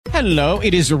Hello,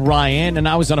 it is Ryan, and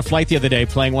I was on a flight the other day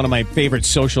playing one of my favorite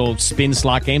social spin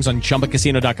slot games on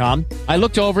ChumbaCasino.com. I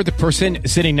looked over at the person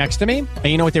sitting next to me, and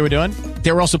you know what they were doing?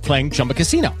 They were also playing Chumba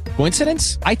Casino.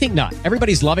 Coincidence? I think not.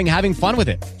 Everybody's loving having fun with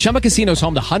it. Chumba Casino is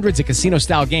home to hundreds of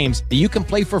casino-style games that you can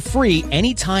play for free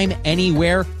anytime,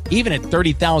 anywhere, even at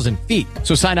 30,000 feet.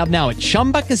 So sign up now at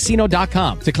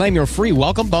ChumbaCasino.com to claim your free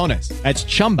welcome bonus. That's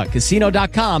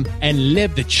ChumbaCasino.com and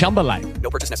live the Chumba life.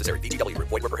 No purchase necessary. VGW.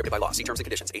 Void where prohibited by law. See terms and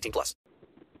conditions. 18+.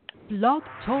 Blog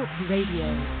Talk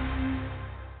Radio.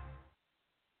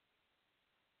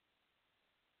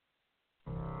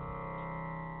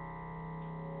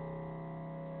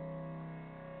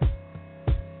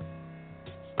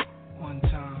 One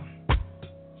time.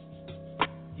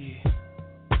 Yeah.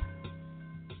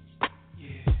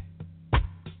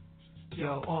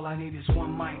 Yo, all I need is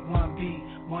one mic, one beat,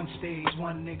 one stage,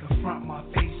 one nigga front my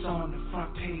face on the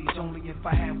front page. Only if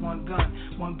I had one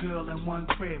gun, one girl and one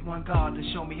crib, one God to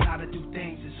show me how to do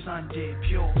things his son did.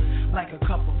 Pure, like a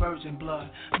cup of virgin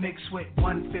blood, mixed with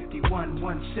 151,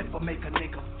 one sip will make a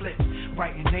nigga flip.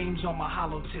 Writing names on my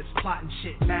hollow tips, plotting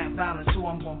shit, mad violence, who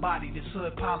I'm gon' body. This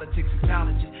hood politics,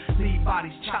 acknowledge it. Leave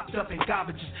bodies chopped up in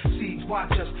garbages. Seeds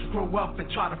watch us grow up and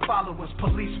try to follow us.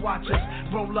 Police watch us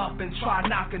roll up and try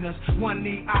knocking us. One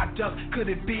knee I duck, could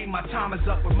it be my time is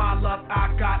up? With my luck I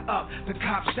got up, the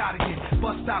cop shot again.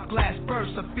 Bust out glass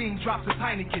bursts, a fiend drops his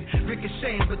Heineken.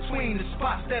 Ricocheting between the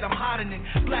spots that I'm hiding in.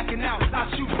 Blacking out, I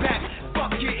shoot back,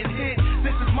 fuck getting hit.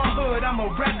 This is my hood, I'm a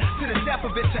rap to the depth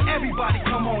of it. To everybody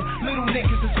come on, little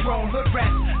niggas is grown. Hood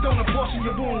rats, don't abortion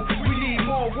your wound. We need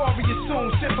more warriors soon.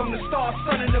 Sent from the stars,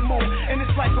 sun and the moon. And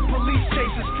it's like a police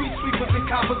chase, the street sweepers and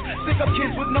coppers. Stick up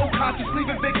kids with no conscience,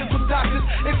 leaving victims with doctors.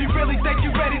 If you really think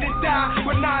you're ready to die,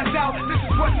 with knives out, this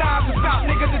is what knives is about,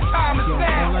 nigga, the time is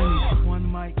now. All I need is one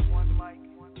mic.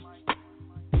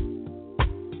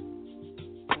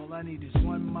 All I need is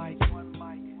one mic. That's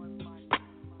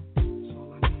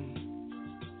all I need.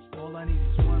 All I need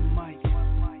is one mic.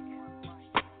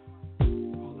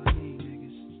 All I need,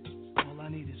 niggas. All I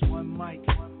need is one mic.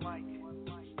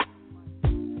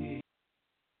 Yeah.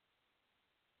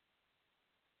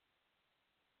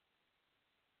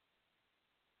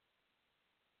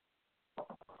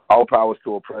 All powers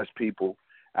to oppressed people,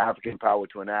 African power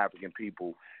to an African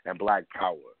people, and black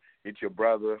power. It's your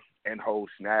brother and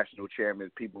host, National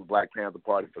Chairman, People's Black Panther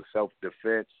Party for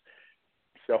Self-Defense,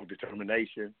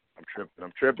 Self-Determination. I'm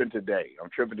tripping today.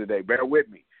 Bear with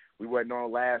me. We wasn't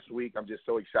on last week. I'm just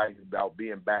so excited about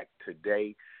being back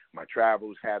today. My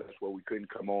travels had us where we couldn't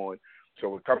come on. So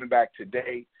we're coming back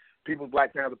today. People's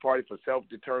Black Panther Party for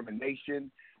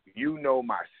Self-Determination. You know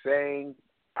my saying.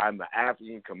 I'm an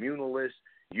African communalist.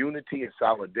 Unity and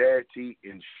solidarity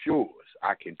ensures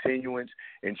our continuance,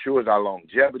 ensures our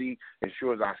longevity,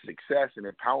 ensures our success and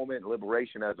empowerment and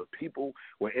liberation as a people,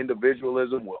 where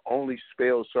individualism will only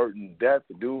spell certain death,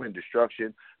 doom, and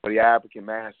destruction for the African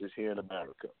masses here in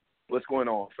America. What's going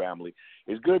on, family?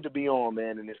 It's good to be on,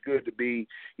 man, and it's good to be,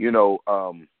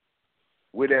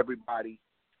 with everybody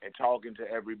and talking to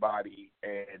everybody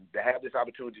and to have this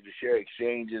opportunity to share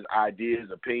exchanges, ideas,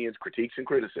 opinions, critiques, and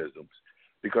criticisms.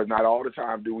 Because not all the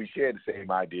time do we share the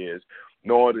same ideas,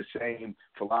 nor the same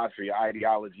philosophy,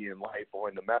 ideology in life, or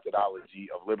in the methodology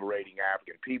of liberating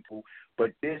African people.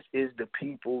 But this is the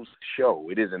people's show.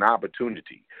 It is an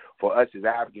opportunity for us as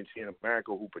Africans here in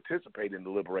America who participate in the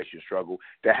liberation struggle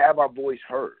to have our voice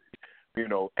heard,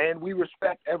 and we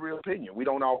respect every opinion. We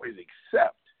don't always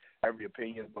accept every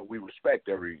opinion, but we respect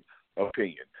every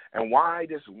opinion. And why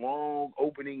this long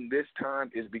opening this time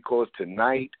is because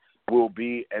tonight will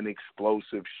be an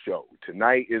explosive show.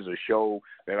 Tonight is a show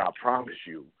that I promise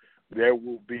you there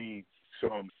will be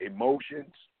some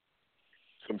emotions,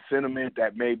 some sentiment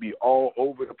that may be all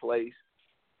over the place,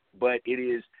 but it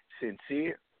is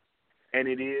sincere, and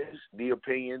it is the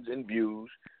opinions and views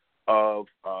of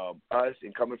us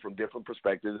and coming from different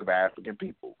perspectives of African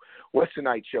people. What's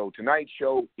tonight's show? Tonight's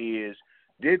show is,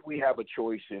 did we have a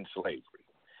choice in slavery?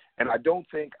 And I don't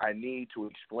think I need to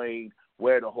explain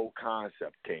where the whole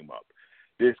concept came up.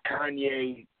 This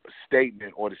Kanye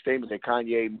statement, or the statement that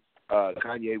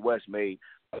Kanye West made,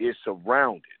 is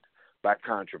surrounded by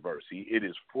controversy. It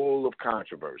is full of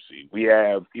controversy. We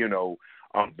have,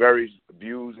 various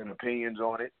views and opinions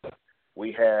on it.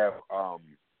 We have,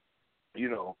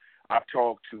 I've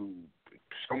talked to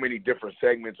so many different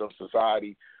segments of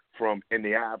society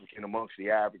amongst the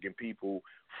African people,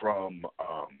 from,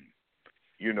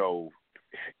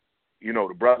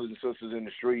 the brothers and sisters in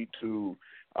the street to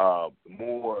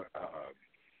more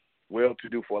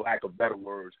well-to-do, for lack of better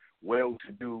words,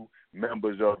 well-to-do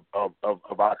members of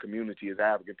our community as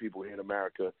African people here in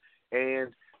America.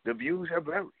 And the views have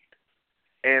varied.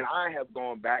 And I have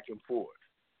gone back and forth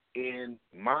in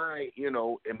my, in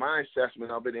my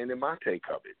assessment of it and in my take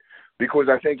of it, because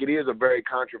I think it is a very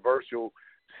controversial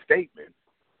statement,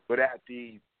 but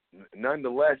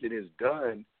nonetheless, it has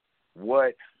done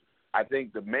what I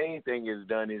think the main thing it's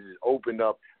done is opened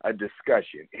up a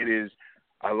discussion. It has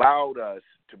allowed us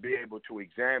to be able to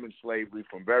examine slavery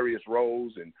from various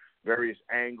roles and various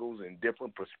angles and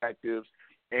different perspectives,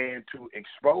 and to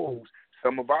expose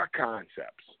some of our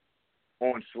concepts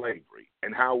on slavery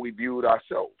and how we viewed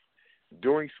ourselves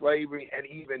during slavery and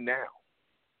even now.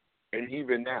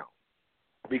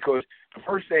 Because the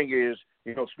first thing is,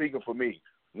 speaking for me,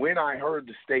 when I heard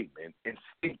the statement,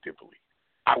 instinctively,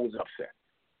 I was upset.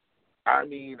 I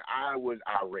mean, I was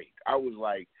irate. I was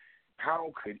like,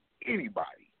 how could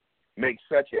anybody make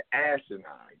such an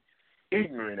asinine,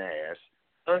 ignorant-ass,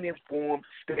 uninformed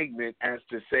statement as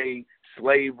to say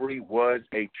slavery was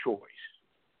a choice?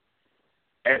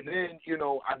 And then,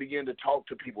 I began to talk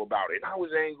to people about it. And I was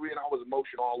angry and I was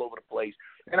emotional all over the place.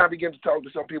 And I began to talk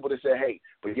to some people that said, hey,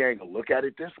 but you ain't going to look at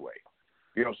it this way.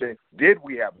 You know what I'm saying? Did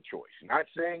we have a choice? Not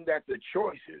saying that the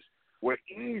choices were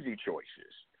easy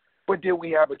choices, but did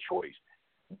we have a choice?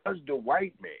 Does the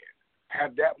white man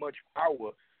have that much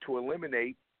power to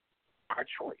eliminate our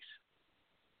choice?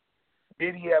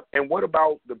 Did he have? And what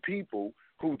about the people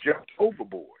who jumped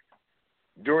overboard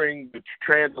during the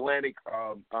transatlantic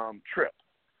trip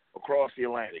across the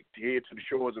Atlantic to head to the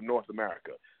shores of North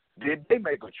America? Did they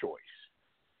make a choice?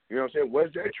 You know what I'm saying? Was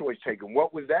their choice taken?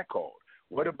 What was that called?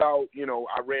 What about,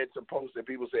 I read some posts that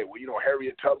people say, well,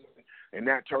 Harriet Tubman and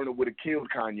Nat Turner would have killed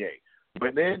Kanye.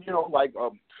 But then,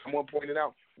 someone pointed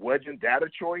out, wasn't that a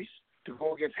choice to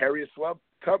go against Harriet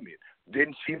Tubman?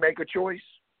 Didn't she make a choice?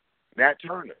 Nat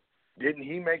Turner, didn't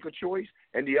he make a choice?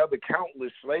 And the other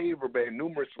countless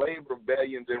numerous slave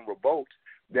rebellions and revolts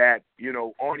that,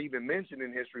 aren't even mentioned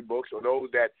in history books, or those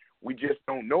that we just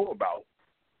don't know about,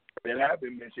 that have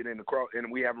been mentioned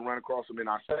and we haven't run across them in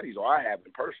our studies, or I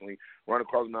haven't personally run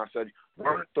across them in our studies.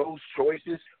 Weren't those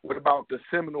choices? What about the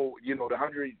Seminole, the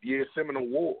 100-year Seminole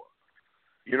War?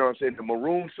 You know what I'm saying? The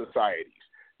Maroon societies,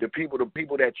 the people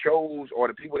that chose, or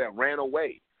the people that ran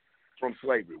away from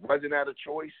slavery. Wasn't that a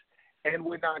choice? And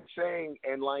we're not saying,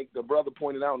 and like the brother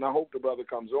pointed out, and I hope the brother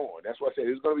comes on. That's why I said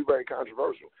it's going to be very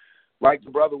controversial. Like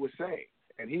the brother was saying,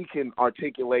 and he can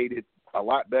articulate it a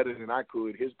lot better than I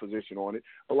could, his position on it.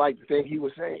 But like the thing he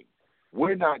was saying,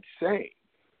 we're not saying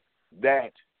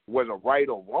that was a right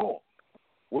or wrong.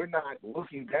 We're not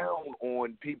looking down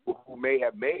on people who may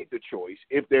have made the choice,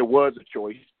 if there was a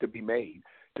choice to be made,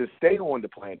 to stay on the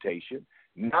plantation,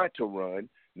 not to run,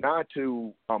 not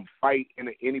to fight in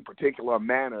any particular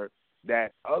manner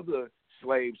that other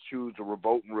slaves choose to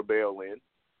revolt and rebel in.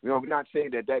 We're not saying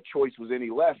that that choice was any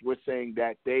less. We're saying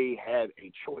that they had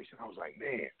a choice. And I was like,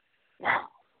 man, wow,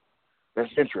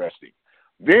 that's interesting.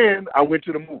 Then I went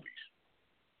to the movies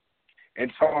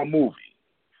and saw a movie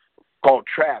called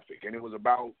Traffic, and it was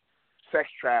about sex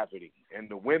trafficking and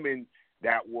the women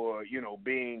that were,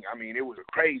 it was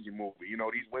a crazy movie.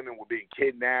 These women were being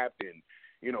kidnapped and,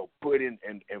 put in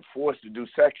and forced to do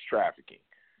sex trafficking.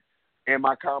 And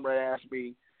my comrade asked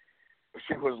me,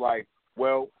 she was like,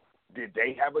 well, did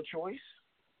they have a choice?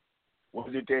 Was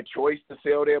it their choice to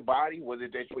sell their body? Was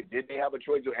it their choice? Did they have a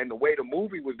choice? And the way the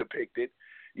movie was depicted,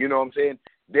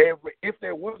 if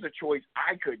there was a choice,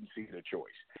 I couldn't see the choice.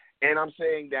 And I'm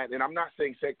saying that, and I'm not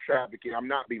saying sex trafficking, I'm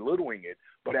not belittling it,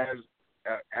 but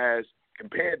as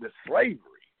compared to slavery,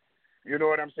 you know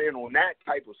what I'm saying? On that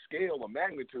type of scale or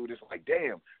magnitude, it's like,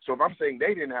 damn. So if I'm saying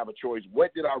they didn't have a choice,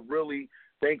 what did I really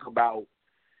think about?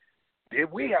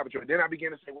 Did we have a choice? Then I began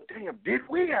to say, well, damn, did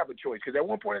we have a choice? Because at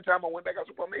one point in time, I went back, I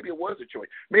said, well, maybe it was a choice.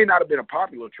 May not have been a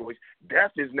popular choice.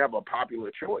 Death is never a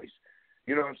popular choice.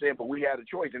 You know what I'm saying? But we had a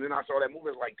choice. And then I saw that movie.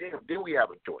 I was like, damn, did we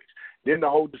have a choice? Then the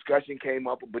whole discussion came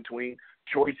up between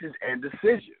choices and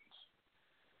decisions.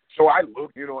 So I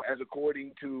looked, as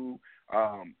according to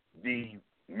the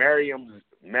Merriam,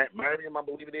 I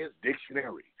believe it is,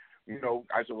 dictionary.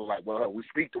 I was like, well, we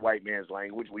speak the white man's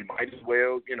language. We might as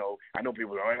well, I know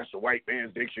people are, that's the white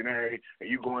man's dictionary, and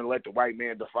you go and let the white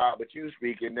man define, but you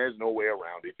speak, and there's no way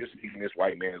around it. You're speaking this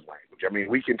white man's language. I mean,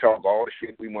 we can talk all the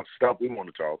shit we want, stuff we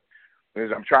want to talk.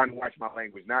 I'm trying to watch my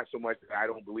language, not so much that I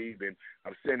don't believe in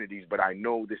obscenities, but I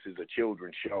know this is a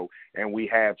children's show, and we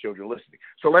have children listening.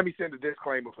 So let me send a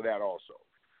disclaimer for that also.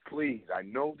 Please, I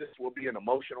know this will be an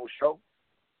emotional show,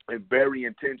 a very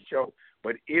intense show,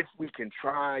 but if we can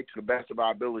try to the best of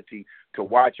our ability to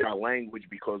watch our language,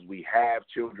 because we have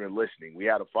children listening. We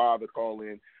had a father call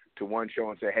in to one show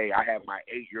and say, hey, I have my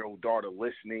 8-year-old daughter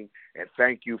listening, and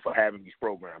thank you for having these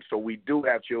programs. So we do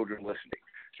have children listening.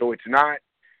 So it's not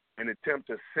an attempt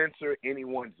to censor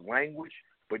anyone's language,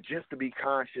 but just to be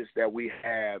conscious that we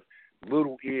have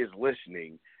little ears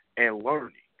listening and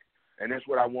learning. And that's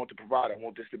what I want to provide. I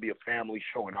want this to be a family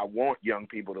show, and I want young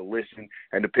people to listen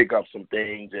and to pick up some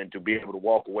things and to be able to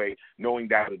walk away knowing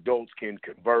that adults can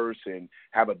converse and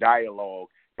have a dialogue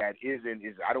that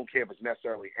I don't care if it's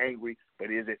necessarily angry,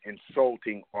 but isn't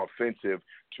insulting or offensive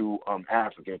to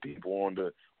African people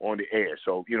on the air.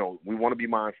 So, we want to be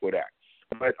mindful of that.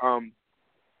 But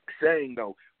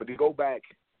but to go back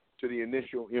to the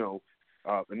initial,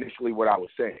 initially what I was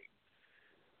saying,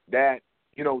 that,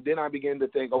 then I began to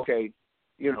think, okay,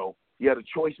 the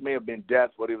choice may have been death,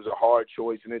 but it was a hard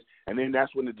choice. And then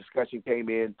that's when the discussion came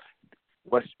in,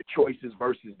 what's choices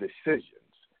versus decisions.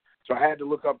 So I had to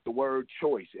look up the word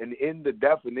choice. And in the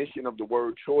definition of the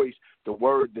word choice, the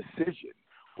word decision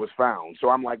was found. So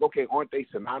I'm like, okay, aren't they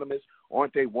synonymous?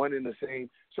 Aren't they one and the same?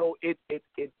 So it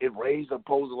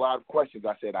posed a lot of questions.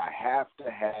 I said, I have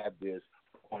to have this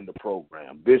on the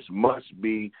program. This must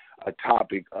be a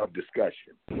topic of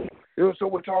discussion. So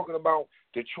we're talking about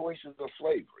the choices of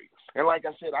slavery. And like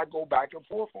I said, I go back and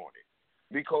forth on it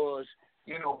because,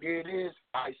 here it is,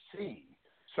 I see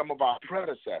some of our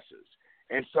predecessors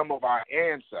and some of our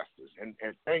ancestors, and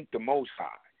thank the Most High,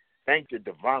 thank the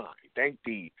Divine, thank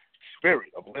the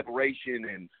Spirit of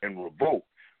liberation and revolt,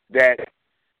 that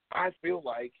I feel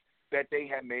like that they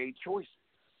have made choices.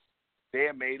 They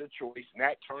had made a choice.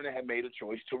 Nat Turner had made a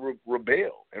choice to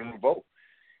rebel and revolt.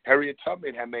 Harriet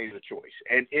Tubman had made a choice.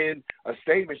 And in a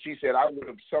statement, she said, I would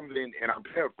have summed it in, and I'm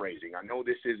paraphrasing. I know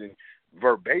this isn't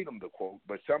verbatim the quote,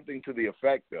 but something to the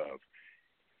effect of,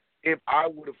 if I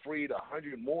would have freed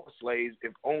 100 more slaves,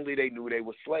 if only they knew they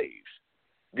were slaves.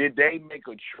 Did they make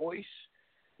a choice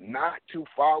not to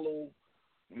follow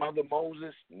Mother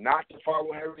Moses, not to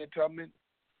follow Harriet Tubman?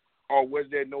 Or was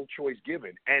there no choice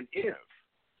given? And if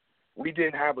we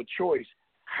didn't have a choice,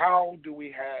 how do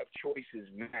we have choices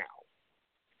now?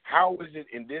 How is it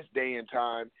in this day and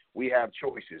time we have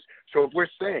choices? So if we're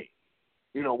saying,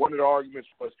 one of the arguments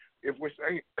was, if we're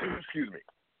saying,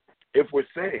 if we're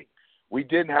saying we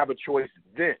didn't have a choice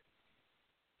then,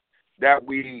 that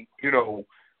we,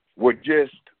 were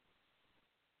just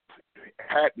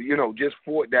had, just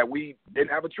for that we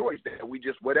didn't have a choice, that we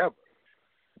just whatever,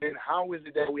 then how is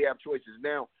it that we have choices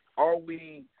now? Are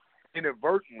we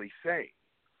inadvertently saying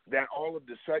that all of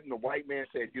a sudden the white man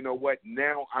said, you know what,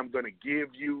 now I'm going to give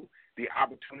you the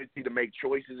opportunity to make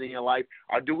choices in your life?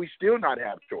 Or do we still not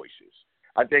have choices?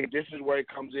 I think this is where it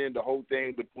comes in, the whole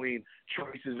thing between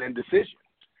choices and decisions.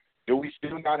 Do we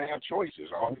still not have choices?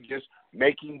 Are we just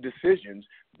making decisions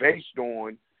based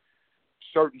on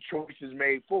certain choices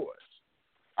made for us?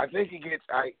 I think it gets,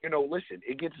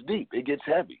 it gets deep, it gets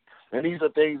heavy. And these are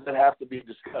things that have to be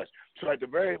discussed. So at the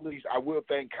very least, I will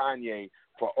thank Kanye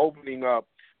for opening up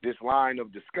this line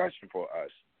of discussion for us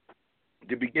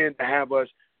to begin to have us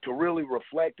to really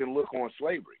reflect and look on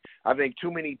slavery. I think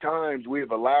too many times we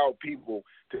have allowed people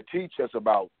to teach us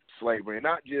about slavery, and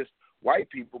not just white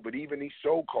people, but even these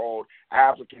so-called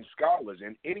African scholars.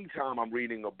 And anytime I'm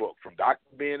reading a book from Dr.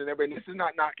 Ben and everybody, this is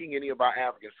not knocking any of our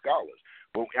African scholars,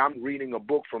 but I'm reading a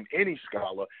book from any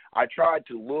scholar, I try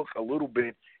to look a little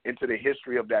bit into the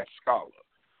history of that scholar.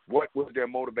 What was their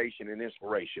motivation and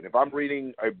inspiration? If I'm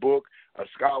reading a book a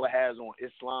scholar has on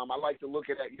Islam, I like to look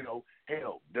at that,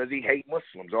 hell, does he hate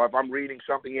Muslims? Or if I'm reading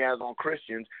something he has on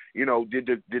Christians, did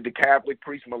the Catholic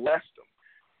priest molest them?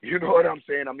 You know what I'm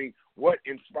saying? I mean, what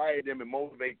inspired them and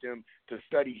motivated them to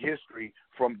study history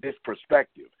from this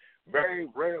perspective? Very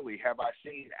rarely have I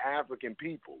seen African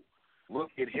people look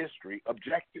at history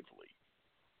objectively.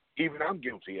 Even I'm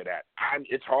guilty of that.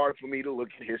 It's hard for me to look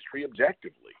at history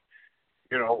objectively.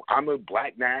 I'm a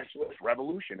black nationalist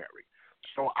revolutionary.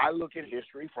 So I look at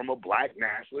history from a black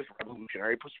nationalist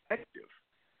revolutionary perspective.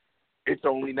 It's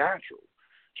only natural.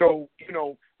 So,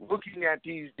 looking at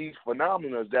these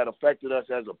phenomena that affected us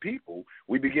as a people,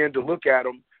 we begin to look at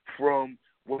them from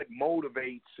what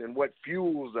motivates and what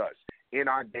fuels us in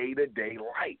our day-to-day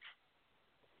life.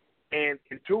 And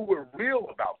until we're real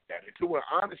about that, until we're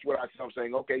honest with ourselves,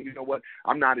 saying, okay, you know what,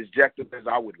 I'm not as objective as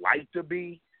I would like to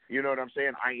be, you know what I'm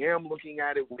saying? I am looking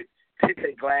at it with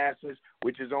tinted glasses,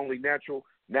 which is only natural,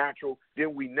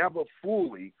 then we never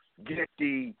fully get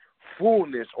the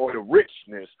fullness or the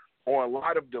richness or a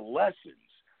lot of the lessons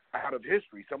out of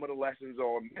history. Some of the lessons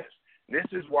are missed. This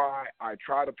is why I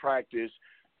try to practice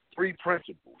 3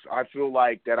 principles. I feel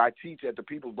like that I teach at the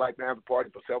People's Black Panther Party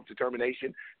for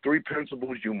Self-Determination, 3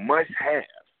 principles you must have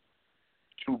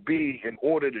to be in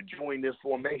order to join this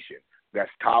formation.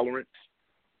 That's tolerance,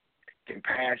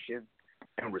 compassion,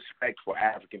 and respect for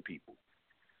African people.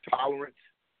 Tolerance,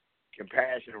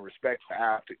 compassion and respect for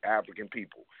African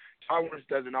people. Tolerance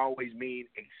doesn't always mean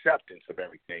acceptance of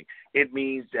everything. It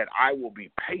means that I will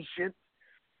be patient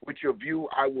with your view.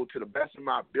 I will, to the best of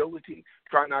my ability,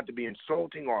 try not to be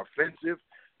insulting or offensive,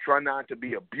 try not to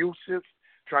be abusive,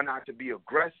 try not to be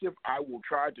aggressive. I will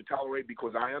try to tolerate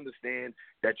because I understand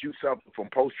that you suffer from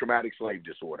post-traumatic slave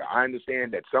disorder. I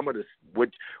understand that some of this,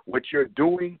 what you're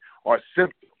doing are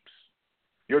symptoms.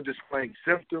 You're displaying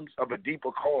symptoms of a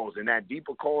deeper cause, and that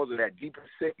deeper cause or that deeper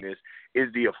sickness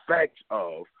is the effect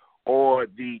of, or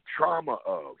the trauma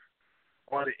of,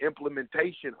 or the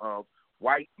implementation of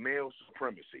white male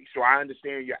supremacy. So I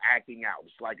understand you're acting out.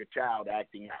 It's like a child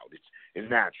acting out. It's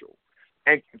natural.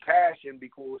 And compassion,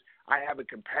 because I have a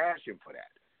compassion for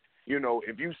that. You know,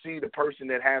 if you see the person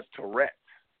that has Tourette's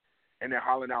and they're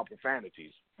hollering out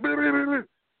profanities,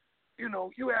 you know,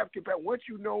 you have compassion. Once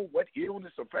you know what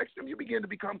illness affects them, you begin to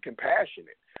become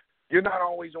compassionate. You're not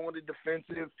always on the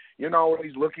defensive. You're not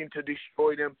always looking to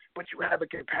destroy them, but you have a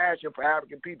compassion for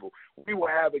African people. We will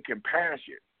have a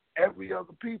compassion, every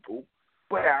other people,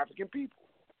 but African people.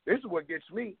 This is what gets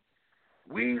me.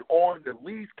 We are the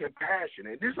least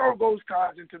compassionate. This all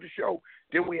ties into the show.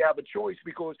 Then we have a choice,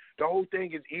 because the whole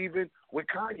thing is even with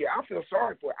Kanye. I feel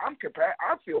sorry for it.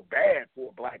 I feel bad for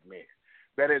a black man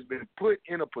that has been put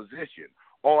in a position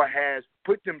or has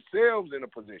put themselves in a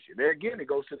position. There again, it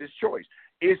goes to this choice.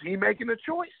 Is he making a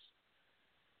choice?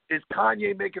 Is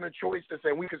Kanye making a choice to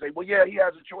say, we can say, well, yeah, he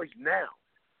has a choice now.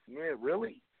 Man,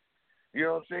 really? You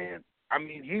know what I'm saying? I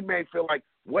mean, he may feel like,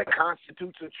 what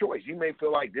constitutes a choice? He may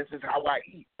feel like, this is how I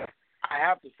eat. I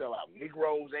have to sell out.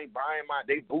 Negroes ain't buying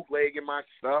they bootlegging my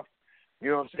stuff. You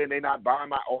know what I'm saying? They not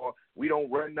buying or we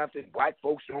don't run nothing. Black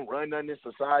folks don't run nothing in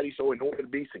society. So in order to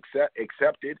be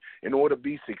accepted, in order to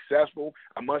be successful,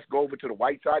 I must go over to the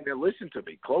white side. Now listen to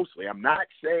me closely. I'm not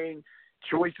saying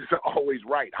choices are always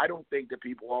right. I don't think that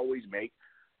people always make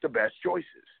the best choices.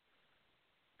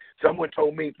 Someone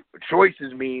told me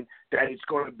choices mean that it's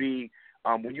going to be,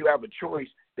 when you have a choice,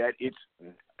 that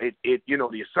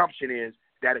the assumption is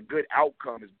that a good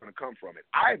outcome is going to come from it.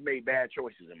 I've made bad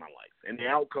choices in my life, and the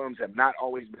outcomes have not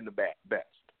always been the best.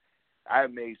 I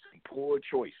have made some poor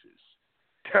choices,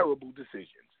 terrible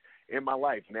decisions in my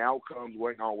life, and the outcomes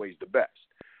weren't always the best.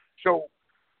 So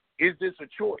is this a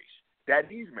choice that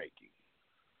he's making?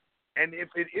 And if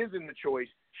it isn't a choice,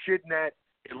 shouldn't that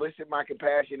elicit my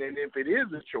compassion? And if it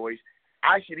is a choice,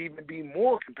 I should even be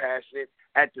more compassionate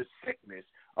at the sickness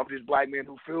of this black man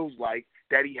who feels like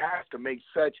that he has to make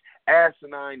such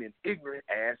asinine and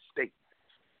ignorant-ass statements.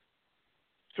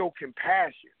 So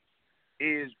compassion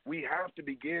is, we have to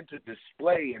begin to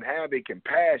display and have a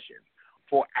compassion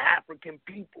for African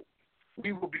people.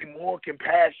 We will be more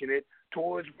compassionate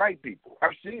towards white people.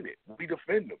 I've seen it. We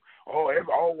defend them. Oh,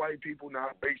 all white people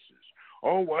not racist.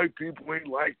 All white people ain't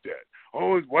like that.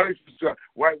 Oh, it's white.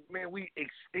 Man, we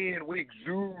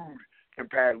exude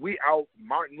compassion. We out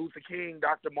Martin Luther King,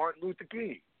 Dr. Martin Luther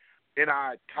King, in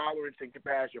our tolerance and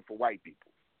compassion for white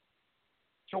people.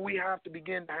 So we have to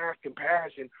begin to have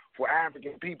compassion for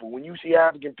African people. When you see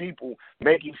African people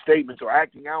making statements or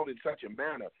acting out in such a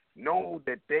manner, know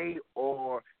that they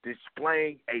are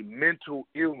displaying a mental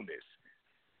illness,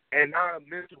 and not a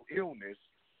mental illness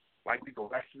like we go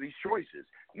back to these choices,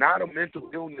 not a mental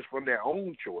illness from their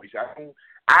own choice.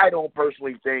 I don't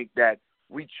personally think that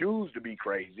we choose to be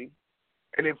crazy,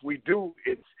 and if we do,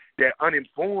 it's their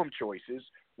uninformed choices.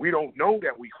 We don't know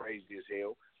that we crazy as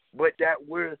hell, but that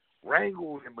we're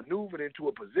wrangled and maneuvered into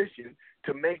a position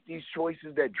to make these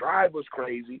choices that drive us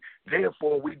crazy.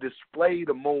 Therefore, we display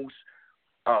the most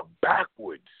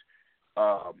backwards,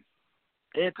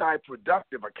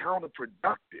 anti-productive or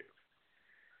counterproductive,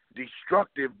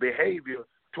 destructive behavior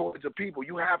towards the people.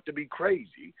 You have to be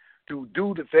crazy to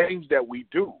do the things that we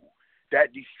do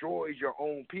that destroys your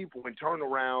own people and turn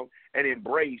around and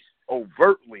embrace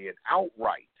overtly and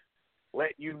outright,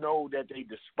 let you know that they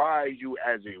despise you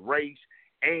as a race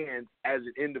and as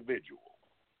an individual.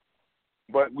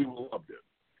 But we will love them.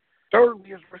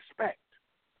 Thirdly is respect.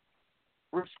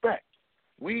 Respect.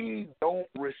 We don't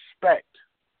respect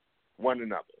one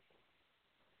another.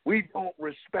 We don't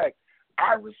respect.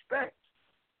 I respect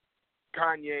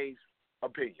Kanye's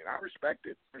opinion. I respect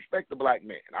it. I respect the black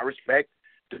man. I respect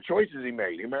the choices he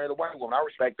made. He married a white woman. I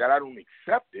respect that. I don't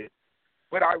accept it,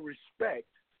 but I respect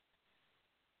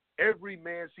every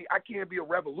man. See, I can't be a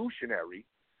revolutionary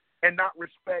and not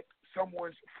respect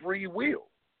someone's free will.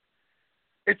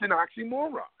 It's an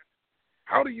oxymoron.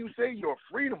 How do you say you're a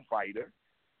freedom fighter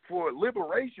for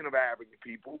liberation of African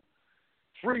people?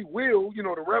 Free will,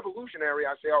 the revolutionary,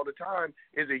 I say all the time,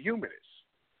 is a humanist.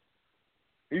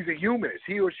 He's a humanist.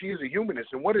 He or she is a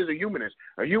humanist. And what is a humanist?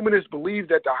 A humanist believes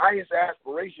that the highest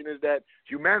aspiration is that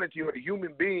humanity or the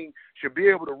human being should be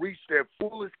able to reach their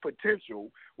fullest potential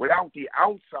without the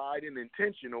outside and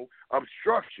intentional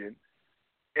obstruction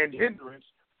and hindrance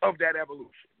of that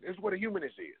evolution. This is what a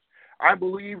humanist is. I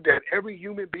believe that every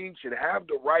human being should have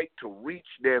the right to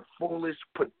reach their fullest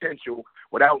potential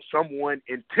without someone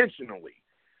intentionally,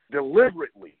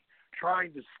 deliberately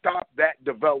trying to stop that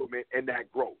development and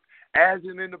that growth. As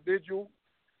an individual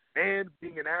and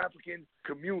being an African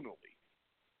communally.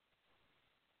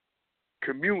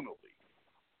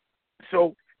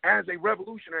 So as a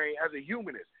revolutionary, as a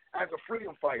humanist, as a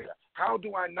freedom fighter, how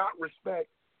do I not respect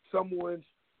someone's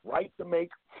right to make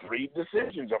free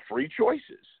decisions or free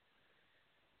choices?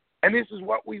 And this is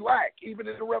what we lack, even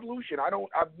in the revolution. I don't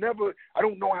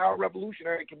know how a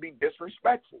revolutionary can be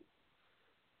disrespectful.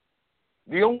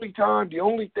 The only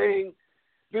thing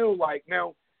feel like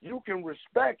now, you can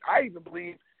respect. I even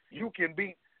believe you can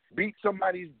beat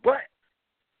somebody's butt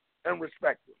and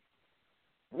respect them.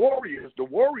 Warriors, the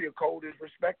warrior code is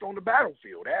respect on the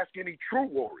battlefield. Ask any true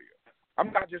warrior.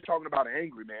 I'm not just talking about an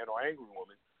angry man or angry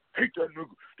woman. Hate that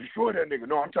nigga, destroy that nigga.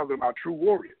 No, I'm talking about true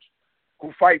warriors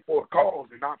who fight for a cause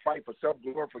and not fight for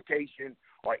self-glorification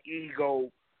or ego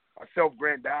or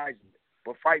self-grandizement,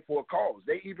 but fight for a cause.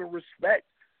 They even respect,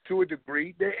 to a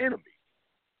degree, their enemy.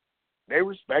 They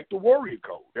respect the warrior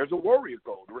code. There's a warrior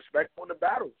code, respect on the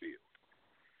battlefield.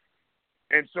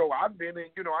 And so I've been in,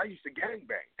 I used to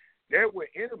gangbang. There were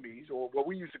enemies, or what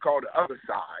we used to call the other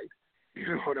side.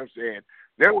 You know what I'm saying?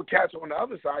 There were cats on the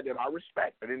other side that I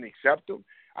respect. I didn't accept them.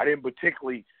 I didn't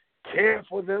particularly care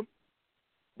for them,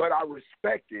 but I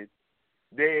respected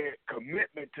their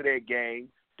commitment to their gang,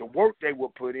 the work they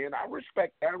would put in. I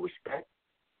respect that.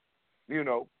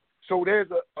 So there's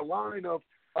a line of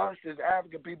us as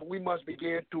African people, we must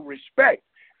begin to respect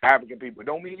African people. It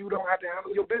don't mean you don't have to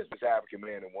handle your business, African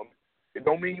man and woman. It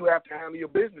don't mean you have to handle your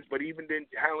business, but even then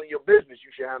handling your business, you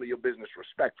should handle your business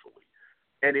respectfully.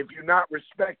 And if you're not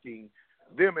respecting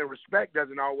them, and respect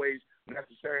doesn't always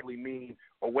necessarily mean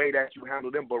a way that you handle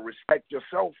them, but respect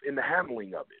yourself in the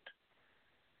handling of it.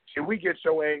 See, we get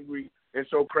so angry and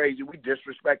so crazy, we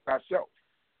disrespect ourselves.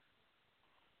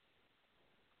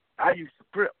 I used to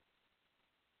crip.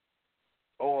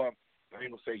 Or, I ain't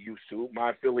going to say used to.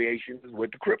 My affiliation is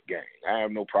with the Crip gang. I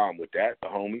have no problem with that. The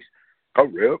homies. I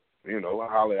rip. I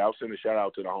holler out, send a shout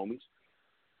out to the homies.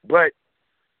 But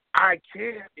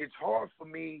it's hard for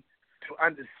me to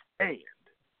understand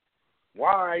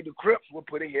why the Crips would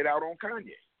put a hit out on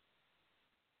Kanye.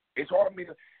 It's hard for me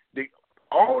to,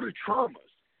 all the traumas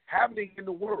happening in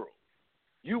the world,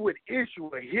 you would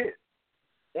issue a hit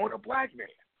on a black man.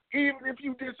 Even if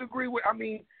you disagree with,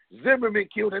 Zimmerman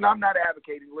killed, and I'm not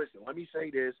advocating. Listen, let me say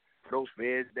this for those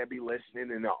feds that be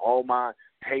listening and all my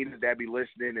haters that be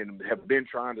listening and have been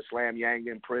trying to slam Yang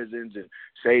in prisons and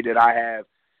say that I have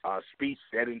speech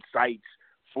that incites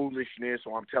foolishness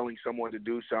or I'm telling someone to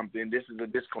do something. This is a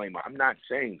disclaimer. I'm not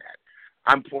saying that.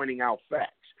 I'm pointing out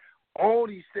facts. All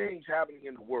these things happening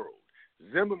in the world.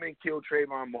 Zimmerman killed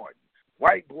Trayvon Martin.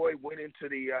 White boy went into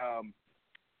the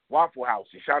Waffle House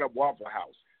and shot up Waffle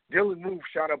House. Dylan Roof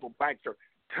shot up a black church.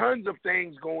 Tons of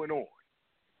things going on.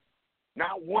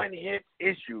 Not one hit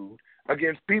issued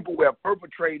against people who have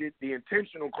perpetrated the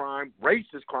intentional crime,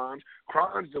 racist crimes,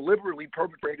 crimes deliberately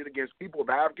perpetrated against people of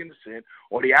African descent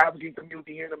or the African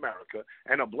community in America,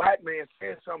 and a black man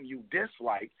says something you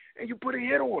dislike, and you put a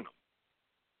hit on him.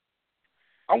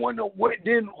 I want to know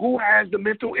who has the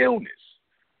mental illness?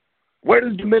 Where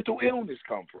does the mental illness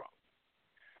come from?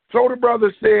 So the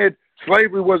brother said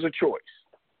slavery was a choice.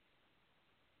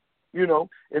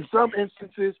 In some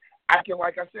instances, I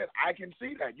can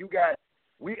see that.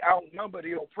 We outnumber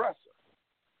the oppressor.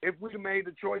 If we made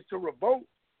the choice to revolt,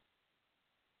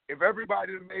 if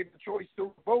everybody made the choice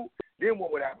to revolt, then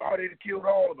what would happen? Oh, they'd have killed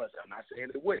all of us. I'm not saying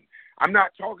it wouldn't. I'm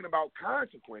not talking about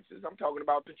consequences. I'm talking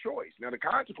about the choice. Now, the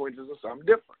consequences are something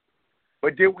different.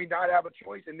 But did we not have a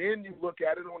choice? And then you look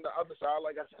at it on the other side.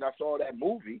 Like I said, I saw that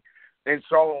movie and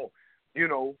saw,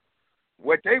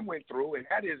 what they went through, and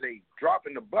that is a drop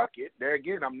in the bucket. There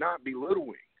again, I'm not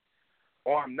belittling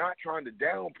or I'm not trying to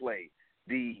downplay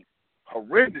the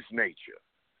horrendous nature,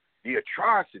 the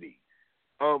atrocity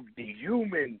of the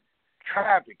human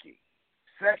trafficking,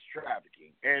 sex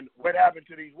trafficking, and what happened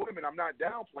to these women. I'm not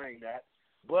downplaying that,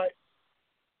 but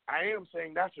I am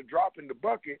saying that's a drop in the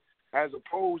bucket as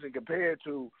opposed and compared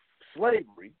to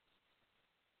slavery.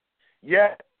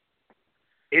 Yet,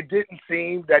 it didn't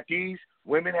seem that these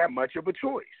women had much of a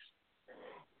choice.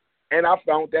 And I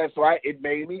found that's why it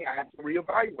made me have to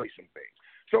reevaluate some things.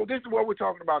 So this is what we're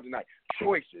talking about tonight,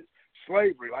 choices.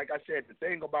 slavery, like I said, the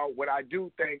thing about what I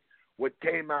do think, what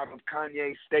came out of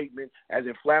Kanye's statement, as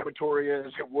inflammatory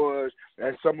as it was,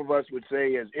 as some of us would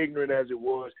say, as ignorant as it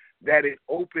was, that it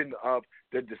opened up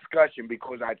the discussion,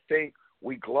 because I think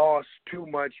we gloss too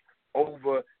much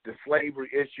over the slavery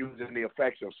issues and the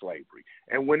effects of slavery.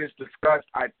 And when it's discussed,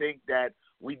 I think that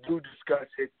we do discuss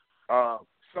it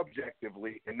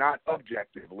subjectively and not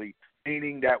objectively,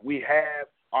 meaning that we have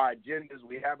our agendas,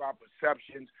 we have our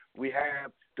perceptions, we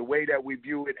have the way that we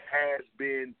view it has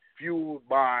been fueled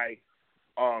by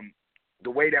the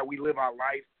way that we live our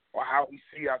life or how we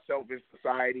see ourselves in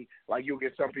society. Like you'll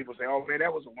get some people say, oh, man,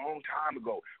 that was a long time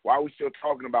ago. Why are we still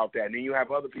talking about that? And then you have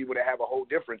other people that have a whole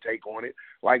different take on it,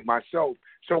 like myself.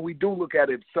 So we do look at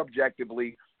it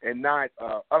subjectively and not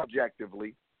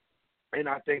objectively, and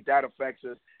I think that affects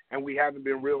us, and we haven't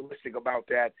been realistic about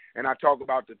that. And I talk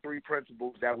about the three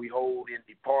principles that we hold in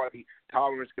equality,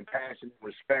 tolerance, compassion, and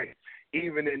respect.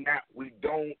 Even in that, we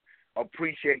don't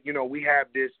appreciate, we have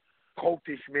this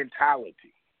cultish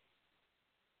mentality.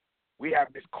 We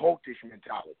have this cultish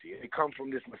mentality, and it comes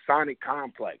from this Masonic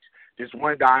complex, this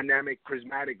one dynamic,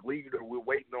 charismatic leader we're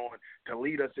waiting on to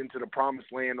lead us into the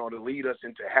promised land or to lead us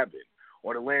into heaven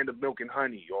or the land of milk and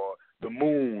honey or the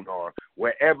moon or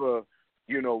wherever,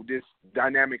 this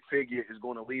dynamic figure is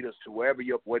going to lead us to,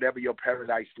 whatever your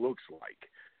paradise looks like.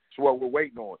 It's what we're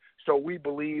waiting on. So we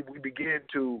believe we begin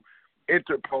to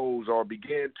interpose or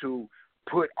begin to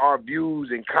put our views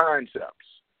and concepts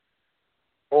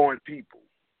on people.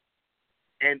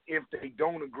 And if they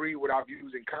don't agree with our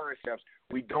views and concepts,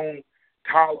 we don't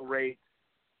tolerate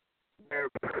their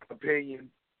opinion.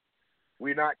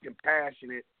 We're not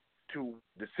compassionate to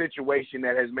the situation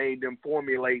that has made them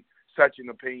formulate such an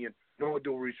opinion, nor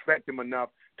do we respect them enough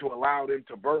to allow them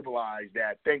to verbalize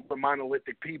that. Think for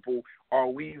monolithic people,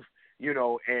 or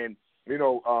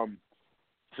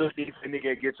Sister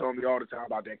nigga gets on me all the time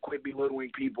about that. Quit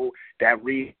belittling people that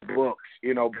read books.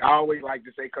 I always like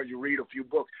to say, because you read a few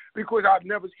books. Because I've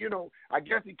never, I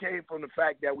guess it came from the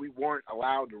fact that we weren't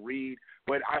allowed to read.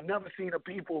 But I've never seen a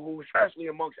people who, especially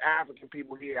amongst African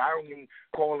people here, I don't even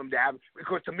call them the African,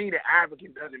 because to me the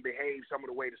African doesn't behave some of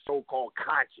the way the so-called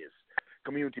conscious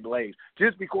community behaves.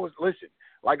 Just because, listen,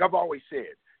 like I've always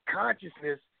said,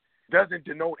 consciousness doesn't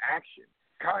denote action.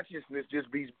 Consciousness just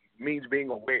means being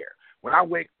aware. When I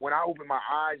open my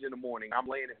eyes in the morning, I'm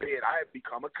laying in bed, I have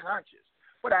become a conscious.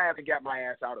 But I haven't got my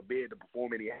ass out of bed to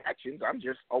perform any actions. I'm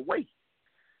just awake.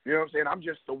 You know what I'm saying? I'm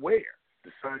just aware.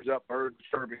 The sun's up, birds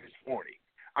chirping this morning.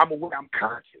 I'm aware. I'm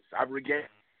conscious. I've regained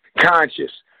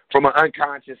conscious from an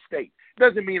unconscious state.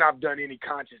 Doesn't mean I've done any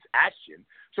conscious action.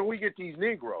 So we get these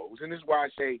Negroes, and this is why I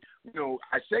say,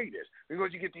 I say this,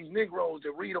 because you get these Negroes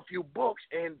that read a few books,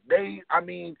 and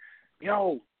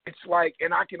it's like,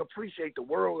 and I can appreciate the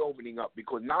world opening up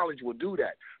because knowledge will do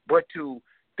that. But to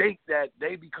think that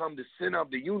they become the center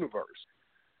of the universe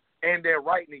and they're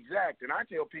right and exact, and I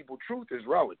tell people truth is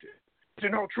relative.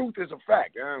 Truth is a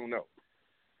fact. I don't know.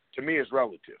 To me, it's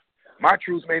relative. My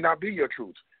truth may not be your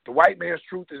truth. The white man's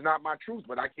truth is not my truth,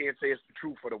 but I can't say it's the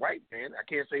truth for the white man. I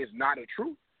can't say it's not a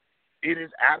truth. It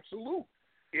is absolute.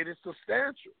 It is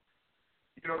substantial.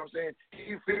 You know what I'm saying?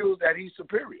 He feels that he's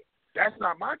superior. That's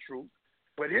not my truth.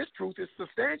 But his truth is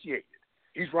substantiated.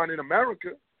 He's running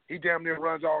America. He damn near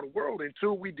runs all the world.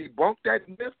 Until we debunk that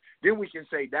myth, then we can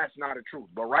say that's not a truth.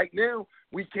 But right now,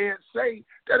 we can't say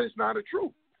that it's not a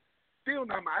truth. Still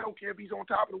not. I don't care if he's on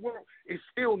top of the world. It's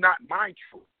still not my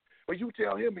truth. But you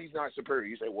tell him he's not superior.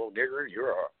 You say, well, nigger,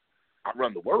 I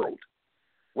run the world.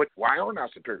 Why aren't I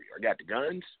superior? I got the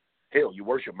guns. Hell, you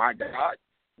worship my God,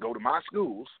 go to my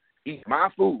schools, eat my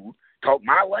food, talk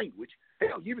my language.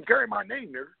 Hell, you even carry my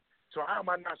name, nigger. So how am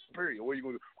I not superior? What are you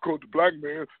going to quote the black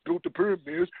man, built the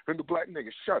pyramids, and the black nigga?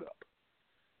 Shut up.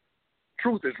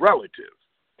 Truth is relative.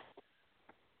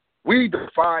 We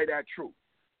defy that truth.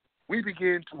 We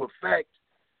begin to affect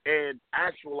and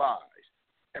actualize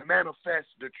and manifest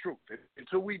the truth.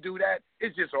 Until we do that,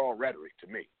 it's just all rhetoric to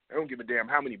me. I don't give a damn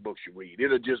how many books you read.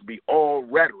 It'll just be all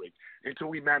rhetoric until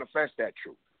we manifest that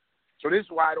truth. So this is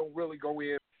why I don't really go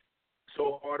in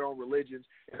so hard on religions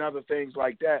and other things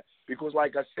like that, because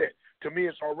like I said, to me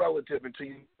it's all relative until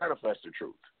you manifest the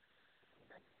truth.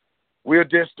 We'll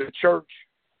diss the church,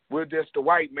 we'll diss the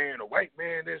white man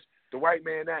this, the white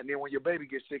man that, and then when your baby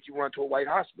gets sick, you run to a white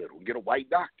hospital and get a white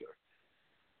doctor,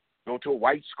 go to a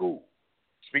white school,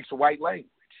 speaks a white language,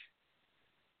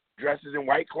 dresses in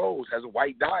white clothes, has a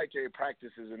white dietary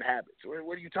practices and habits.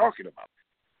 What are you talking about?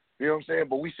 You know what I'm saying?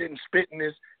 But we sitting spitting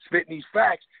these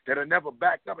facts that are never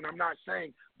backed up. And I'm not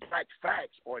saying black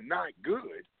facts are not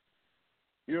good.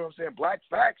 You know what I'm saying? Black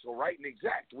facts are right and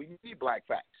exact. We need black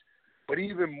facts. But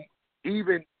even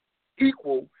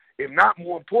equal, if not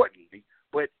more importantly,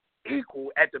 but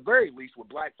equal at the very least with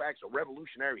black facts or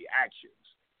revolutionary actions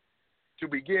to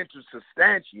begin to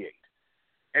substantiate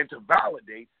and to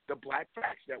validate the black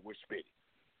facts that we're spitting.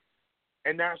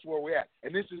 And that's where we're at.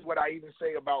 And this is what I even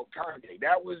say about Kanye.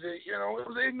 That was it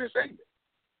was an ignorant statement.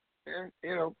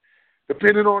 And,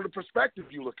 depending on the perspective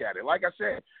you look at it. Like I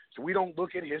said, so we don't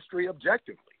look at history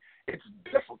objectively. It's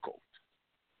difficult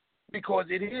because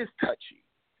it is touchy.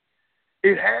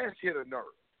 It has hit a nerve.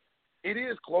 It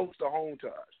is close to home to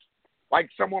us. Like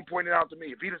someone pointed out to me,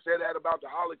 if he'd have said that about the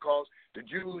Holocaust, the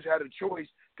Jews had a choice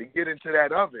to get into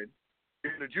that oven,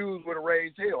 and the Jews would have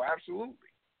raised hell. Absolutely.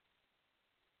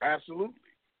 Absolutely.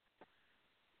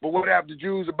 But what have the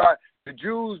Jews about? The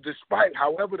Jews, despite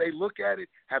however they look at it,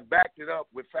 have backed it up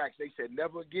with facts. They said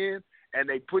never again, and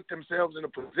they put themselves in a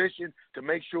position to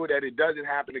make sure that it doesn't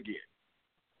happen again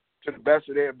to the best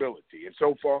of their ability. And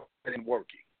so far, it ain't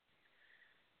working.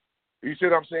 You see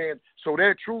what I'm saying? So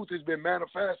their truth has been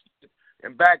manifested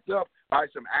and backed up by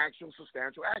some actual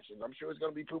substantial actions. I'm sure there's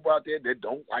going to be people out there that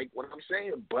don't like what I'm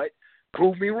saying, but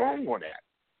prove me wrong on that.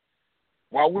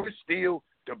 While we're still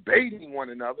debating one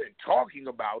another and talking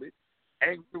about it,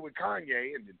 angry with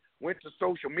Kanye, and then went to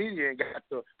social media and got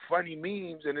the funny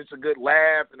memes, and it's a good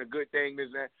laugh and a good thing, this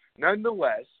and that.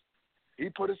 Nonetheless, he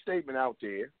put a statement out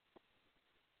there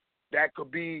that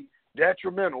could be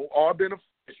detrimental or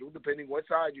beneficial, depending what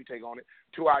side you take on it,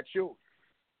 to our children.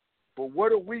 But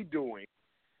what are we doing,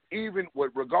 even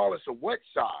regardless of what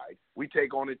side we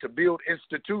take on it, to build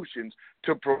institutions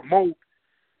to promote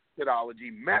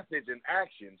methodology, methods, and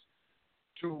actions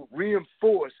to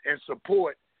reinforce and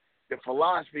support the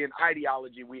philosophy and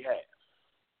ideology we have?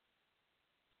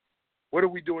 What are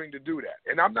we doing to do that?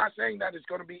 And I'm not saying that it's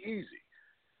going to be easy.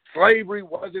 Slavery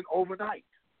wasn't overnight.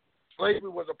 Slavery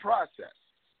was a process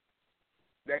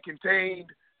that contained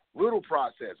little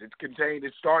process.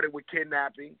 It started with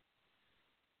kidnapping,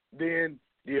 then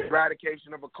the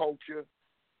eradication of a culture,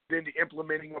 then the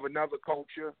implementing of another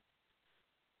culture,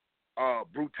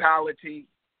 brutality,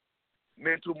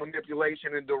 mental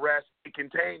manipulation, and duress.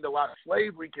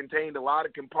 Slavery contained a lot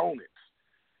of components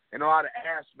and a lot of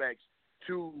aspects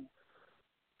to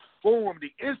form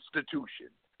the institution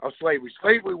of slavery.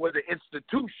 Slavery was an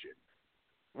institution.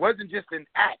 It wasn't just an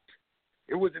act.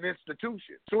 It was an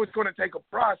institution. So it's going to take a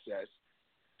process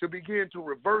to begin to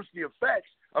reverse the effects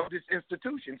of this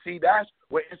institution. See, that's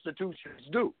what institutions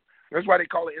do. That's why they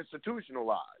call it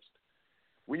institutionalized.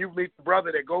 When you meet the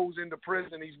brother that goes into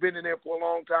prison, he's been in there for a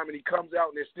long time, and he comes out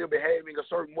and they're still behaving a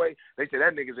certain way, they say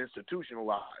that nigga's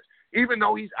institutionalized, even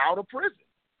though he's out of prison.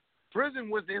 Prison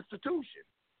was the institution.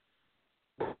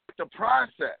 But the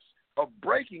process of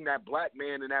breaking that black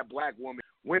man and that black woman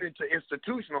went into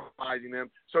institutionalizing them,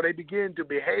 so they begin to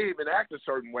behave and act a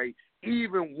certain way,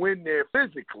 even when they're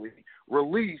physically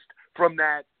released from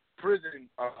that prison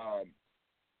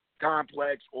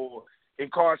complex or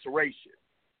incarceration.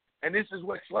 And this is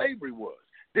what slavery was.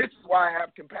 This is why I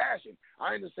have compassion.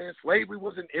 I understand slavery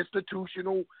was an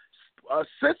institutional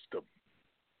system,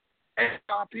 and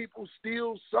our people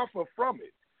still suffer from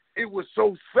it. It was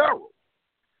so thorough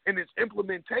in its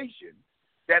implementation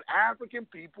that African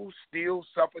people still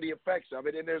suffer the effects of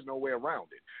it, and there's no way around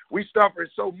it. We suffer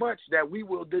so much that we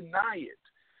will deny it.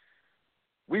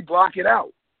 We block it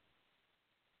out.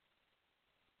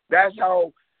 That's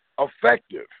how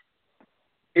effective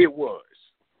it was.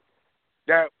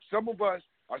 That some of us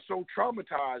are so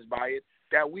traumatized by it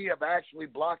that we have actually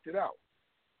blocked it out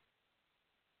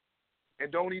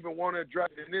and don't even want to address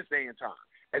it in this day and time,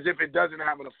 as if it doesn't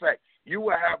have an effect. You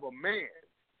will have a man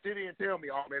sit here and tell me,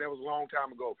 oh, man, that was a long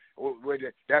time ago.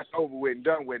 That's over with and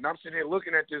done with. And I'm sitting here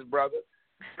looking at this brother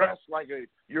dressed like a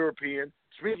European,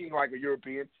 speaking like a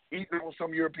European, eating on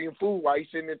some European food while he's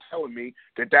sitting there telling me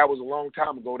that was a long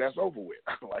time ago. That's over with.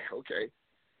 I'm like, okay,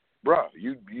 bro,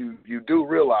 you do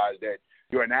realize that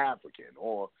you're an African,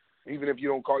 or even if you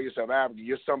don't call yourself African,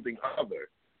 you're something other.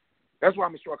 That's why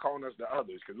I'm going to start calling us the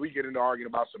others, because we get into arguing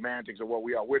about semantics of what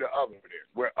we are. We're the other.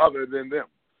 We're other than them.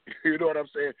 You know what I'm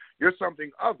saying? You're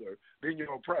something other than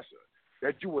your oppressor,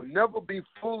 that you will never be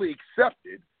fully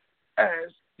accepted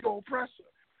as your oppressor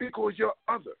because you're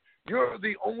other. You're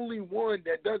the only one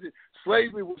that does it.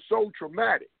 Slavery was so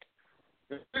traumatic.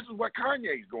 This is what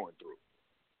Kanye's going through.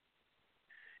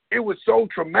 It was so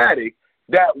traumatic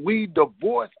that we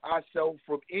divorce ourselves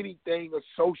from anything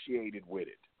associated with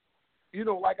it. You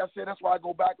know, like I said, that's why I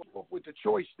go back and forth with the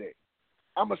choice thing.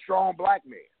 I'm a strong black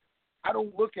man. I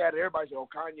don't look at it. Everybody says, oh,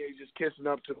 Kanye's just kissing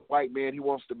up to the white man. He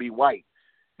wants to be white.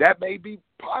 That may be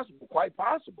possible, quite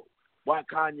possible, why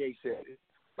Kanye said it.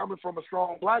 Coming from a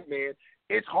strong black man,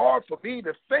 it's hard for me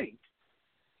to think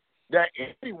that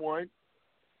anyone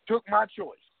took my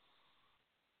choice.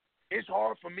 It's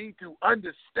hard for me to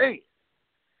understand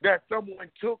that someone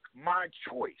took my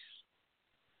choice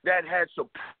that had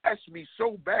suppressed me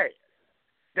so bad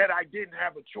that I didn't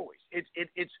have a choice.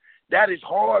 That is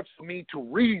hard for me to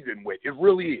reason with. It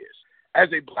really is.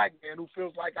 As a black man who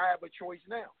feels like I have a choice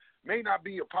now. May not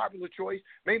be a popular choice,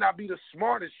 may not be the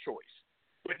smartest choice,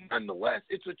 but nonetheless,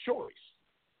 it's a choice.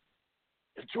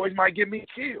 The choice might get me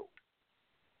killed.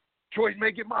 Choice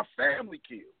may get my family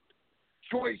killed.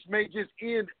 Choice may just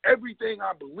end everything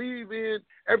I believe in,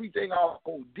 everything I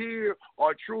hold dear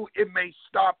or true. It may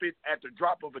stop it at the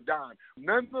drop of a dime.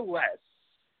 Nonetheless,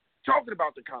 talking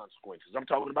about the consequences, I'm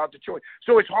talking about the choice.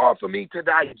 So it's hard for me to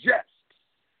digest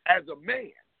as a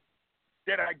man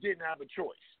that I didn't have a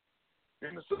choice.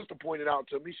 And the sister pointed out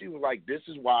to me, she was like, this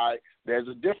is why there's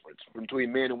a difference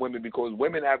between men and women, because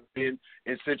women have been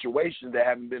in situations that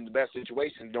haven't been the best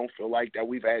situations, don't feel like that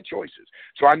we've had choices.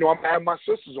 So I know I'm having my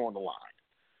sisters on the line,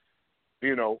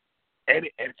 you know, and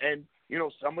you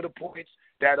know, some of the points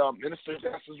that Minister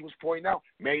Justice was pointing out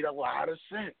made a lot of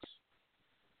sense.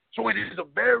 So it is a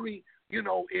very, you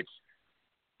know, it's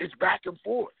back and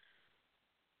forth.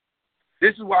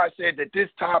 This is why I said that this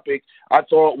topic I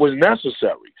thought was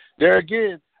necessary. There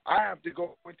again, I have to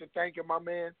go into thanking my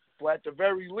man for, at the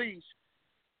very least,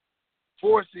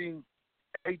 forcing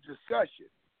a discussion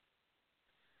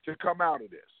to come out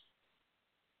of this,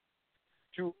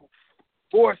 to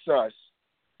force us,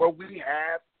 but we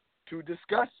have to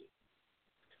discuss it.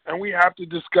 And we have to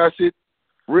discuss it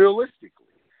realistically.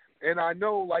 And I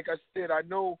know, like I said, I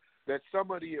know that some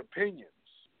of the opinions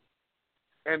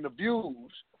and the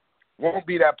views won't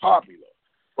be that popular.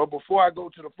 But before I go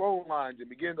to the phone lines and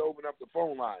begin to open up the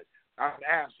phone lines, I'm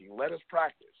asking, let us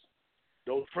practice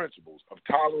those principles of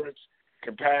tolerance,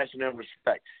 compassion, and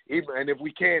respect. And if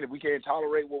we can't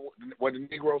tolerate what the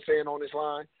Negro's saying on this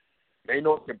line, they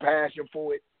know compassion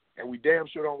for it, and we damn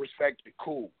sure don't respect it,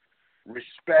 cool.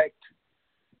 Respect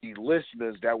the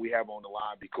listeners that we have on the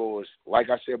line, because, like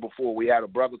I said before, we had a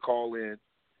brother call in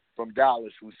from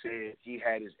Dallas who said he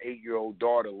had his 8-year-old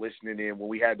daughter listening in when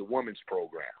we had the women's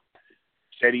program.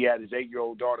 Said he had his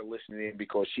 8-year-old daughter listening in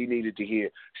because she needed to hear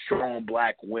strong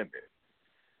black women.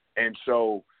 And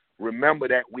so remember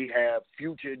that we have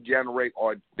future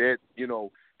the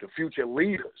future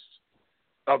leaders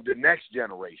of the next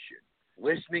generation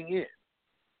listening in.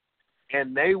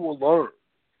 And they will learn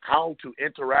how to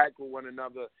interact with one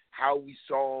another, how we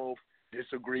solve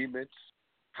disagreements,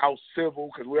 how civil,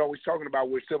 because we're always talking about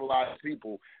we're civilized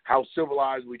people, how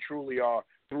civilized we truly are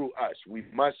through us. We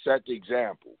must set the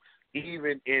example.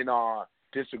 Even in our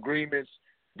disagreements,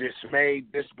 dismay,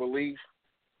 disbelief,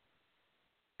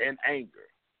 and anger,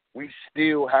 we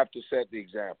still have to set the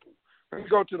example. Let me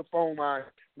go to the phone line.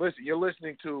 Listen, you're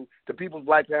listening to the People's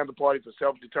Black Panther Party for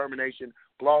Self-Determination,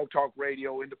 Blog Talk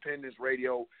Radio, Independence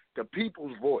Radio, the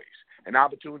People's Voice, an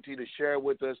opportunity to share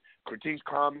with us critiques,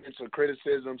 comments, or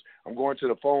criticisms. I'm going to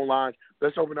the phone line.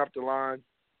 Let's open up the line.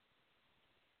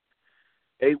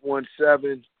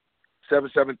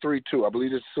 817-7732. I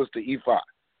believe this is Sister E5.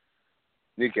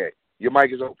 Nikkei, your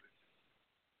mic is open.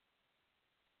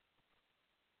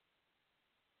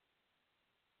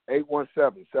 Eight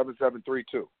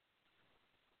 817-7732.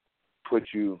 Put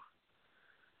you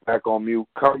back on mute.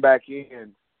 Come back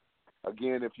in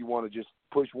again if you want to just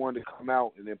push one to come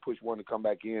out and then push one to come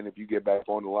back in if you get back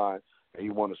on the line and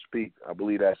you want to speak. I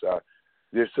believe that's our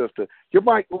dear sister. Your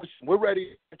mic, we're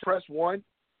ready to press 1.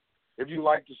 If you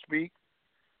like to speak,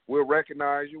 we'll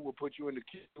recognize you. We'll put you in the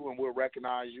queue and we'll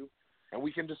recognize you and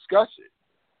we can discuss it.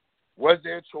 Was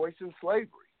there a choice in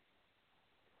slavery?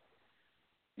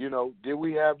 You know, did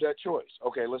we have that choice?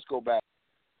 Okay, let's go back.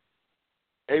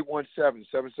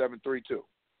 817-7732.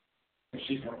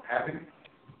 She's not having it.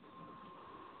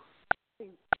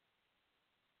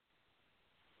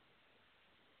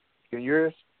 Can you hear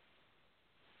us?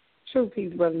 True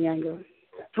peace, Brother Younger.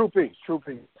 True peace,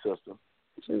 sister.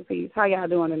 True peace. How y'all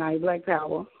doing tonight? Black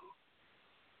Power.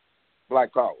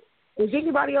 Black Power. Is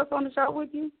anybody else on the show with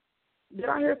you? Did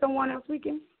I hear someone else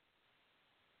speaking?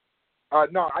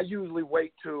 No, I usually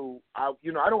wait till I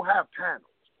don't have panels.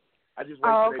 I just wait.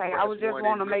 Oh, okay. I was just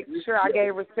wanting to make sure I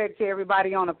gave respect to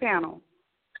everybody on the panel.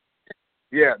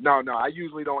 Yeah, no. I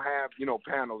usually don't have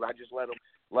panels. I just let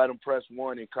them press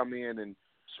 1 and come in and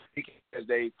speak as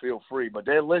they feel free. But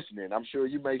they're listening. I'm sure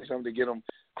you made something to get them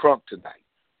crunk tonight.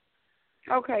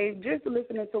 Okay, just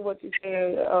listening to what you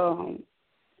said.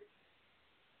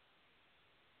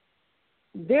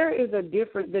 There is a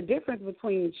difference. The difference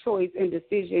between choice and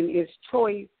decision is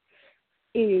choice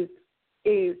is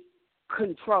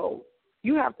control.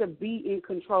 You have to be in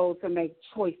control to make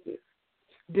choices.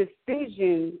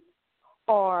 Decisions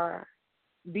are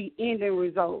the ending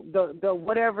result, the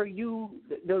whatever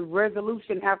the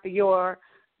resolution after your,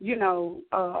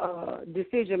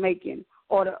 decision making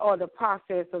or the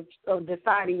process of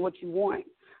deciding what you want.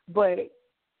 But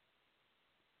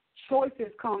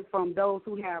choices come from those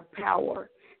who have power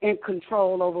and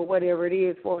control over whatever it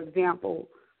is. For example,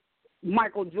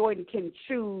 Michael Jordan can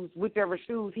choose whichever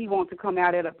shoes he wants to come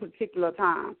out at a particular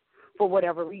time for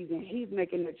whatever reason. He's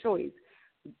making the choice.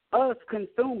 Us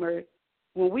consumers,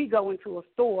 when we go into a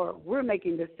store, we're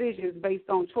making decisions based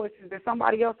on choices that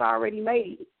somebody else already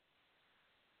made.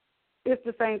 It's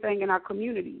the same thing in our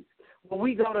communities. When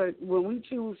we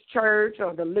choose church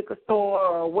or the liquor store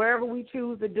or wherever we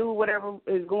choose to do whatever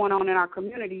is going on in our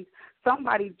communities,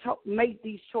 somebody made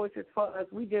these choices for us.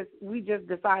 We just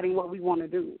deciding what we want to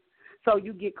do. So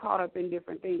you get caught up in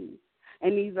different things.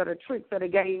 And these are the tricks of the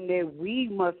game that we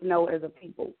must know as a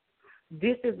people.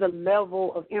 This is the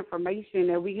level of information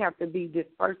that we have to be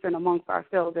dispersing amongst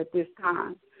ourselves at this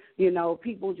time.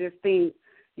 People just think,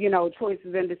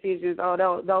 choices and decisions,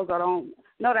 those are on.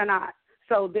 No, they're not.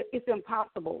 So it's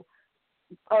impossible.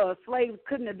 Slaves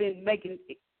couldn't have been making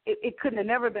it couldn't have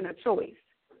never been a choice.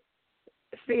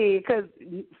 See, because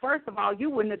first of all, you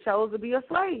wouldn't have chose to be a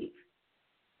slave.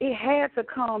 It had to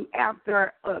come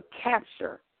after a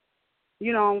capture.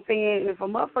 You know what I'm saying? If a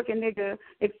motherfucking nigga,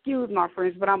 excuse my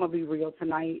French, but I'm going to be real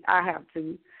tonight. I have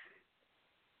to.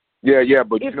 Yeah,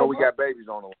 but we got babies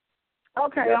on the way.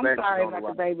 Okay, I'm sorry about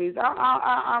the babies.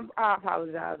 I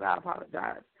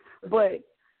apologize. But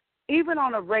even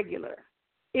on a regular,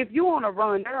 if you on a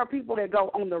run, there are people that go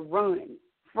on the run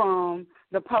from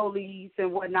the police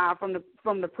and whatnot, from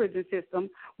the prison system,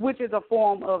 which is a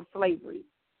form of slavery.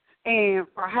 And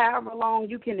for however long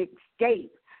you can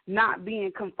escape not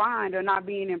being confined or not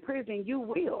being in prison, you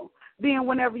will. Then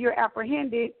whenever you're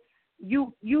apprehended,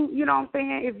 you know what I'm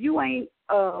saying? If you ain't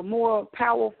more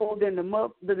powerful than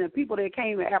the people that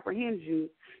came to apprehend you,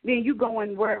 then you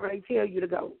going wherever they tell you to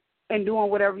go and doing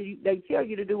whatever they tell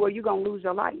you to do, or you're going to lose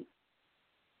your life.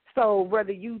 So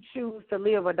whether you choose to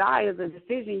live or die is a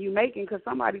decision you're making because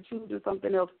somebody chooses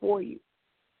something else for you.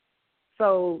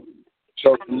 So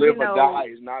to live or die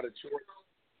is not a choice.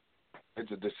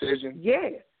 It's a decision.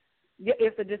 Yes. Yeah,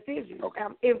 it's a decision. Okay.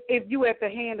 If you at the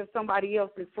hand of somebody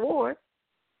else's sword,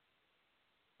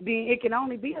 then it can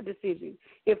only be a decision.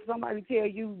 If somebody tell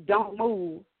you don't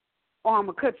move or I'm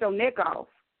going to cut your neck off,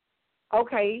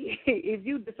 okay, if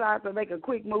you decide to make a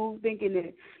quick move thinking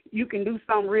that you can do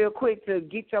something real quick to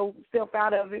get yourself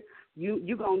out of it,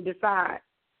 you're going to decide,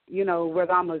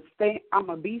 whether I'm going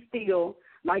to be still,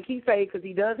 like he say, because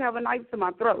he does have a knife to my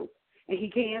throat and he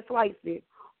can't slice it,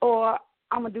 or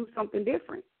I'm going to do something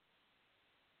different.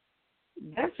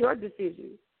 That's your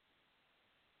decision.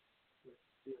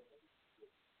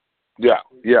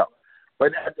 Yeah.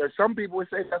 But some people would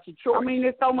say that's a choice. I mean,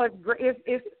 it's so much.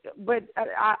 But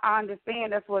I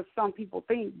understand that's what some people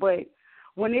think. But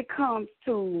when it comes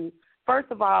to,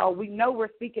 first of all, we know we're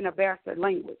speaking a bastard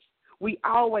language. We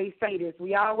always say this.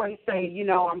 We always say,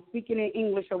 I'm speaking in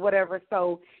English or whatever.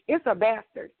 So it's a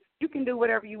bastard. You can do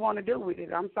whatever you want to do with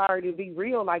it. I'm sorry to be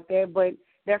real like that, but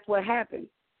that's what happens.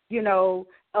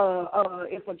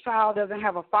 If a child doesn't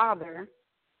have a father,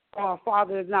 or a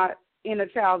father is not in a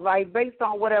child's life, based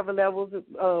on whatever levels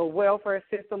of welfare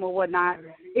system or whatnot,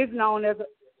 it's known as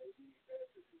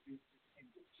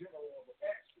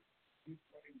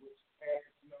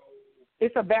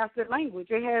it's a bastard language.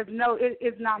 It has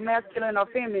it's not masculine or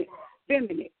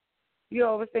feminine. You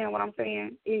understand what I'm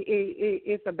saying?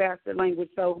 It's a bastard language.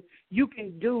 So you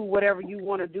can do whatever you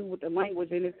want to do with the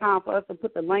language, and it's time for us to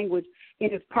put the language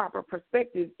in its proper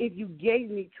perspective. If you gave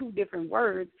me two different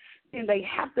words, then they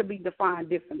have to be defined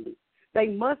differently. They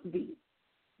must be.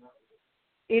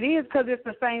 It is because it's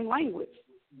the same language.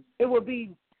 It would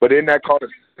be. But isn't that called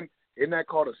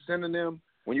a synonym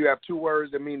when you have two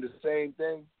words that mean the same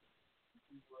thing?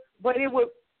 But it would.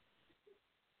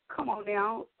 Come on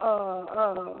now.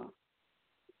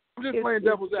 I'm just playing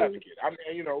devil's advocate.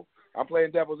 I'm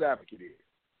playing devil's advocate here.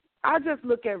 I just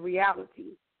look at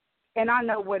reality, and I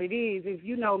know what it is. If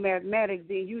you know mathematics,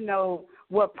 then you know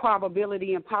what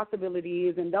probability and possibility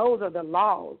is, and those are the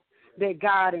laws that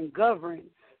guide and govern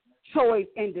choice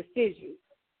and decision.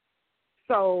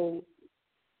 So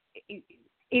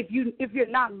if you're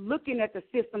not looking at the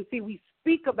system, see, we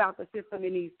speak about the system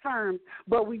in these terms,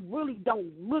 but we really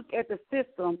don't look at the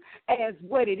system as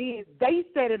what it is. They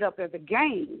set it up as a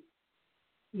game.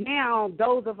 Now,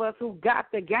 those of us who got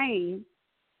the game,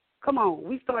 come on,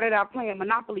 we started out playing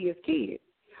Monopoly as kids.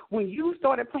 When you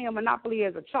started playing Monopoly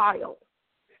as a child,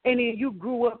 And then you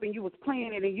grew up and you was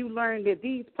playing it, and you learned that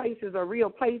these places are real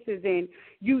places, and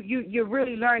you're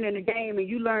really learning the game, and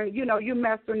you learn, you're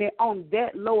mastering it on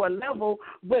that lower level,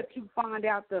 but you find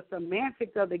out the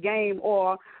semantics of the game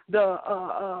or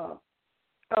the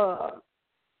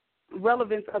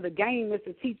relevance of the game is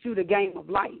to teach you the game of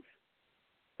life.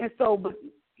 And so, but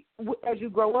as you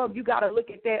grow up, you got to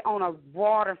look at that on a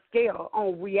broader scale,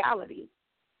 on reality.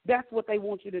 That's what they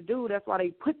want you to do. That's why they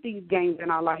put these games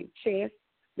in our life. Chess,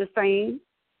 the same.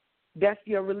 That's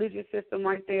your religious system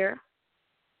right there.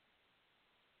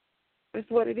 That's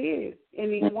what it is.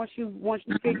 And then once you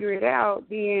figure it out,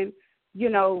 then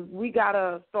we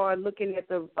gotta start looking at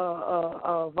the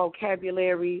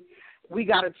vocabulary. We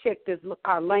gotta check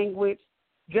our language.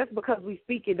 Just because we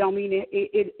speak it, don't mean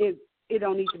it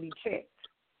don't need to be checked.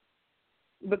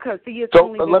 Because it's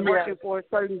only been working for a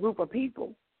certain group of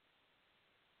people.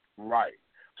 Right.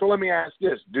 So let me ask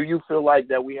this: do you feel like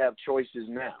that we have choices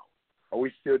now? Are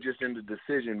we still just in the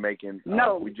decision making?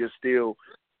 No. We just still.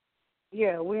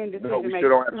 Yeah, we're in decision making. making. We still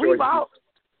don't have choices.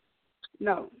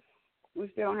 No, we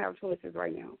still don't have choices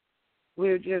right now.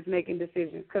 We're just making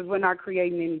decisions because we're not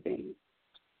creating anything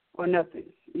or nothing.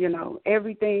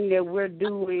 Everything that we're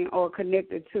doing or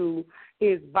connected to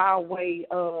is by way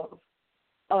of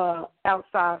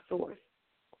outside source.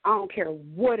 I don't care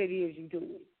what it is you're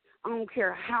doing. I don't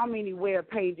care how many web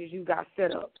pages you got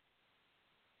set up.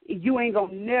 You ain't going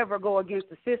to never go against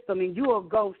the system, and you will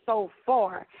go so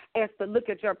far as to look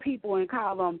at your people and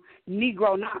call them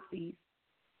Negro Nazis.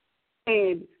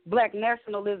 And black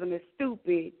nationalism is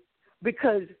stupid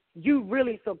because you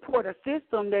really support a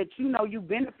system that you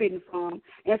benefiting from,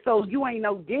 and so you ain't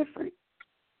no different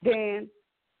than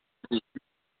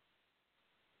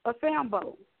a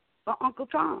Sambo, or Uncle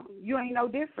Tom. You ain't no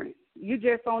different. You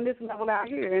just on this level out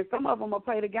here, and some of them will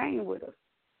play the game with us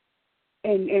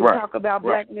and right. talk about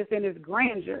blackness and its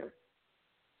grandeur.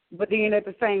 But then at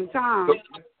the same time,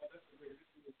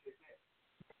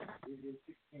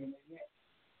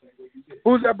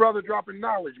 who's that brother dropping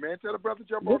knowledge, man? Tell the brother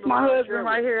jump on. This my husband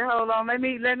right here. Hold on, let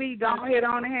me go ahead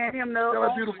on and hand him the. Tell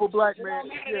a beautiful black man.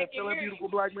 Yeah, tell a beautiful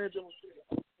black man.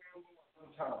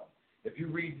 If you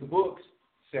read the books,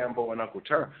 Sambo and Uncle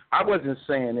Tom. I wasn't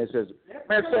saying this as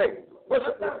man. Say what's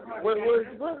up,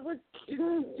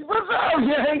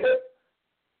 Yang?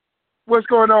 What's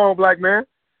going on, black man?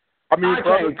 I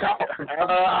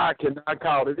cannot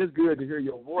call it. It's good to hear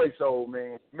your voice, old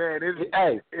man. Man,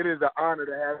 it is an honor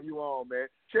to have you on, man.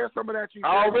 Share some of that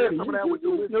already. Some of that with the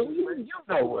listeners, you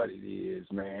know what it is,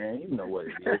 man. You know what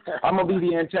it is. I'm gonna be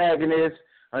the antagonist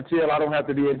until I don't have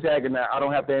to be antagonized. I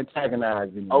don't have to antagonize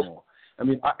anymore. Oh. I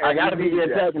mean, I got to be the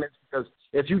antagonist because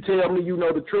if you tell me you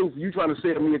know the truth, you trying to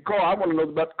sell me a car, I want to know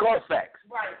about the car facts.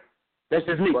 Right. That's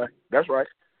just me. Right. That's right.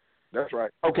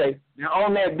 Okay. Now,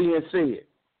 on that being said,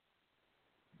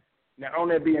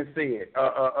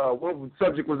 what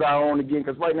subject was I on again?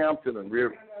 Because right now I'm feeling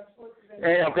real.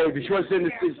 And, okay, the choice and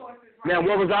decision. Now,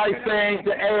 what was I saying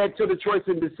to add to the choice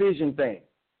and decision thing?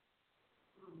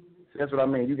 That's what I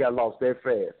mean. You got lost that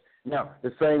fast. Now,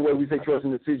 the same way we say choice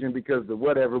and decision because the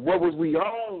whatever. What was we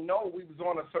on? No, we was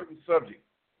on a certain subject.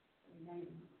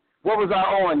 What was I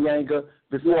on, Yanga,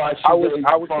 before I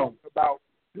was talking about,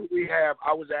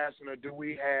 I was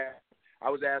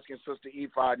asking Sister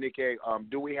Ifa, Nikkei,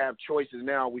 do we have choices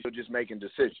now? We still just making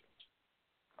decisions.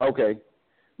 Okay.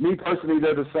 Me personally,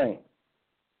 they're the same.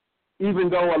 Even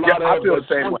though a lot of the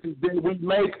choices that we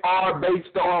make are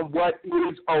based on what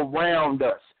is around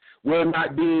us. We're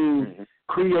not being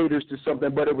creators to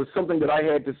something, but it was something that I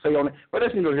had to say on it. But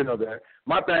that's neither here nor there.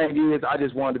 My thing is I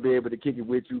just wanted to be able to kick it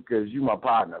with you because you my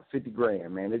partner.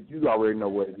 $50,000, man. You already know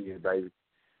what it is, baby.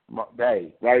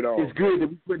 Hey, right on. It's good that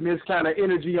we're putting this kind of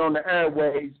energy on the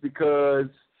airwaves because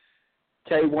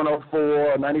K104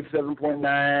 or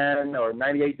 97.9 or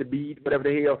 98 The Beat, whatever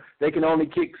the hell, they can only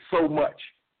kick so much.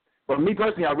 But me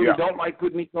personally, I really don't like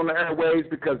putting it on the airwaves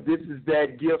because this is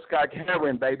that Gil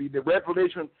Scott-Heron, baby. The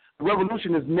revolution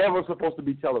is never supposed to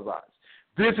be televised.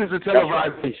 This is a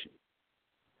televisation.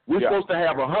 We're supposed to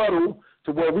have a huddle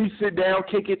to where we sit down,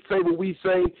 kick it, say what we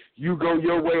say, you go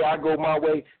your way, I go my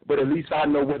way, but at least I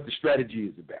know what the strategy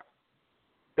is about.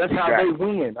 That's how they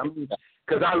win. I mean,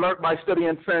 because I learned by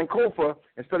studying Sankofa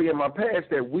and studying my past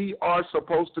that we are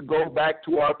supposed to go back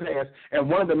to our past. And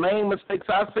one of the main mistakes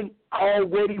I see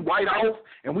already white off,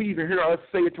 and we even hear us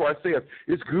say it to ourselves,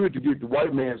 it's good to get the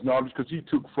white man's knowledge because he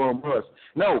took from us.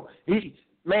 No,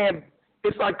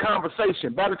 it's like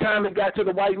conversation. By the time it got to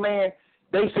the white man,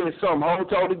 they said something whole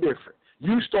totally different.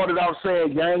 You started out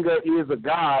saying Yanga is a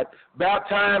god. About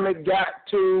time it got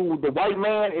to the white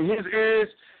man in his ears,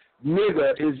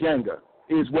 nigga is Yanga.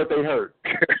 is what they heard.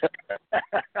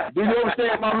 Do you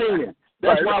understand my meaning?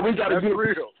 That's why we got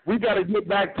to get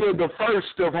back to the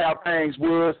first of how things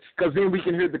was, because then we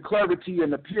can hear the clarity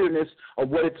and the pureness of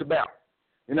what it's about.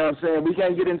 You know what I'm saying? We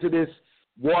can't get into this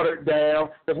watered down,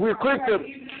 because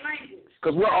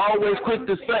we're always quick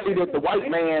to say that the white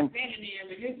man,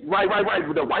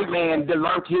 the white man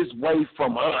learned his way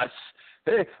from us.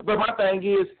 But my thing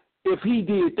is, if he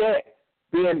did that,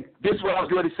 then this is what I was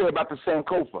going to say about the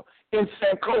Sankofa. In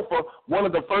Sankofa, one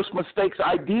of the first mistakes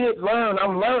I did learn,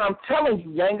 I'm telling you,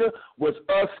 Yanga, was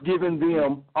us giving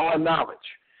them our knowledge.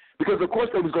 Because, of course,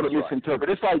 they was going to misinterpret.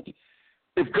 It's like,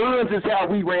 if guns is how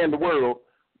we ran the world,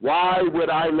 why would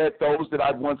I let those that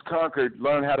I've once conquered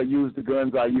learn how to use the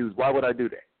guns I use? Why would I do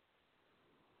that?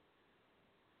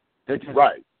 That's just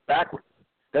backward.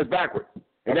 That's backward.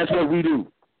 And that's what we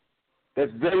do.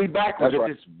 That's very backwards.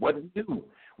 That's what we do.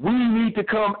 We need to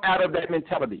come out of that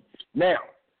mentality. Now,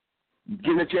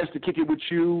 getting a chance to kick it with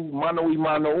you, mano y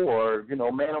mano, or, man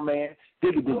on man,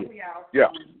 dig it.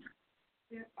 Yeah.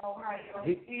 Ohio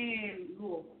and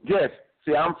Louisville. Yes.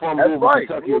 See, I'm from Louisville,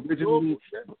 Kentucky. Originally.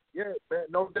 Yeah, man,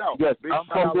 no doubt. Yes, I'm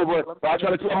from Louisville. I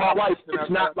try to tell my wife,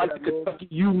 it's not like the Kentucky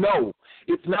you know.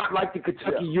 It's not like the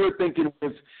Kentucky you're thinking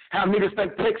is how niggas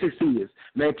think Texas is.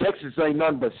 Man, Texas ain't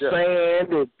nothing but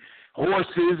sand and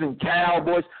horses and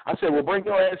cowboys. I said, well, bring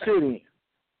your ass in.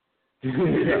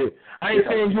 I ain't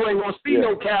saying you ain't gonna see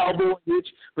no cowboy, bitch,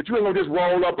 but you ain't gonna just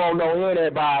roll up on no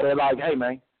anybody like, hey,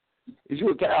 man, is you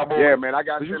a cowboy? Yeah, man, I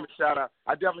got to send a shout out.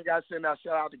 I definitely got to send a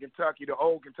shout out to Kentucky, the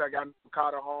old Kentucky. I know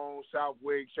Carter Holmes,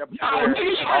 Southwick, Shepherd.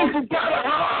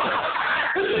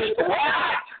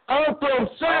 I'm from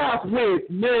Southwick,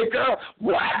 nigga.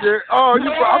 What? Yeah. Oh,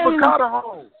 I'm from Carter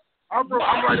Holmes. I'm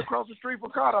right across the street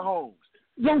from Carter Holmes.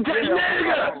 Nigga,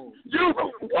 you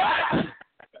what?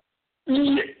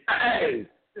 Hey,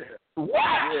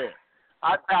 what? Yeah.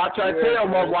 I try to tell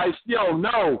my wife, she don't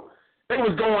know. It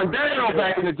was going down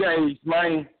back in the days,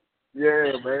 man.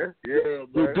 Yeah, man.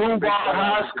 The Duval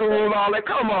High School, all that.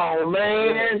 Come on,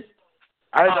 man.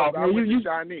 I know, I was in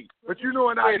Chinese, but you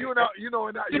and I had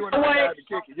to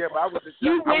kick it. Yeah, but I was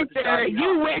in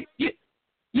Chinese.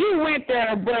 You went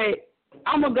there, but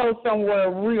I'm gonna go somewhere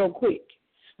real quick.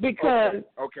 Because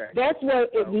that's what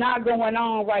is not going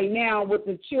on right now with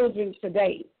the children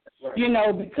today.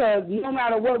 Right. Because no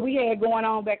matter what we had going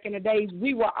on back in the days,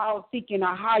 we were all seeking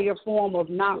a higher form of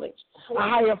knowledge, a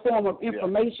higher form of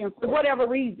information for whatever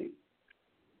reason.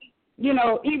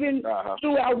 Even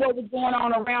throughout what was going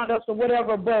on around us or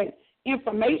whatever, but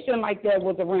information like that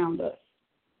was around us.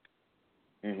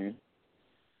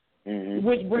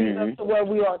 Which brings us to where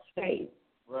we are today.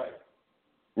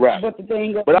 Right. But the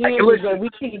thing is that we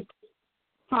can't.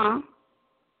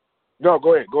 No,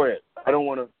 go ahead. I don't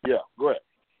want to. Yeah, go ahead.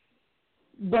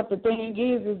 But the thing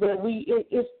is that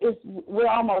we're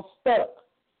almost stuck.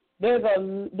 There's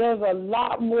a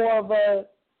lot more of us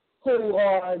who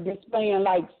are displaying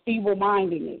like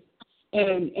feeble-mindedness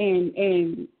and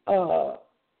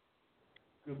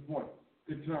Good point.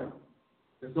 Good term.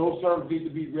 Because those terms need to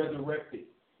be resurrected.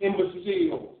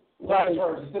 Imbecile. Right.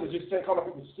 Terms instead of just saying calling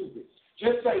people stupid.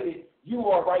 Just say that you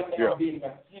are right now being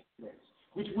a hindrance,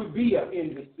 which would be an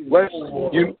imbecile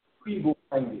or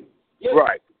feeble-minded. Yes.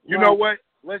 Right. You know what?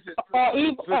 Listen. Or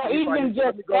even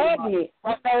just stagnant.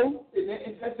 That's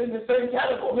in the same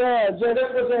category. Yeah,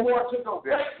 that's what the war took on.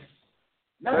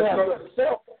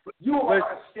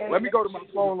 Let me go to my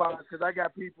phone line because I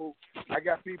got people.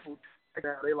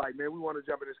 They like, man, we want to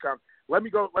jump in this conversation. Let me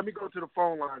go to the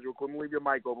phone lines real quick. I'm gonna leave your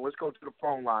mic open. Let's go to the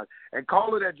phone line and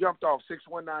caller that jumped off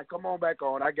 619. Come on back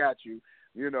on. I got you.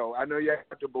 I know you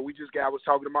have to, but I was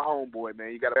talking to my homeboy,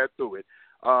 man. You got to get through it.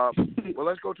 Well,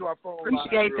 let's go to our phone line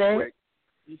real quick.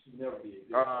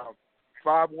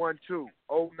 512-0915.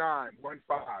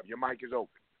 Your mic is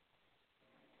open.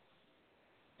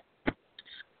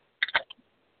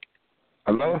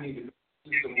 Hello?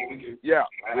 Yeah,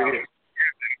 we're here.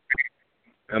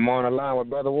 I'm on the line with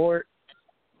Brother Ward.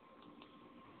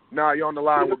 No, you're on the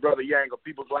line with Brother Yang of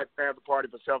People's Black Panther Party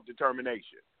for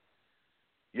Self-Determination.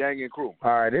 Yang and crew.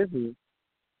 All right, this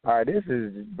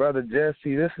is Brother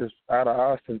Jesse. This is out of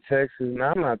Austin, Texas.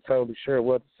 Now, I'm not totally sure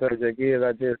what the subject is.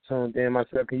 I just tuned in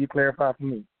myself. Can you clarify for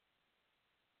me?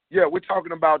 Yeah, we're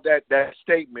talking about that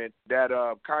statement that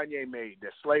Kanye made,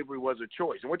 that slavery was a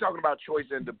choice. And we're talking about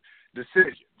choice and the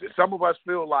decision. Some of us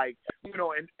feel like,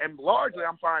 and largely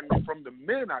I'm finding from the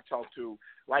men I talk to,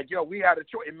 like, we had a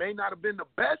choice. It may not have been the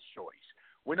best choice.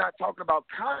 We're not talking about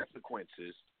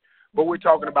consequences, but we're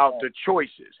talking about the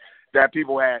choices that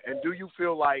people had. And do you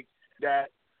feel like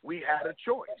that we had a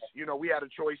choice. You know, we had a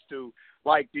choice to,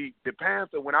 like the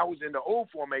Panther, when I was in the old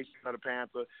formation of the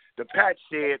Panther, the patch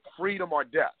said freedom or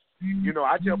death. You know,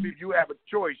 I tell people you have a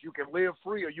choice. You can live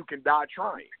free or you can die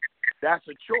trying. That's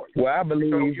a choice. Well, I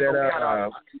believe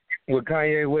what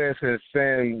Kanye West is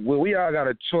saying, well, we all got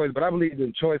a choice, but I believe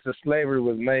the choice of slavery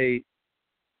was made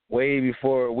way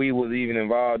before we was even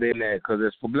involved in that, because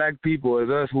it's for black people,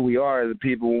 it's us who we are as a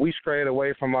people. When we strayed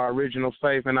away from our original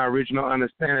faith and our original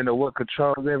understanding of what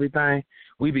controls everything,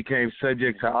 we became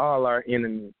subject to all our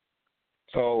enemies.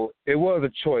 So it was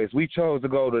a choice. We chose to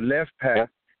go the left path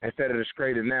instead of the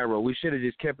straight and narrow. We should have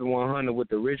just kept it 100 with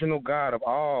the original God of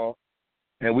all,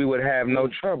 and we would have no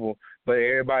trouble. But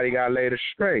everybody got led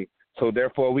astray. So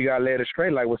therefore we got led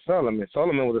astray like with Solomon.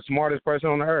 Solomon was the smartest person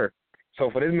on the earth. So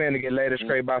for this man to get led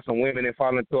astray by some women and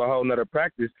fall into a whole nother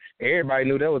practice, everybody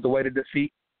knew that was the way to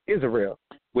defeat Israel,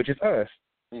 which is us.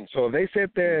 So if they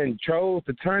sit there and chose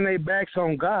to turn their backs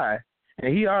on God,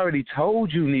 and he already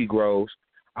told you Negroes,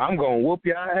 I'm going to whoop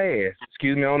your ass.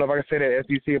 Excuse me, I don't know if I can say that,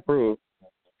 SEC approved.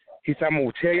 He said, I'm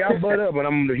going to tear y'all butt up, and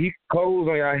I'm going to heap coals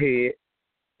on your head,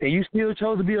 and you still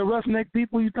chose to be a roughneck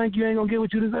people? You think you ain't going to get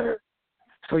what you deserve?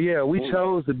 So, yeah, we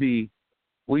chose to be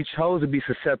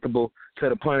susceptible to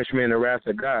the punishment and the wrath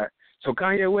of God. So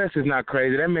Kanye West is not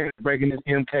crazy. That man is breaking his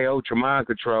MK Ultra mind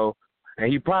control, and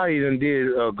he probably even did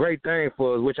a great thing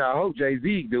for us, which I hope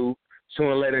Jay-Z do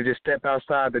sooner or later, just step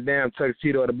outside the damn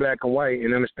tuxedo of the black and white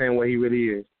and understand what he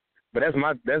really is. But that's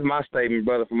my statement,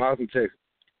 brother, from Austin, Texas.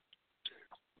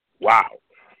 Wow,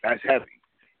 that's heavy.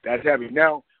 That's heavy.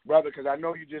 Now, brother, because I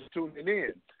know you just tuning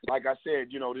in. Like I said,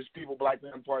 you know, this People Black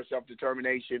Man Part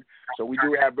Self-Determination, so we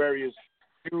do have various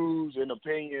views and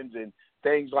opinions and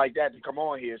things like that to come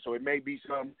on here. So it may be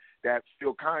some that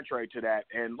feel contrary to that.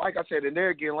 And like I said, and there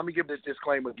again, let me give this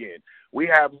disclaimer again. We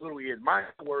have little ears. My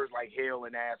words like hell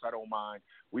and ass, I don't mind.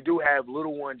 We do have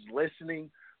little ones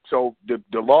listening. So the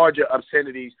larger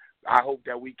obscenities, I hope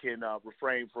that we can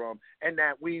refrain from, and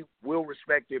that we will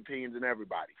respect the opinions of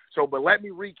everybody. So, but let me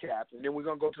recap, and then we're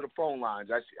going to go to the phone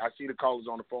lines. I see the callers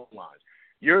on the phone lines.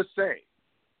 You're saying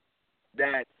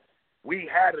that we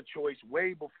had a choice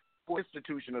way before the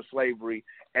institution of slavery,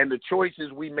 and the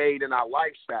choices we made in our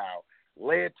lifestyle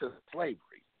led to slavery.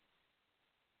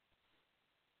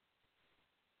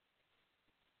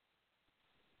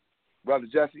 Brother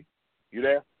Jesse, you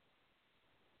there?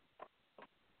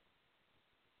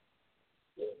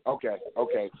 Okay.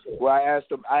 Well, I asked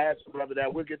the brother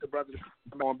that. We'll get the brother to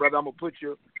come on, brother. I'm gonna put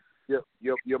your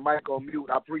mic on mute.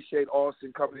 I appreciate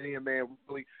Austin coming in, man.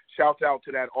 Really shout out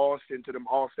to that Austin, to them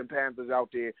Austin Panthers out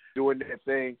there doing their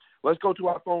thing. Let's go to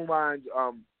our phone lines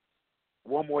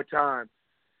one more time,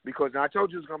 because I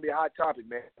told you it's gonna be a hot topic,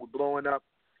 man. We're blowing up.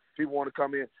 People want to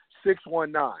come in.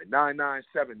 619-9979.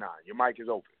 Your mic is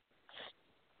open.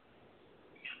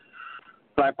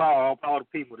 Black Power, all power to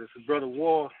people. This is Brother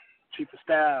War, Chief of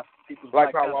Staff.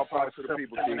 Black Power, all power to the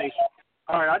people.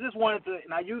 All right, I just wanted to,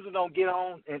 and I usually don't get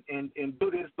on and do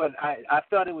this, but I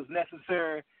felt it was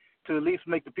necessary to at least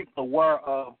make the people aware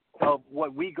of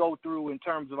what we go through in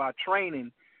terms of our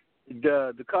training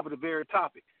to cover the very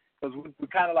topic, because we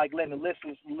kind of like letting the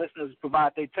listeners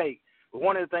provide their take. But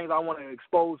one of the things I want to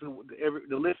expose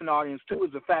the listening audience to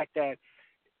is the fact that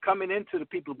coming into the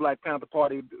People of Black Panther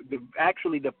Party,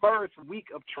 actually the first week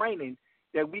of training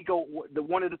that we go,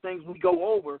 one of the things we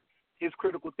go over is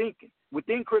critical thinking.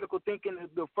 Within critical thinking,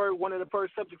 one of the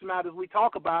first subject matters we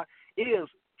talk about is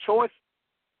choice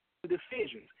and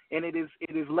decisions, and it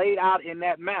is laid out in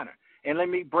that manner. And let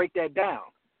me break that down.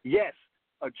 Yes,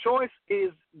 a choice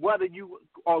is whether you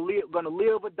are going to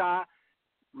live or die,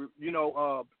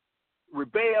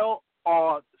 rebel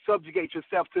or subjugate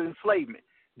yourself to enslavement.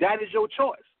 That is your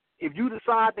choice. If you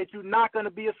decide that you're not going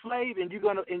to be a slave and you're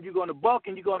going to buck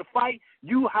and you're going to fight,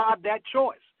 you have that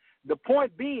choice. The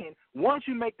point being, once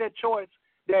you make that choice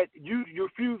that you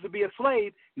refuse to be a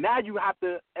slave, now you have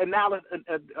to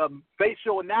base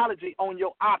your analogy on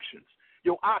your options,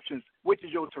 which is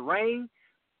your terrain,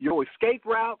 your escape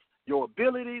routes, your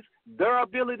abilities, their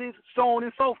abilities, so on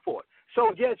and so forth.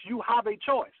 So, yes, you have a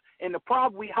choice. And the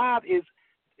problem we have is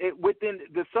within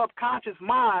the subconscious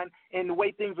mind and the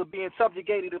way things are being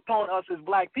subjugated upon us as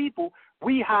black people,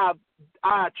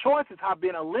 our choices have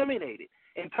been eliminated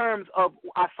in terms of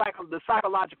the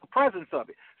psychological presence of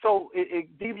it. So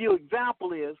give you an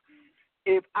example is,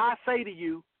 if I say to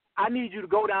you, I need you to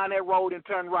go down that road and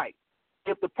turn right.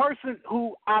 If the person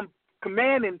who I'm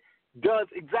commanding does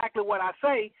exactly what I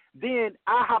say, then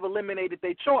I have eliminated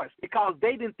their choice, because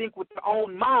they didn't think with their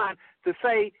own mind to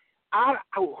say,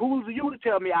 who's you to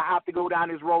tell me I have to go down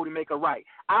this road and make a right?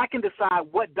 I can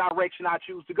decide what direction I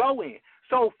choose to go in.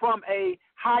 So from a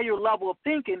higher level of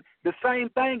thinking, the same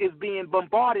thing is being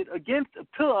bombarded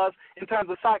to us in terms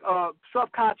of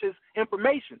subconscious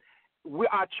information.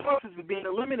 Our choices are being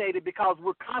eliminated because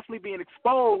we're constantly being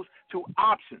exposed to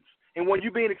options. And when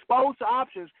you're being exposed to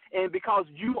options, and because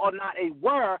you are not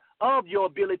aware of your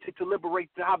ability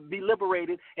to be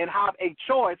liberated and have a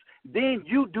choice, then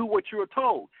you do what you're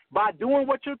told. By doing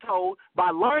what you're told,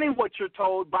 by learning what you're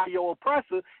told by your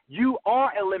oppressor, you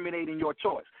are eliminating your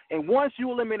choice. And once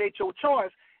you eliminate your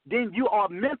choice, then you are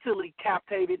mentally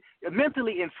captivated,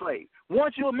 mentally enslaved.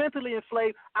 Once you're mentally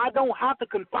enslaved, I don't have to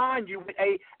confine you with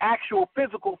a actual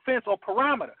physical fence or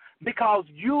parameter, because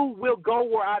you will go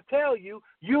where I tell you.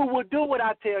 You will do what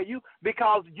I tell you,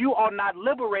 because you are not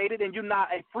liberated and you're not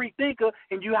a free thinker,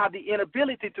 and you have the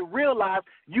inability to realize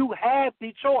you have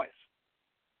the choice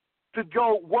to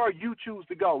go where you choose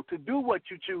to go, to do what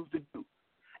you choose to do.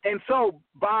 And so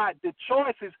by the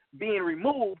choices being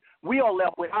removed, we are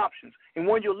left with options. And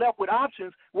when you're left with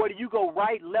options, whether you go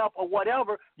right, left, or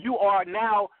whatever, you are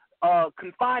now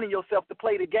confining yourself to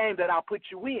play the game that I'll put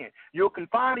you in. You're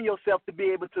confining yourself to be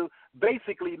able to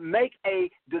basically make a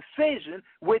decision,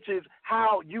 which is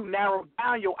how you narrow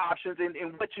down your options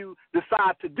and what you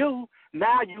decide to do.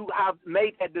 Now you have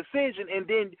made that decision, and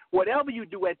then whatever you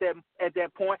do at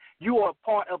that point, you are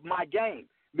part of my game.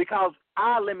 Because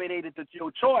I eliminated your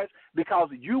choice, because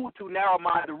you were too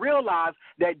narrow-minded to realize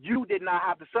that you did not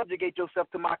have to subjugate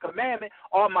yourself to my commandment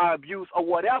or my abuse or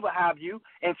whatever have you.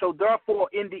 And so therefore,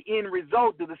 in the end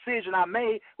result, the decision I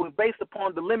made was based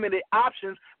upon the limited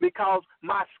options, because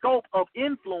my scope of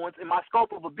influence and my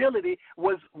scope of ability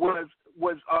was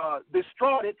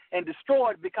distorted and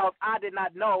destroyed because I did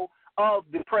not know of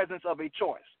the presence of a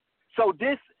choice. So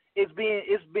this it's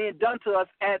being done to us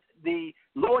at the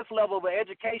lowest level of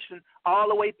education all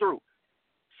the way through.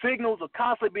 Signals are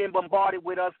constantly being bombarded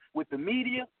with us, with the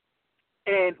media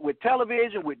and with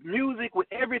television, with music, with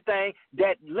everything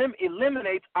that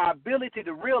eliminates our ability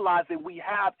to realize that we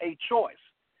have a choice.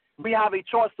 We have a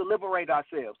choice to liberate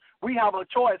ourselves. We have a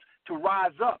choice to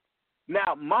rise up.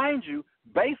 Now, mind you,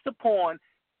 based upon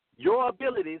your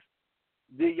abilities,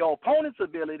 your opponent's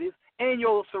abilities, and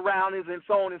your surroundings and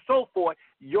so on and so forth,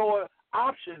 your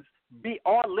options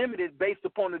are limited based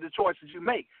upon the choices you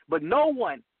make. But no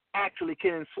one actually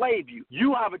can enslave you.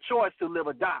 You have a choice to live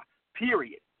or die,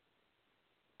 period.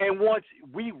 And once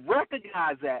we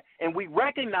recognize that and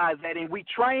we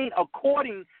train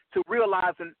according to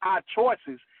realizing our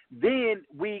choices, then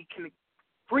we can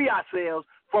free ourselves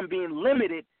from being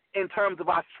limited in terms of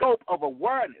our scope of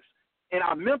awareness and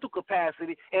our mental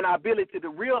capacity and our ability to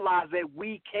realize that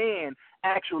we can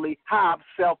actually have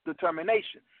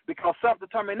self-determination. Because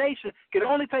self-determination can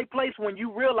only take place when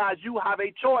you realize you have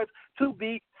a choice to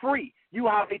be free. You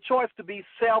have a choice to be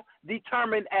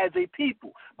self-determined as a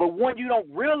people. But when you don't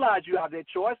realize you have that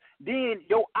choice, then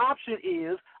your option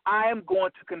is, I am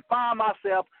going to confine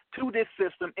myself to this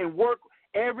system and work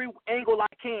every angle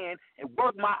I can and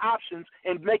work my options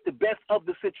and make the best of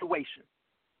the situation.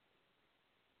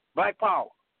 Black Power.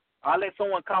 I'll let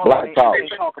someone call and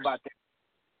talk about that.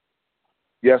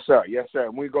 Yes, sir. Yes, sir.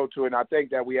 And we go to it, and I think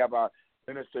that we have our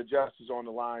Minister Justice on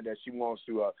the line that she wants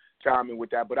to chime in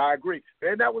with that. But I agree.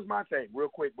 And that was my thing, real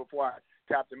quick, before I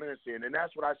tap the minister in. And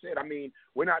that's what I said. I mean,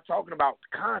 we're not talking about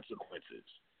consequences,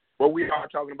 but we are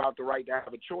talking about the right to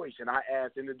have a choice. And I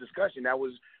asked in the discussion, that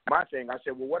was my thing. I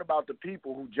said, well, what about the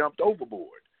people who jumped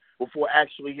overboard before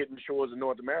actually hitting the shores of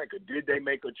North America? Did they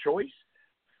make a choice?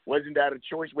 Wasn't that a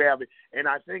choice we have? And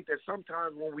I think that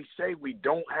sometimes when we say we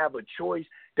don't have a choice,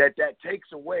 that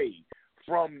takes away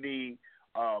from the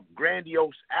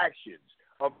grandiose actions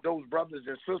of those brothers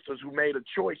and sisters who made a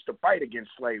choice to fight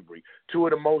against slavery. Two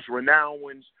of the most renowned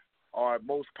ones, or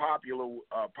most popular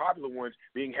ones,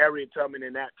 being Harriet Tubman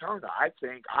and Nat Turner.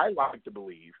 I like to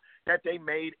believe that they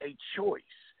made a choice.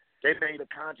 They made a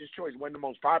conscious choice. It wasn't the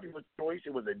most popular choice.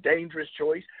 It was a dangerous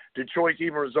choice. The choice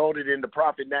even resulted in the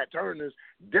prophet Nat Turner's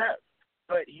death,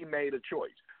 but he made a choice.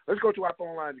 Let's go to our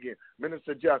phone lines again.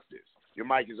 Minister Justice, your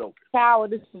mic is open. Power,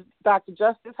 this is Dr.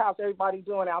 Justice. How's everybody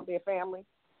doing out there, family?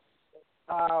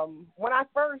 When I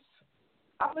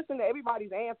listened to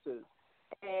everybody's answers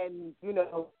and,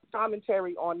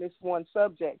 commentary on this one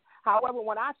subject. However,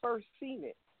 when I first seen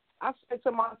it, I said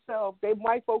to myself, they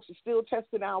white folks are still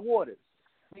testing our waters,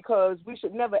 because we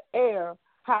should never air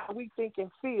how we think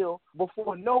and feel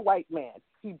before no white man.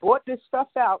 He brought this stuff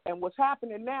out, and what's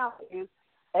happening now is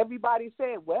everybody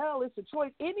said, well, it's a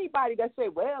choice. Anybody that say,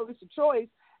 well, it's a choice,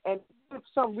 and put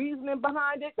some reasoning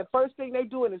behind it, the first thing they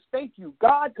doing is thank you,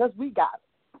 God, because we got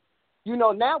it.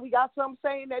 Now we got some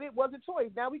saying that it was a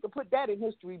choice. Now we can put that in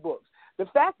history books. The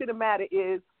fact of the matter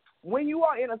is, when you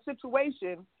are in a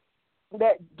situation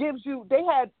that gives you, they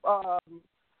had,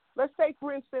 let's say,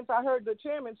 for instance, I heard the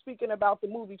chairman speaking about the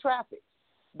movie Traffic.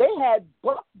 They had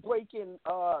buck breaking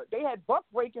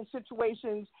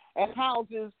situations and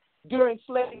houses during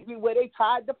slavery where they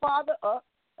tied the father up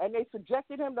and they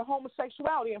subjected him to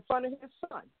homosexuality in front of his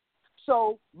son.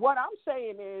 So what I'm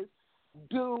saying is,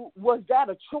 was that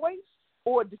a choice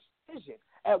or a decision?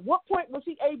 At what point was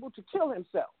he able to kill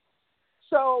himself?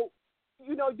 So,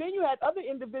 then you had other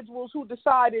individuals who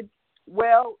decided,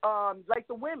 well, like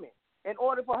the women, in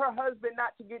order for her husband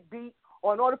not to get beat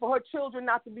or in order for her children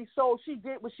not to be sold, she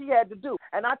did what she had to do.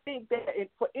 And I think that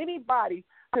for anybody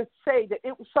to say that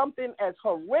it was something as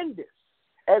horrendous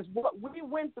as what we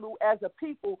went through as a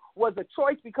people was a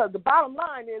choice, because the bottom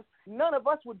line is none of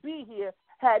us would be here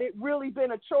had it really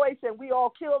been a choice and we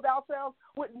all killed ourselves.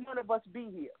 Would none of us be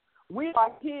here? We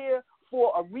are here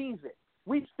for a reason.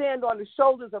 We stand on the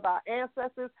shoulders of our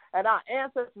ancestors, and our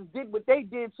ancestors did what they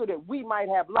did so that we might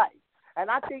have life. And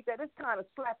I think that it's kind of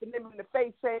slapping them in the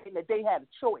face saying that they had a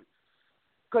choice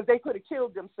because they could have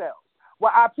killed themselves.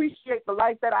 Well, I appreciate the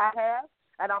life that I have,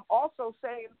 and I'm also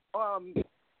saying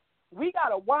we got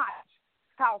to watch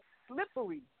how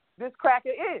slippery this cracker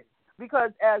is,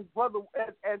 because as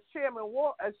Chairman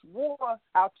War,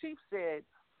 our chief said,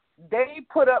 they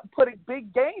put a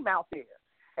big game out there.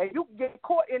 And you can get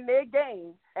caught in their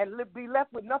game and be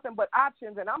left with nothing but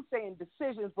options. And I'm saying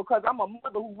decisions because I'm a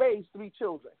mother who raised 3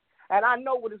 children. And I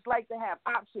know what it's like to have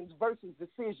options versus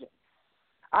decisions.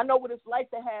 I know what it's like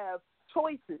to have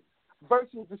choices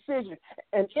versus decisions.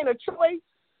 And in a choice,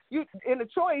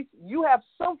 you have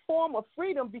some form of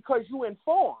freedom because you're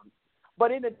informed.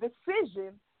 But in a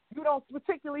decision, you don't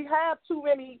particularly have too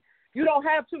many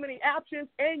options,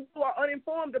 and you are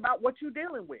uninformed about what you're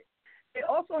dealing with. They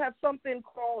also have something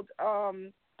called,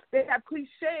 they have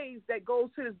cliches that goes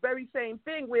to this very same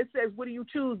thing where it says, what do you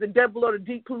choose, the devil or the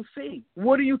deep blue sea?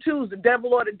 What do you choose, the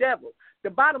devil or the devil? The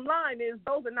bottom line is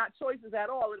those are not choices at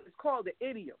all, and it's called an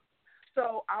idiom.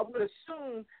 So I would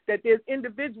assume that there's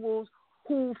individuals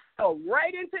who fell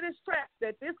right into this trap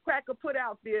that this cracker put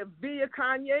out there via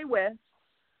Kanye West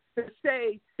to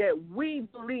say that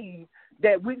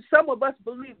some of us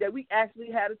believe that we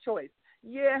actually had a choice.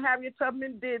 Yeah, Harriet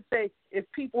Tubman did say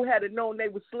if people had known they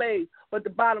were slaves. But the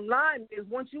bottom line is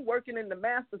once you're working in the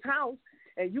master's house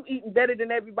and you eating better than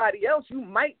everybody else, you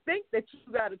might think that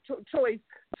you got a choice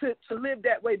to live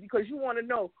that way because you want to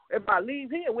know, if I leave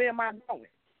here, where am I going?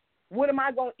 What am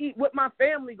I going to eat? What my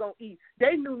family going to eat?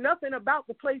 They knew nothing about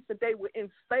the place that they were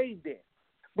enslaved in.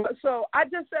 But so I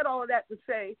just said all of that to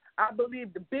say I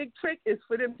believe the big trick is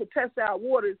for them to test our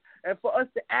waters and for us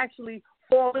to actually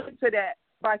fall into that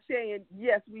by saying,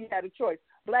 yes, we had a choice.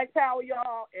 Black power,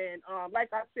 y'all, and like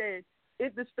I said,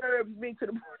 it disturbs me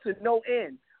to no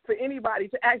end for anybody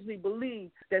to actually believe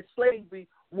that slavery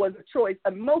was a choice,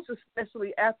 and most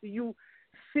especially after you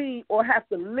see or have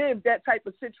to live that type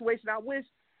of situation. I wish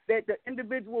that the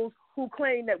individuals who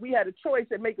claim that we had a choice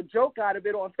and make a joke out of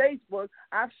it on Facebook,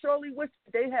 I surely wish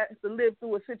they had to live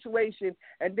through a situation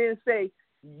and then say,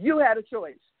 you had a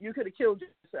choice. You could have killed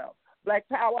yourself. Black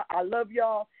power, I love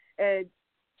y'all, and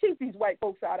keep these white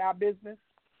folks out of our business.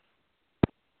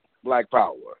 Black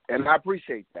power. And I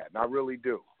appreciate that, and I really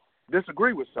do.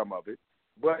 Disagree with some of it,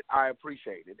 but I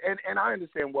appreciate it. And I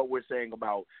understand what we're saying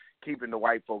about keeping the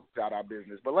white folks out of our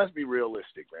business, but let's be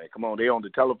realistic, man. Come on, they're on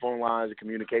the telephone lines, the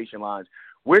communication lines.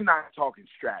 We're not talking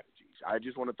strategies. I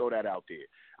just want to throw that out there.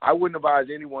 I wouldn't advise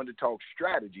anyone to talk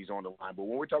strategies on the line, but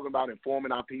when we're talking about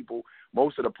informing our people,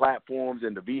 most of the platforms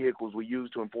and the vehicles we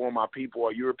use to inform our people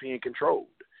are European-controlled.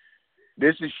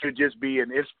 This should just be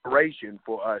an inspiration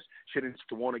for us, shouldn't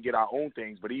to want to get our own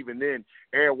things, but even then,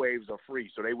 airwaves are free,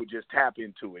 so they would just tap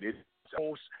into it. It's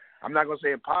almost, I'm not going to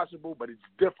say impossible, but it's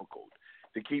difficult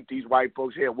to keep these white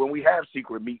folks here. When we have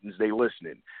secret meetings, they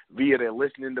listening via their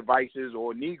listening devices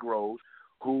or Negroes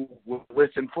who will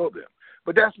listen for them.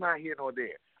 But that's not here nor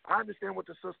there. I understand what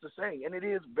the sister's saying, and it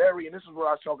is very, and this is what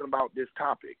I was talking about this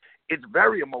topic, it's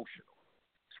very emotional.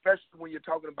 Especially when you're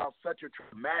talking about such a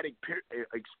traumatic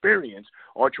experience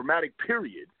or traumatic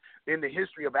period in the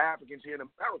history of Africans here in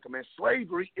America. Man,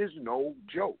 slavery is no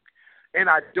joke. And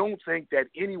I don't think that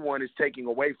anyone is taking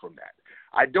away from that.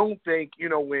 I don't think,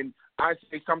 when I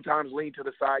say sometimes lean to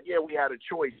the side, yeah, we had a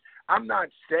choice, I'm not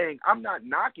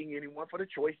knocking anyone for the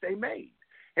choice they made.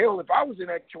 Hell, if I was in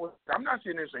that choice, I'm not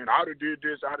sitting there saying, I'd have did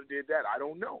this, I'd have did that. I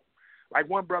don't know. Like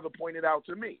one brother pointed out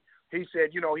to me. He said,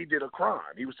 he did a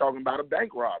crime. He was talking about a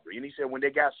bank robbery. And he said when they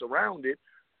got surrounded,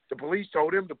 the police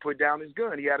told him to put down his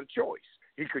gun. He had a choice.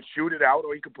 He could shoot it out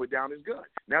or he could put down his gun.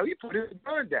 Now, he put his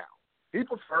gun down. He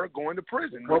preferred going to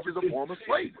prison, which is a form of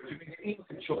slavery.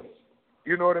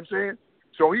 You know what I'm saying?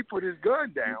 So he put his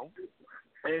gun down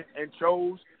and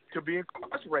chose to be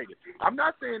incarcerated. I'm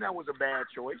not saying that was a bad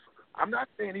choice. I'm not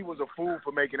saying he was a fool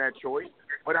for making that choice,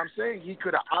 but I'm saying he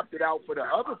could have opted out for the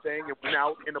other thing and went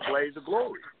out in a blaze of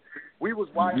glory. We was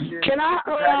watching the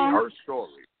Patty Hearst story.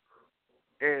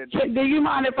 And do you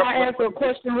mind if I ask a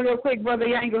question real quick, Brother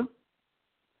Younger?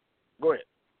 Go ahead.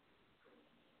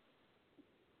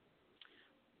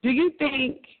 Do you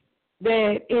think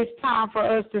that it's time for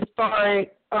us to start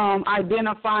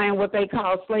identifying what they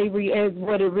call slavery as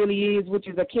what it really is, which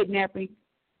is a kidnapping?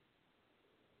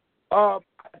 I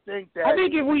think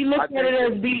if we look at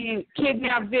it as being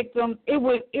kidnapped victims, it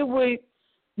would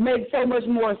make so much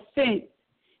more sense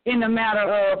in the matter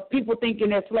of people thinking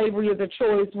that slavery is a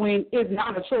choice when it's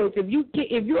not a choice.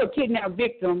 If you're a kidnapped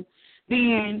victim,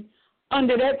 then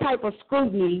under that type of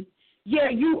scrutiny, yeah,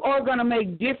 you are going to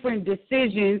make different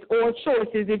decisions or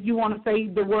choices, if you want to say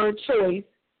the word choice,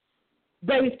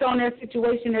 based on that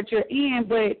situation that you're in,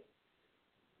 but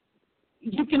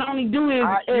you can only do it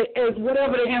as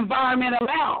whatever the environment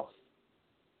allows.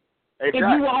 Exactly. If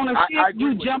you were on a ship,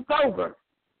 you jumped over.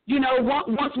 You know,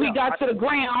 once we got to the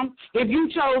ground, if you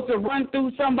chose to run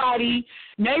through somebody's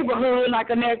neighborhood like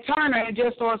Annette Turner and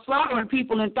just start slaughtering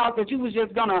people and thought that you was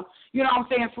just going to, you know what I'm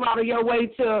saying, slaughter your way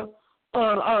to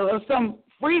some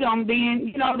freedom, then,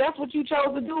 you know, that's what you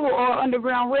chose to do, or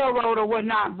Underground Railroad or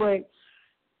whatnot. But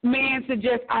men to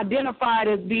just identify it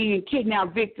as being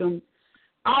kidnapped victims,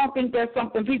 I don't think that's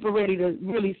something people ready to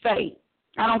really say.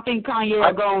 I don't think Kanye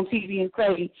will go on TV and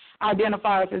say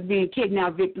identify us as being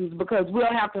kidnapped victims, because we'll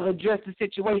have to address the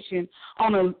situation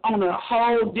on a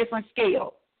whole different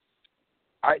scale.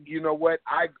 You know what?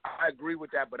 I agree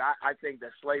with that, but I think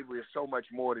that slavery is so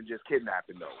much more than just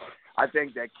kidnapping, though. I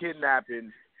think that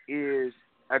kidnapping is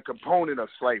a component of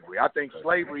slavery. I think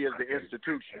slavery is the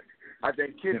institution. I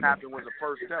think kidnapping was the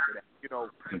first step of that, you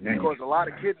know, because a lot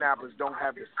of kidnappers don't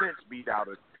have the sense beat out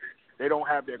of them. They don't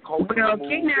have their culture removed.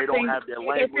 They don't have their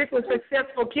language. If it's a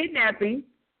successful kidnapping,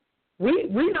 we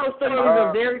know stories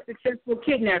of very successful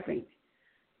kidnapping.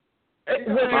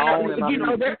 You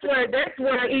know, that's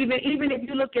where even if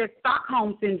you look at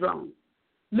Stockholm syndrome,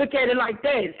 look at it like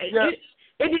that.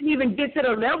 It didn't even get to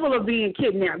the level of being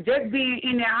kidnapped. Just being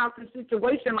in their house and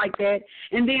situation like that,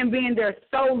 and then being there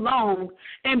so long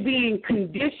and being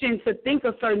conditioned to think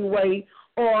a certain way,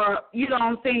 or, you know what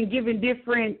I'm saying, given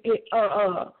different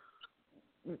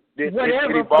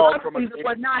whatever philosophies or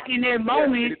whatnot in that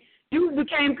moment, you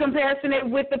became compassionate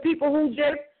with the people who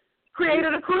just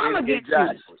created a crime against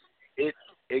you.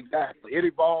 Exactly. It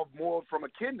evolved more from a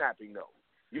kidnapping, though.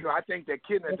 You know, I think that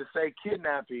to say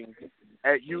kidnapping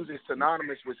using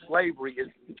synonymous with slavery is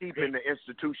keeping the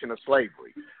institution of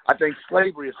slavery. I think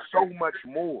slavery is so much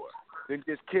more than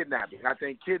just kidnapping. I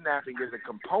think kidnapping is a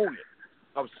component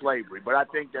of slavery, but I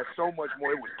think there's so much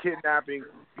more. It was kidnapping,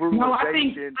 brutalization. No, I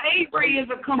think slavery is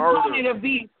a component of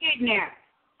being kidnapped.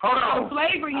 Hold on. So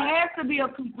slavery has to be a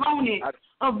component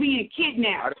of being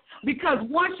kidnapped, because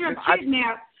once you're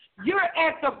kidnapped, you're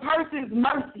at the person's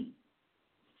mercy.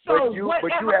 So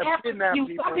whatever happens to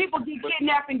you, some people get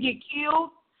kidnapped and get killed.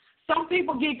 Some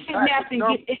people get kidnapped and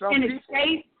get in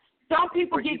escape. Some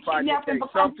people get kidnapped and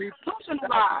become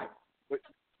institutionalized.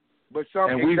 But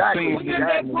some we've seen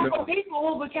that group of people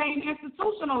who became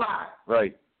institutionalized.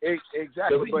 Right.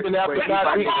 Exactly. But what they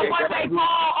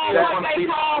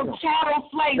call chattel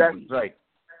slavery. That's right.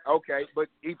 Okay, but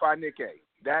Ifanike,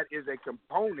 that is a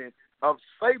component of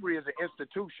slavery as an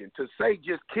institution. To say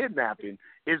just kidnapping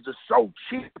is so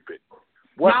cheap.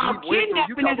 Kidnapping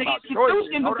is an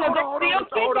institution because they're still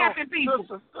kidnapping people.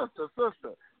 Sister,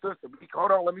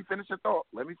 hold on. Let me finish the thought.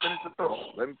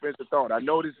 I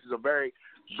know this is a very,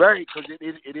 because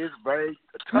it is very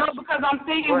touchy. No, because I'm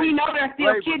thinking we know they're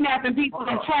still kidnapping people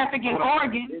and trafficking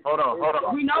organs. Hold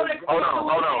on. We know they're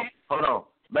Hold on.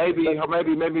 Maybe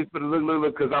it's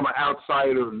because I'm an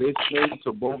outsider listening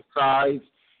to both sides.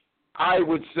 I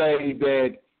would say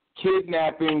that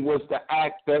kidnapping was the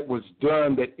act that was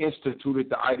done that instituted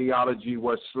the ideology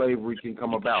where slavery can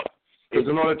come about. Because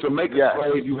in order to make a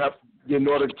slave, in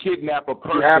order to kidnap a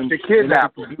person, you have to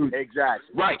kidnap them.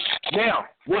 Exactly. Right. Now,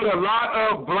 what a lot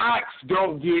of blacks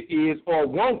don't get is, or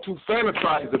want to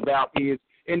fantasize about is,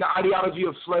 in the ideology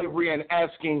of slavery and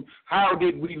asking, how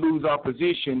did we lose our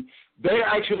position? They're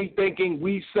actually thinking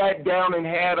we sat down and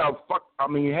had a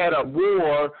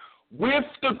war with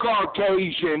the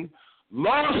Caucasian,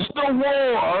 lost the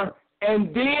war,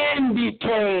 and then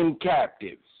became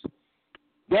captives.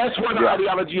 That's where the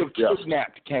ideology of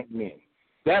kidnapped came in.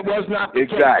 That was not the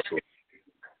case.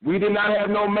 We did not have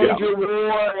no major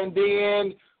war, and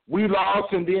then we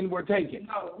lost, and then we're taken.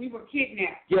 No, we were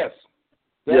kidnapped. Yes.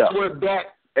 That's where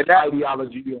that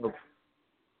ideology of.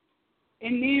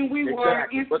 And then we were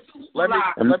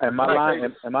institutionalized. Am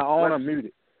I on or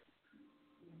muted?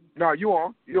 No, you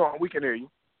on. You on. We can hear you.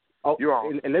 Oh, you're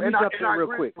on. And let me jump in real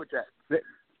quick.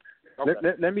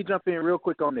 Let me jump in real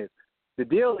quick on this. The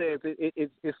deal is,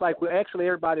 it's like we're actually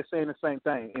everybody's saying the same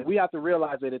thing, and we have to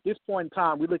realize that at this point in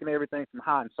time, we're looking at everything from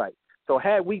hindsight. So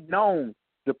had we known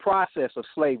the process of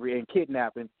slavery and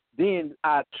kidnapping, then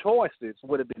our choices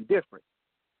would have been different.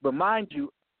 But mind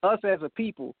you, us as a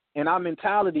people, and our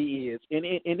mentality is,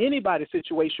 in anybody's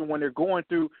situation when they're going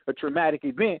through a traumatic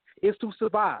event, is to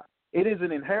survive. It is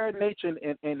an inherent nature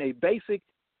and a basic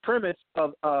premise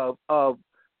of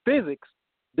physics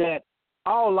that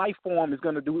all life form is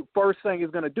going to do. First thing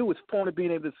it's going to do is point to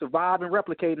being able to survive and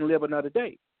replicate and live another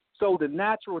day. So the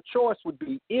natural choice would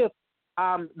be, if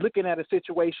I'm looking at a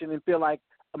situation and feel like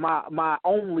my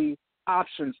only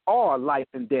options are life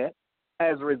and death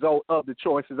as a result of the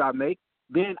choices I make,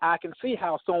 then I can see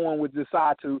how someone would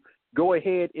decide to go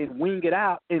ahead and wing it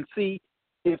out and see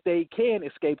if they can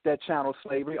escape that chattel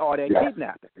slavery or that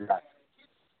kidnapping. Right.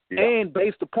 Yeah. And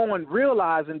based upon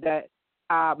realizing that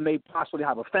I may possibly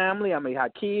have a family, I may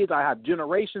have kids, I have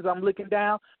generations I'm looking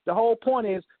down, the whole point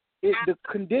is the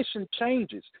condition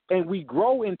changes, and we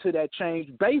grow into that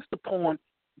change based upon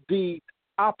the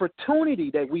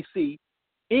opportunity that we see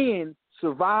in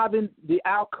surviving the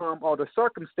outcome or the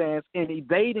circumstance and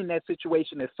evading that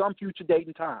situation at some future date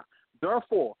and time.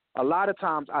 Therefore, a lot of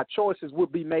times our choices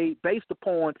would be made based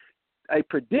upon a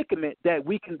predicament that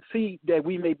we can see that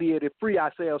we may be able to free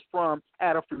ourselves from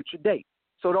at a future date.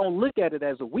 So don't look at it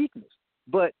as a weakness.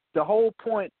 But the whole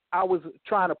point I was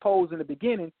trying to pose in the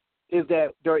beginning is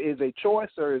that there is a choice,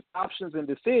 there is options and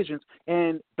decisions,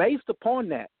 and based upon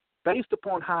that, based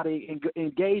upon how they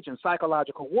engage in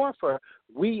psychological warfare,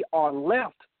 we are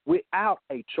left without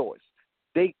a choice.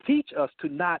 They teach us to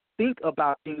not think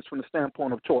about things from the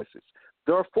standpoint of choices.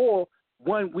 Therefore,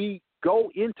 when we go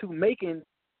into making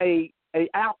a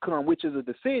outcome, which is a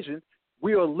decision,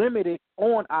 we are limited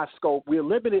on our scope. We are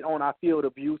limited on our field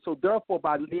of view. So therefore,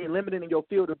 by being limited in your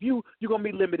field of view, you're going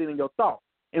to be limited in your thought.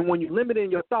 And when you're limited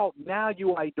in your thought, now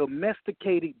you are a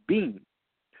domesticated being.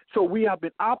 So we have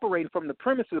been operating from the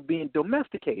premise of being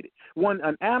domesticated. When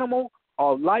an animal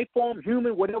or life form,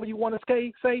 human, whatever you want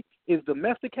to say, is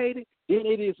domesticated, then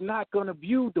it is not going to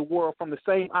view the world from the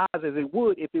same eyes as it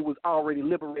would if it was already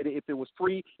liberated, if it was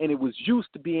free, and it was used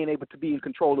to being able to be in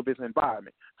control of its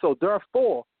environment. So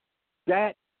therefore,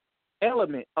 that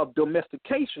element of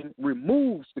domestication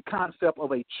removes the concept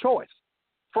of a choice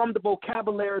from the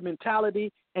vocabulary,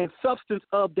 mentality, and substance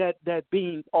of that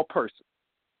being or person.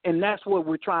 And that's what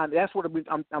we're trying. That's what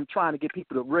I'm trying to get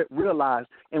people to realize,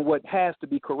 and what has to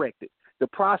be corrected. The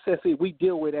process that we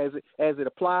deal with as it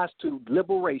applies to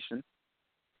liberation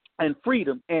and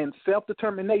freedom and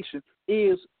self-determination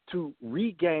is to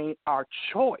regain our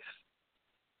choice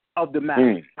of the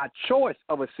matter, our choice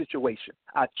of a situation,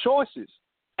 our choices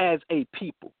as a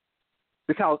people.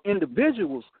 Because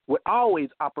individuals would always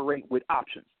operate with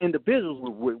options. Individuals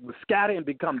would scatter and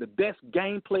become the best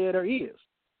game player there is.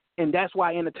 And that's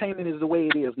why entertainment is the way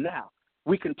it is now.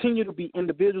 We continue to be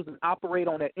individuals and operate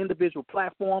on that individual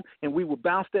platform, and we will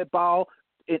bounce that ball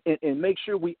and make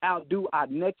sure we outdo our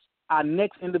next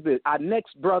individual, our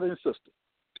next brother and sister.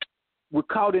 We're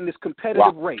caught in this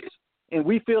competitive race, and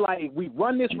we feel like if we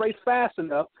run this race fast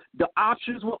enough, the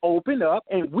options will open up,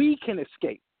 and we can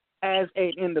escape as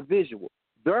an individual.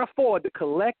 Therefore, the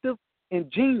collective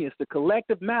ingenious, the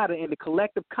collective matter, and the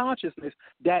collective consciousness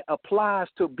that applies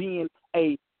to being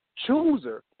a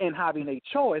chooser and having a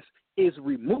choice is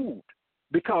removed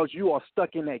because you are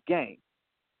stuck in that game.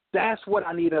 That's what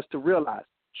I need us to realize.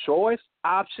 Choice,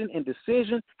 option, and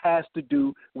decision has to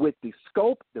do with the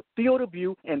scope, the field of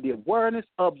view, and the awareness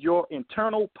of your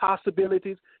internal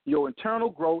possibilities, your internal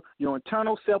growth, your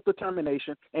internal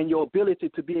self-determination, and your ability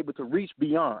to be able to reach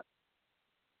beyond.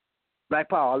 Black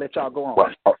Power, I'll let y'all go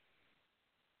on.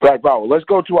 Black Power. Let's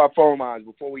go to our phone lines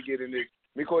before we get in this.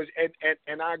 Because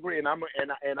and I agree, and I'm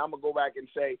gonna go back and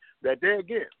say that there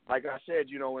again, like I said,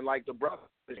 and like the brother,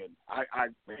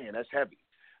 man, that's heavy.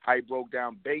 How he broke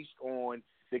down based on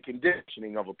the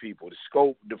conditioning of a people, the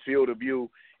scope, the field of view.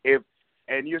 He's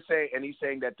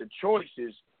saying that the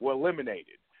choices were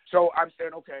eliminated. So I'm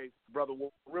saying, okay, brother,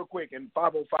 real quick, in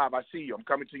 505, I see you. I'm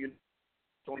coming to you.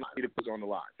 Don't need to put on the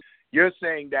line. You're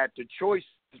saying that the choices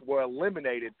were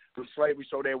eliminated from slavery,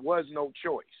 so there was no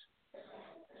choice.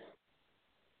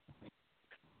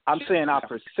 I'm saying our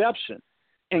perception.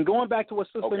 And going back to what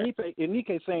Sister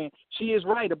Nike is saying, she is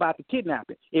right about the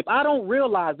kidnapping. If I don't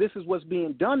realize this is what's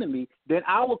being done to me, then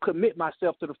I will commit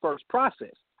myself to the first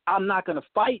process. I'm not going to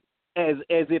fight as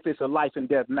if it's a life and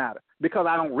death matter, because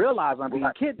I don't realize I'm being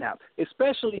kidnapped,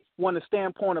 especially from the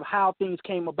standpoint of how things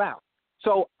came about.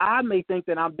 So I may think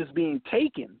that I'm just being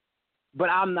taken, but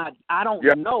I'm not. I don't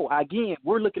know. Again,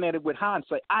 we're looking at it with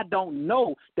hindsight. I don't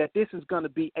know that this is going to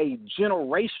be a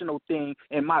generational thing,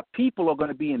 and my people are going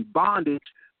to be in bondage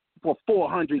for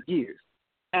 400 years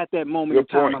at that moment in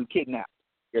time I'm kidnapped.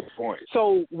 Good point.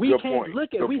 So we can't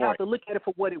look at it. We have to look at it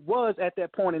for what it was at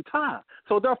that point in time.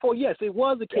 So therefore, yes, it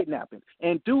was a kidnapping.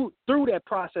 And through that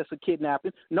process of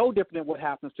kidnapping, no different than what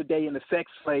happens today in the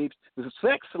sex slave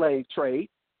trade,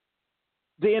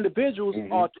 the individuals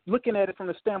are looking at it from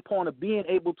the standpoint of being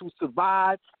able to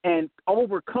survive and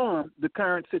overcome the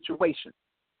current situation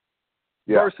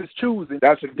versus choosing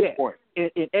That's a good point.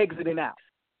 And exiting out.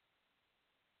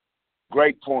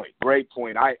 Great point.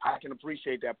 I can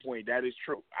appreciate that point. That is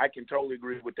true. I can totally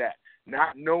agree with that.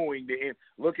 Not knowing the end,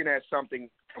 looking at something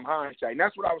from hindsight. And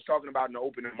that's what I was talking about in the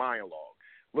opening monologue.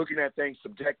 Looking at things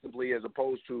subjectively as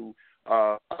opposed to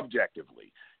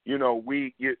objectively. You know,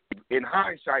 in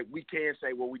hindsight, we can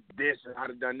say, well, we did this and I'd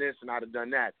have done this and I'd have done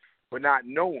that, but not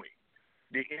knowing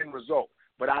the end result.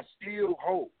 But I still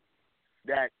hope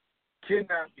that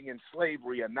kidnapping and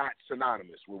slavery are not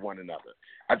synonymous with one another.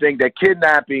 I think that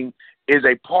kidnapping is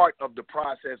a part of the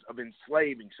process of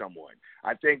enslaving someone.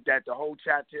 I think that the whole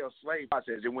chat-tail slave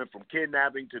process, it went from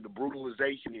kidnapping to the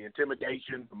brutalization, the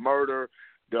intimidation, the murder,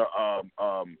 the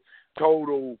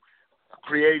total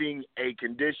creating a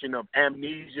condition of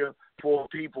amnesia for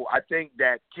people. I think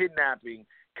that kidnapping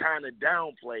kind of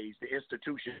downplays the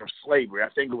institution of slavery. I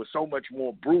think it was so much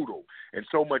more brutal and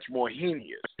so much more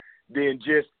heinous than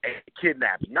just a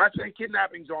kidnapping. Not saying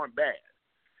kidnappings aren't bad,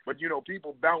 but, you know,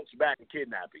 people bounce back in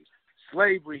kidnappings.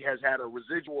 Slavery has had a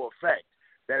residual effect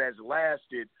that has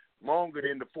lasted longer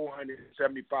than the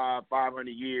 475, 500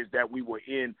 years that we were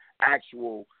in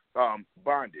actual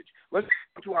bondage. Let's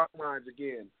go to our lines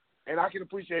again. And I can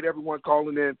appreciate everyone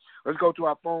calling in. Let's go to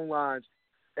our phone lines.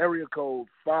 Area code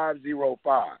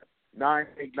 505-9899.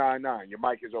 Your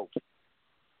mic is open.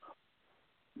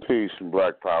 Peace and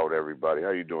black power to everybody.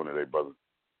 How you doing today, brother?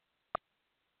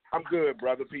 I'm good,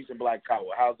 brother. Peace and black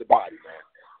power. How's the body,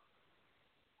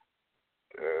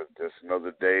 man? Just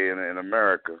another day in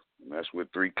America. And that's with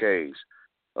 3 Ks.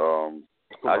 I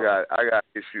got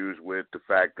issues with the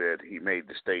fact that he made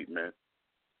the statement.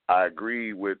 I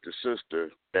agree with the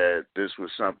sister that this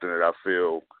was something that I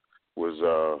feel was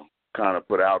kind of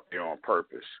put out there on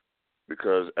purpose,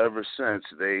 because ever since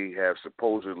they have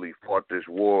supposedly fought this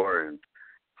war and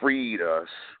freed us,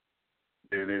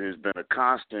 and it has been a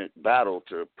constant battle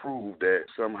to prove that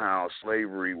somehow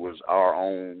slavery was our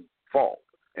own fault.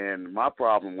 And my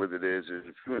problem with it is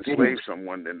if you enslave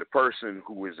someone, then the person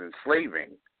who is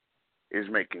enslaving is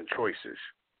making choices.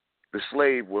 The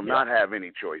slave will not have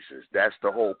any choices. That's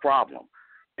the whole problem.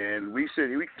 And we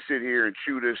can sit here and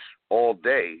chew this all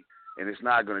day, and it's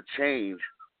not going to change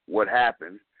what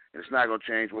happened, and it's not going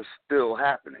to change what's still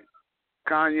happening.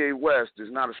 Kanye West is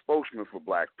not a spokesman for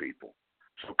black people.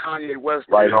 So Kanye West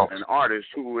is an artist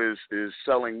who is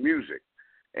selling music,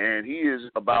 and he is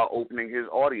about opening his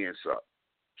audience up.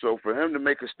 So for him to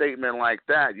make a statement like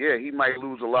that, yeah, he might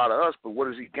lose a lot of us, but what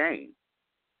does he gain?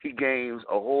 He gains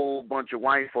a whole bunch of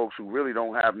white folks who really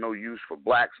don't have no use for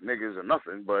blacks, niggas, or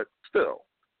nothing, but still,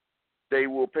 they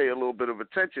will pay a little bit of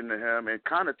attention to him and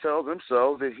kind of tell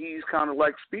themselves that he's kind of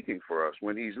like speaking for us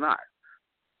when he's not.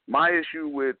 My issue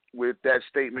with that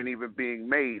statement even being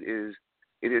made is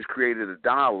it has created a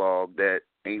dialogue that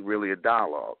ain't really a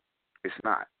dialogue. It's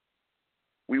not.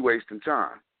 We wasting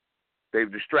time.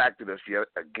 They've distracted us yet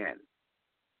again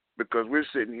because we're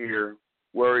sitting here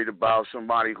worried about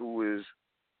somebody who is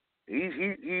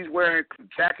he's wearing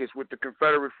jackets with the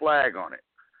Confederate flag on it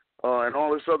and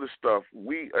all this other stuff.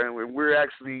 We're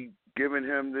actually giving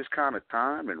him this kind of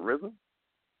time and rhythm.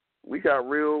 We got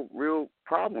real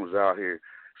problems out here.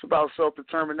 It's about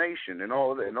self-determination and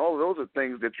all of that. And all of those are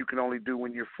things that you can only do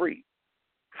when you're free.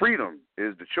 Freedom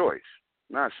is the choice,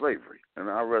 not slavery. And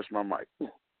I rest my mic.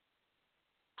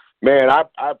 Man, I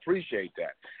appreciate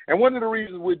that. And one of the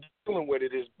reasons we're dealing with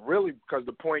it is really because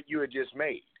the point you had just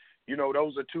made. You know,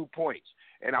 those are 2 points.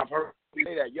 And I've heard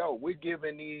people say that, we're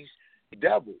giving these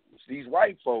devils, these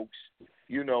white folks,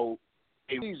 a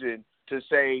reason to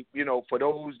say, for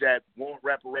those that want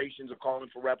reparations or calling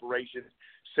for reparations,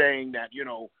 saying that,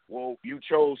 well, you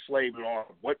chose slavery or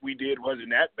what we did wasn't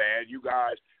that bad. You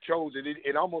guys chose it.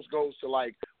 It almost goes to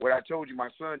like what I told you. My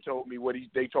son told me what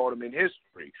they taught him in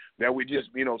history, that we just,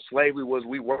 slavery was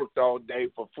we worked all day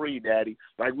for free, Daddy.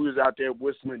 Like we was out there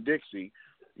whistling Dixie,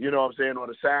 you know what I'm saying, or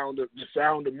the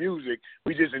sound of music.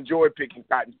 We just enjoy picking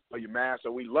cotton for your mask,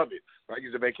 so we love it. Like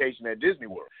it's a vacation at Disney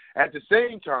World. At the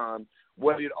same time,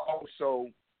 what it also,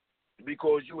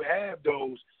 because you have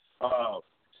those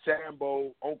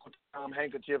Sambo, Uncle Tom,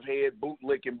 handkerchief head,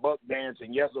 bootlicking, buck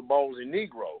dancing, yesser balls, and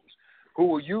Negroes who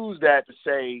will use that to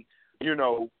say, you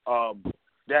know,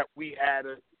 that we had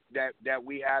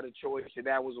a choice, and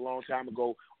that was a long time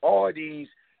ago. All these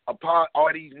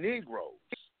Negroes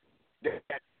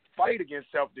that fight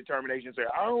against self-determination say,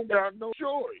 I don't got no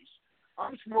choice.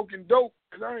 I'm smoking dope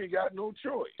because I ain't got no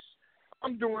choice.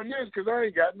 I'm doing this because I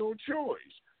ain't got no choice.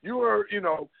 You are, you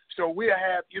know, so we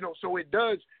have, you know, so it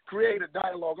does create a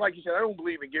dialogue. Like you said, I don't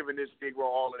believe in giving this Negro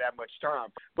all of that much time,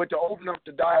 but to open up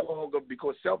the dialogue of,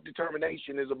 because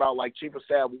self-determination is about, like Chief of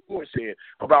Staff Wood said,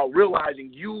 about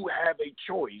realizing you have a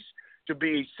choice to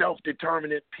be a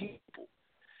self-determinate people.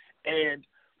 And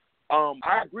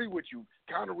I agree with you.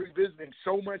 Kind of revisiting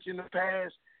so much in the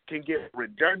past can get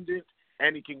redundant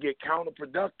and it can get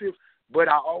counterproductive, but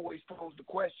I always pose the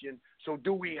question, so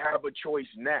do we have a choice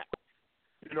now?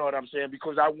 You know what I'm saying?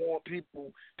 Because I want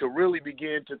people to really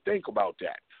begin to think about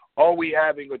that. Are we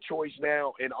having a choice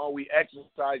now, and are we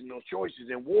exercising those choices?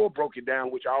 And War broke it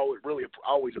down, which I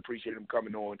always appreciate him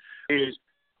coming on, is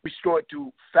we start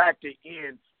to factor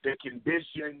in the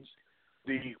conditions,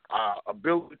 the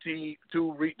ability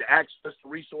to the access to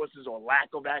resources or lack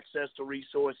of access to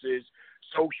resources,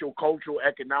 social, cultural,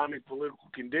 economic, political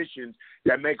conditions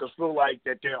that make us feel like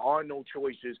that there are no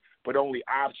choices but only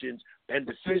options and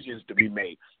decisions to be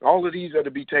made. All of these are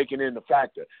to be taken into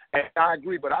factor. And I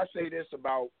agree, but I say this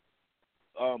about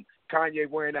Kanye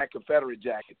wearing that Confederate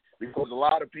jacket, because a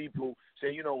lot of people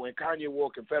say, you know, when Kanye wore a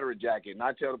Confederate jacket, and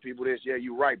I tell the people this, yeah,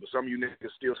 you're right, but some of you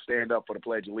niggas still stand up for the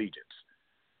Pledge of Allegiance.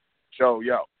 So,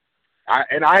 yo,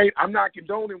 I'm not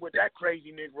condoning what that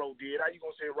crazy Negro did. How you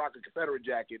going to say rock a Confederate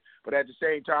jacket? But at the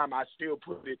same time, I still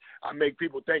put it, I make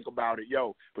people think about it,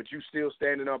 yo, but you still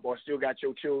standing up or still got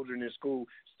your children in school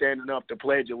standing up to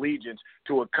pledge allegiance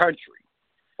to a country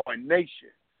or a nation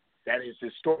that has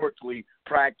historically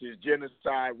practiced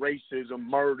genocide, racism,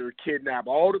 murder, kidnap,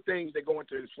 all the things that go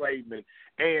into enslavement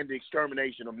and the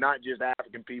extermination of not just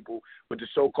African people, but the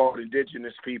so-called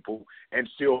indigenous people, and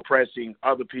still oppressing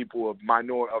other people of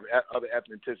other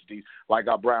ethnicities like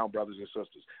our brown brothers and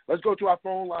sisters. Let's go to our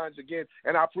phone lines again,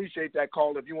 and I appreciate that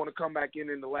call. If you want to come back in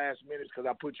the last minutes because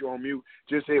I put you on mute,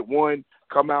 just hit 1,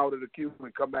 come out of the queue,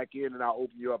 and come back in, and I'll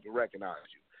open you up and recognize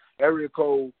you. Area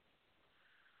code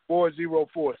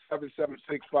 404-7765.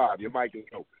 Your mic is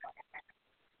open.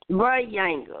 Right,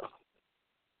 Yanga.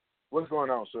 What's going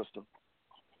on, sister?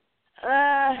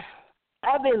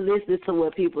 I've been listening to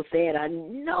what people said. I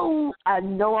know I'm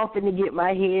finna get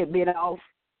my head bit off,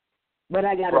 but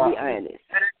I gotta be honest.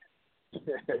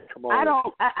 Come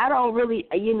on. I don't really,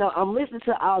 you know, I'm listening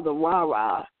to all the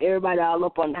rah-rah, everybody all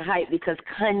up on the hype because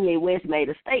Kanye West made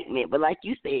a statement. But like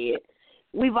you said,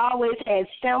 we've always had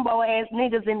Sambo-ass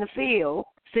niggas in the field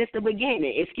since the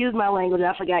beginning. Excuse my language,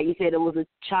 I forgot you said it was a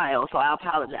child, so I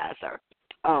apologize, sir.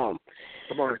 Come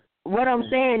on. What I'm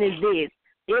saying is this.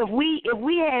 If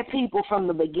we had people from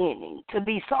the beginning to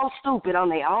be so stupid on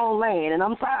their own land, and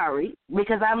I'm sorry,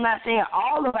 because I'm not saying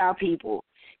all of our people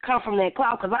come from that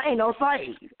clout, because I ain't no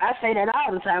slave. I say that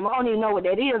all the time. I don't even know what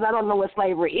that is. I don't know what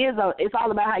slavery is. It's all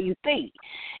about how you think.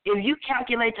 If you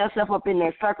calculate yourself up in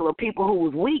that circle of people who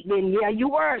was weak, then, yeah, you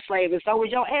were a slave, and so was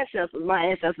your ancestors. My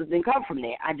ancestors didn't come from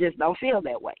there. I just don't feel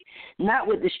that way. Not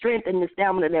with the strength and the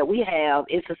stamina that we have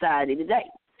in society today.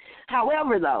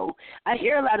 However, though, I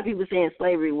hear a lot of people saying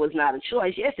slavery was not a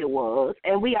choice. Yes, it was,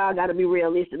 and we all got to be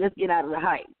realistic. Let's get out of the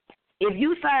hype. If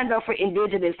you signed up for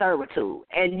indentured servitude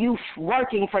and you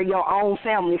working for your own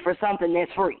family for something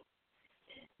that's free,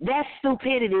 that's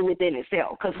stupidity within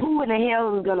itself. Because who in the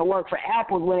hell is going to work for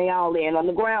apples when they all laying on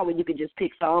the ground when you could just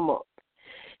pick some up?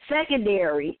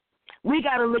 Secondary, we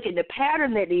got to look at the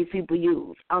pattern that these people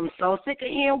use. I'm so sick of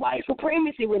hearing white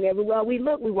supremacy. Whenever we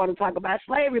look, we want to talk about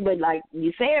slavery. But like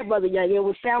you said, Brother Young, it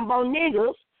was Sambo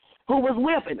niggas who was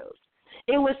whipping us.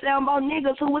 It was Sambo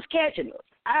niggas who was catching us.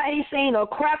 I ain't seen a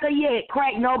cracker yet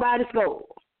crack nobody's skull.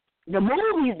 The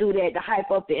movies do that to hype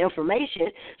up the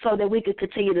information so that we could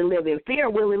continue to live in fear.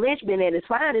 Willie Lynch been at his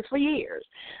finest for years.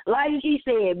 Like he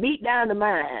said, beat down the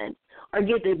mind or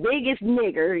get the biggest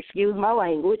nigger, excuse my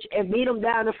language, and beat them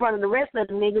down in front of the rest of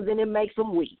the niggas and it makes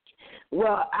them weak.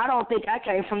 Well, I don't think I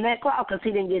came from that clout because he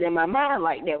didn't get in my mind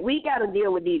like that. We got to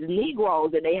deal with these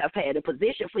Negroes that they have had in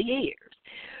position for years.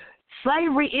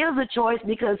 Slavery is a choice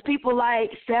because people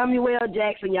like Samuel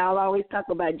Jackson, y'all always talk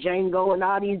about Django and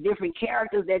all these different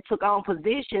characters that took on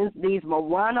positions, these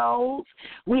Moranos.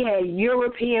 We had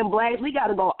European blacks. We got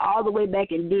to go all the way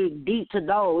back and dig deep to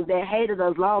those that hated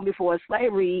us long before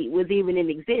slavery was even in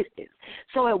existence.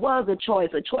 So it was a choice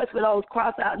for those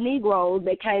cross-out Negroes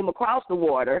that came across the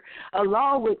water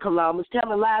along with Columbus,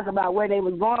 telling lies about where they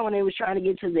was going when they was trying to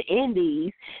get to the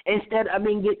Indies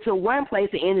get to one place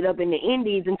and ended up in the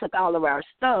Indies and took all of our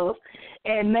stuff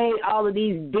and made all of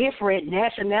these different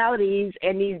nationalities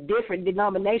and these different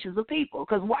denominations of people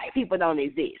because white people don't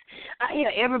exist. I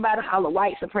hear everybody holler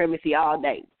white supremacy all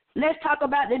day. Let's talk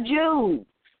about the Jews.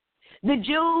 The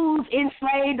Jews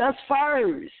enslaved us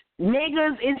first.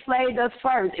 Niggers enslaved us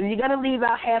first. If you're going to leave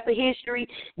out half of history,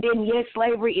 then yes,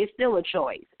 slavery is still a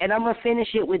choice. And I'm going to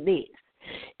finish it with this.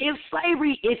 If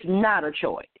slavery is not a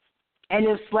choice, and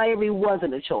if slavery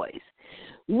wasn't a choice,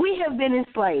 we have been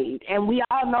enslaved, and we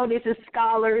all know this as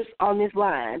scholars on this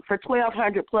line, for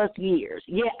 1,200 plus years.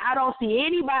 Yet I don't see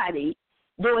anybody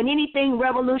doing anything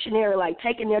revolutionary like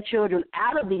taking their children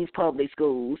out of these public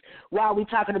schools while we're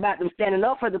talking about them standing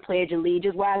up for the Pledge of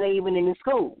Allegiance while they're even in the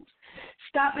schools.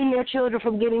 Stopping their children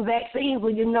from getting vaccines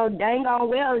when you know dang on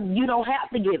well you don't have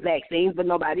to get vaccines, but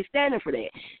nobody's standing for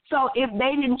that. So if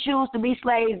they didn't choose to be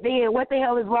slaves then, what the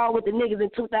hell is wrong with the niggas in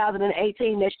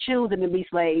 2018 that's choosing to be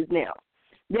slaves now?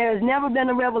 There has never been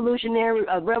a revolution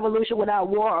without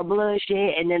war or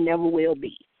bloodshed, and there never will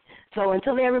be. So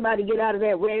until everybody get out of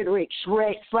that rhetoric,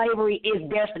 slavery is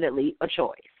definitely a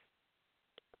choice.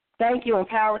 Thank you, and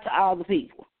power to all the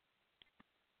people.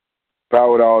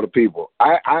 Power to all the people.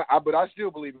 But I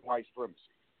still believe in white supremacy.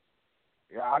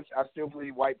 Yeah, I still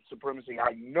believe white supremacy.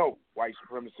 I know white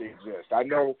supremacy exists. I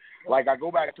know, like, I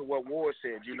go back to what Ward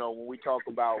said, when we talk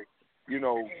about,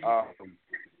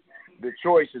 the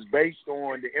choice is based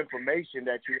on the information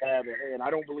that you have at hand. I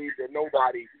don't believe that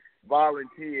nobody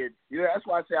volunteered. That's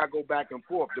why I say I go back and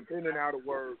forth, depending on how the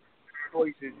word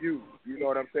choice is used. You know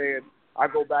what I'm saying? I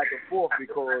go back and forth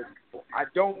because I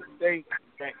don't think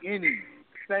that any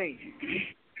sane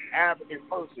African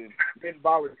person didn't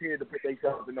volunteer to put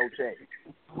themselves in no change.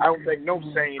 I don't think no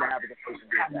sane African person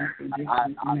did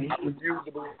that. I refuse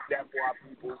to believe that for our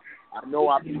people. I know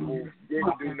our people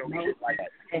didn't do no shit like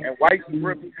that. And white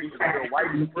supremacy is real.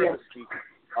 White supremacy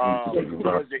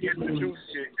was the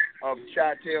institution of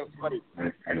chattel slavery.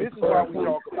 And this is why we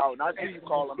talk about, and I see you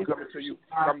call, I'm coming to you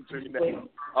now.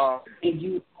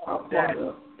 That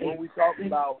when we talk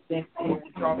about chattel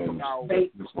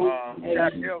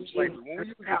slavery, when we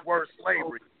use the word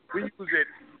slavery, we use it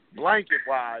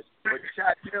blanket-wise, but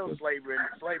chattel slavery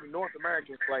and North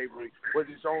American slavery was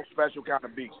its own special kind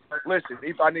of beast. Listen,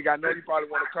 I know you probably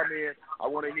want to come in. I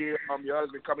want to hear your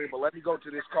husband come in, but let me go to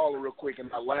this caller real quick in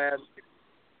my last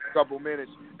couple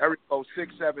minutes. Area code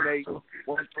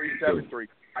 678-1373.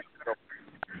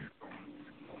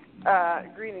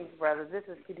 Greetings, brother. This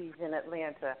is Khadijah in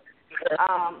Atlanta.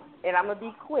 And I'm going to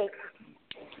be quick,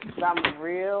 but I'm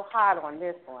real hot on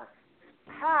this one.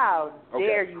 How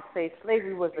dare you say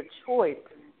slavery was a choice?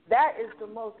 That is the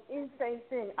most insane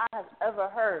thing I have ever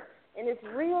heard. And it's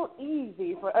real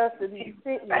easy for us to be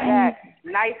sitting back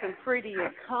nice and pretty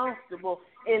and comfortable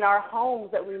in our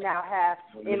homes that we now have,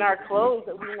 in our clothes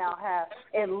that we now have,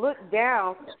 and look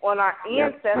down on our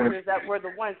ancestors that were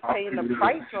the ones paying the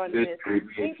price on this.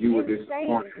 It's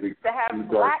insane to have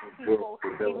black people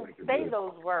even say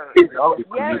those words.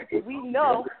 Yes, we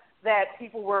know that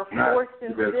people were forced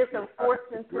into this and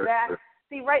forced into that.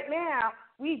 See, right now,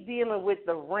 we dealing with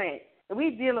the rent, and we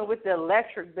dealing with the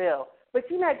electric bill, but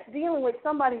you're not dealing with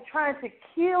somebody trying to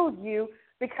kill you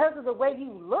because of the way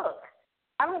you look.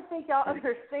 I don't think y'all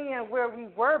understand where we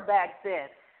were back then.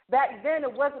 Back then,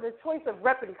 it wasn't a choice of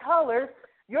repping colors.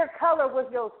 Your color was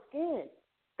your skin.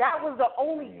 That was the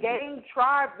only gang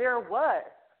tribe there was,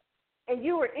 and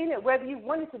you were in it whether you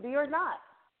wanted to be or not.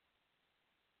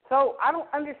 So I don't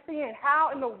understand how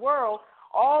in the world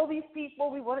all these people,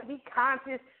 we want to be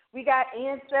conscious, we got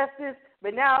ancestors,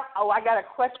 but now, I got to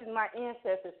question my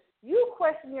ancestors. You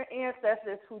question your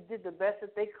ancestors who did the best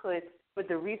that they could with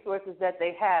the resources that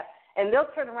they have, and they'll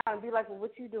turn around and be like, well,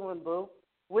 what you doing, boo?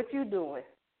 What you doing?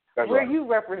 Where you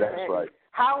representing? That's right.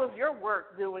 How is your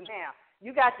work doing now?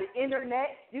 You got the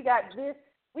internet, you got this.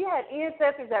 We had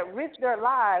ancestors that risked their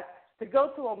lives to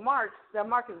go to a march that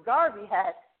Marcus Garvey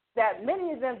had, that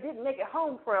many of them didn't make it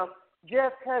home from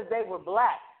just because they were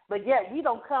black. But yet we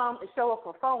don't come and show up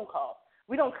for phone calls.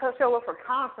 We don't show up for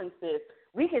conferences.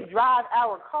 We can drive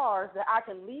our cars that I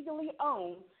can legally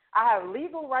own. I have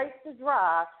legal rights to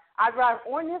drive. I drive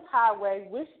on this highway,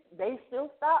 which they still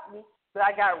stop me, but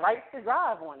I got rights to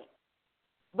drive on it.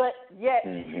 But yet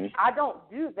I don't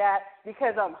do that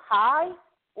because I'm high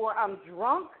or I'm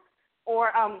drunk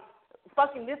or I'm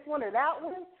fucking this one or that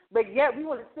one. But yet we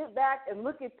want to sit back and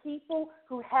look at people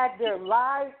who had their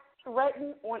lives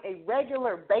threatened on a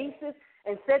regular basis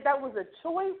and said that was a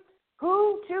choice.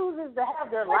 Who chooses to have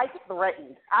their life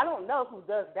threatened? I don't know who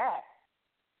does that.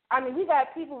 I mean, we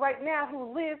got people right now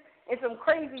who live in some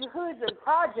crazy hoods and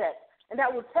projects, and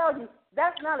that will tell you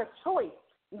that's not a choice.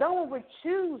 No one would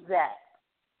choose that.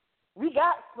 We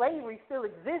got slavery still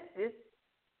existed,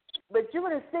 but you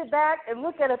want to sit back and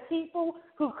look at a people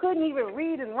who couldn't even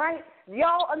read and write. Do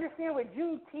y'all understand what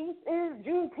Juneteenth is?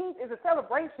 Juneteenth is a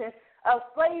celebration of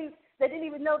slaves that didn't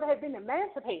even know they had been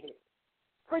emancipated.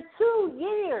 For 2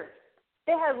 years,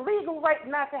 they had legal right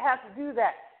not to have to do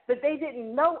that, but they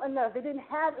didn't know enough. They didn't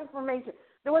have information.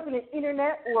 There wasn't an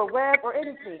internet or a web or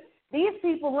anything. These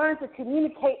people learned to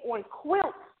communicate on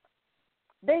quilts.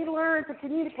 They learned to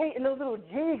communicate in those little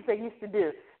jigs they used to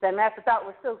do that Master thought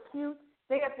was so cute.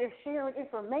 They got there sharing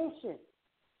information.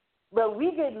 But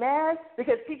we get mad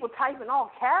because people type in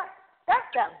all caps. That's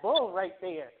that bull right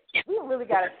there. We really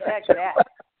got to check that.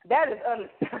 That is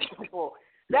unacceptable.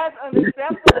 That's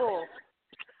unacceptable.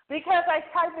 Because I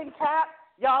type in caps,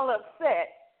 y'all upset.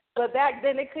 But back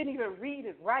then they couldn't even read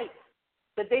and write.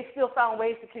 But they still found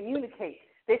ways to communicate.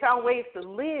 They found ways to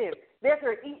live.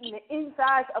 They're eating the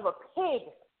insides of a pig,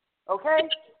 okay?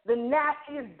 The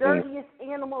nastiest, dirtiest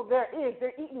animal there is.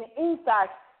 They're eating the insides,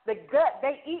 the gut.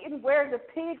 They eating where the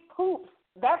pig poops.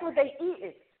 That's what they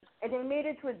eating. And they made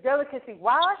it to a delicacy.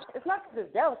 Why? It's not because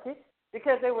it's delicate,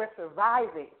 because they were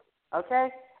surviving, okay?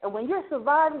 And when you're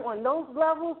surviving on those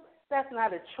levels, that's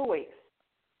not a choice.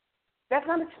 That's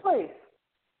not a choice.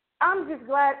 I'm just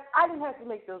glad I didn't have to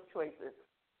make those choices,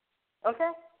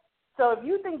 okay? So if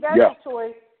you think that's a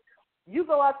choice, you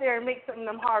go out there and make some of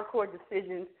them hardcore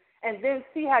decisions and then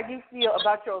see how you feel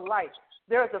about your life.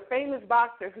 There was a famous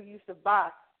boxer who used to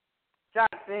box,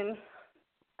 Johnson.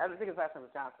 I don't think his last name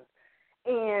was Johnson.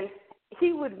 And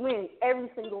he would win every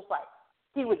single fight.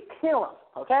 He would kill him,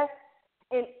 okay?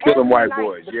 And kill them white night,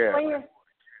 boys, yeah.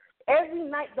 Every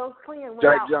night those clans went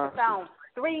Jack out Johnson. and found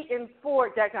 3 and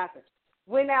 4, Jack Johnson,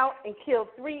 went out and killed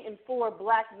 3 and 4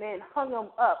 black men, hung them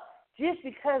up, just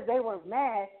because they were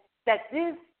mad that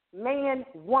this man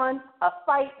won a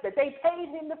fight that they paid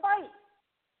him to fight.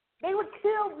 They would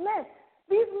kill men.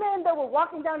 These men that were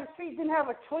walking down the street didn't have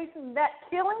a choice in that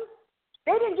killing.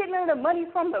 They didn't get none of the money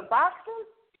from the boxing,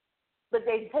 but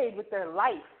they paid with their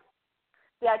life.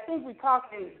 See, I think we're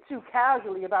talking too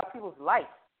casually about people's life.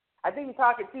 I think we're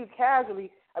talking too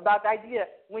casually about the idea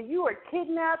when you are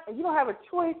kidnapped and you don't have a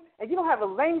choice and you don't have a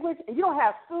language and you don't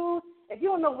have food and you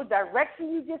don't know what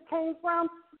direction you just came from,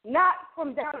 not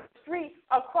from down the street,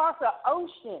 across the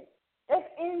ocean. It's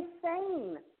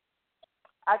insane.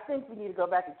 I think we need to go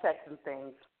back and check some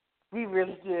things. We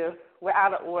really do. We're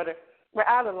out of order. We're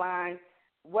out of line.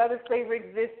 Whether slavery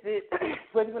existed,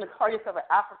 whether you want to call yourself an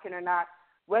African or not,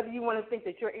 whether you want to think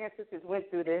that your ancestors went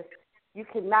through this, you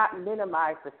cannot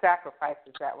minimize the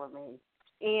sacrifices that were made.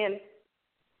 And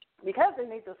because they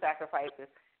made those sacrifices,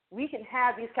 we can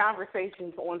have these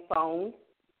conversations on phones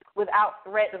without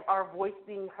threat of our voice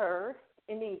being heard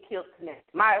and being killed tonight.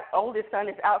 My oldest son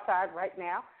is outside right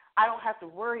now. I don't have to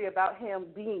worry about him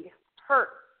being hurt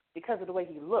because of the way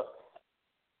he looks.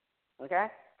 Okay?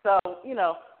 So,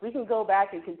 we can go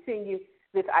back and continue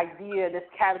this idea, this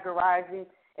categorizing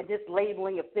and just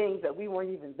labeling of things that we weren't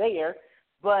even there.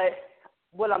 But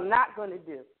what I'm not going to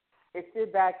do is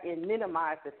sit back and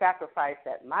minimize the sacrifice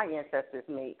that my ancestors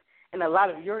made and a lot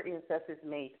of your ancestors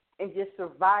made, and just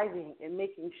surviving and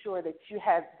making sure that you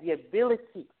have the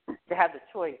ability to have the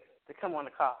choice to come on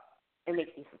the call and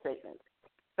make these statements.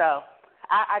 So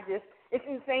it's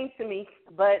insane to me,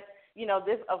 but,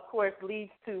 this, of course,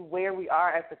 leads to where we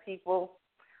are as a people.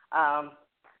 I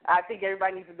think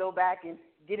everybody needs to go back and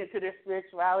get into their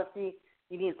spirituality.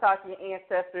 You need to talk to your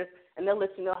ancestors, and they'll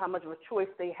let you know how much of a choice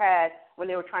they had when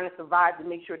they were trying to survive to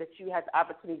make sure that you had the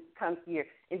opportunity to come here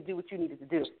and do what you needed to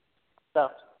do. So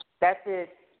that's it.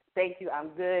 Thank you. I'm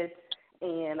good,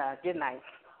 and good night.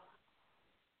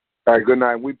 All right, good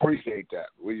night. We appreciate that.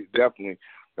 We definitely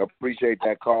appreciate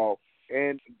that call.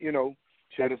 And,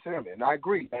 shed a sentiment. And I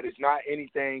agree that it's not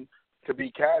anything to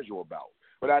be casual about.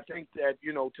 But I think that,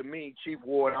 to me, Chief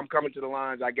Ward, I'm coming to the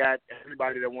lines. I got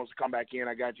everybody that wants to come back in.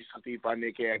 I got you, Steve,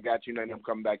 Nick, I got you, and I'm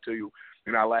coming back to you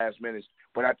in our last minutes.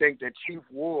 But I think that Chief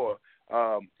Ward,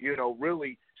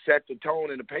 really set the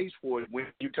tone and the pace for it when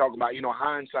you talk about,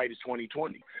 hindsight is 20/20.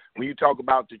 When you talk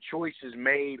about the choices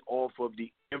made off of the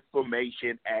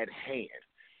information at hand,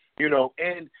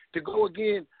 and to go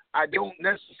again, I don't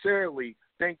necessarily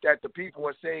think that the people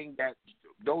are saying that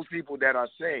those people that are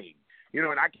saying, you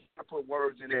know, and I can't put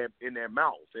words in their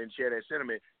mouth and share that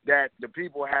sentiment that the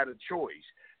people had a choice.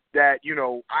 That, you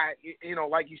know,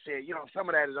 like you said, you know, some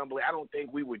of that is unbelievable. I don't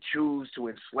think we would choose to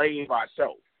enslave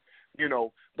ourselves, you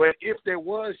know. But if there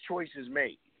was choices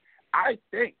made, I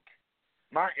think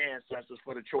my ancestors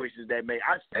for the choices they made,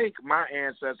 I think my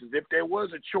ancestors, if there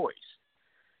was a choice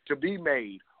to be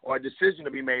made or a decision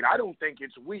to be made, I don't think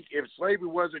it's weak. If slavery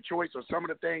was a choice or some of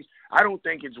the things, I don't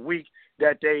think it's weak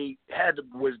that they had to,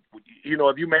 was, you know,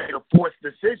 if you made a forced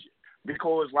decision.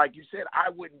 Because, like you said, I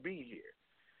wouldn't be here.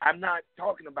 I'm not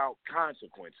talking about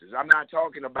consequences. I'm not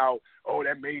talking about, oh,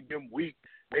 that made them weak.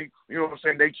 They, you know what I'm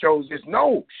saying, they chose this.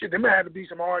 No, shit, there may have to be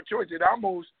some hard choices. It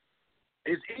almost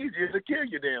is easier to kill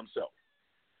your damn self.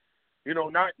 You know,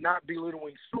 not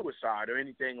belittling suicide or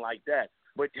anything like that.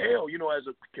 But hell, you know,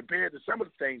 compared to some of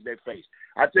the things they face,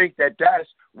 I think that's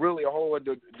really a whole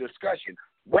other discussion.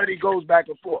 But it goes back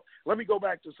and forth. Let me go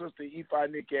back to Sister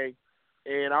Ifa Nike,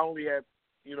 and I only have,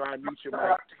 you know, I mute your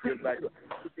mic to get back up.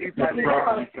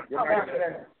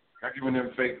 I'm giving them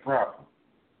fake props.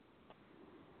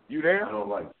 You there? I don't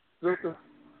like Sister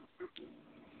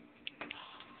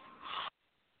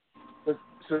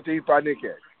Ifa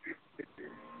Nike.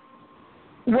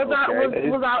 Was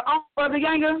I on, Brother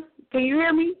Yanga? Can you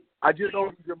hear me? I just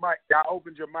opened your mic. I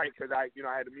opened your mic because I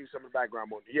had to mute some of the background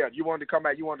noise. Yeah, you wanted to come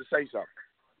back. You wanted to say something.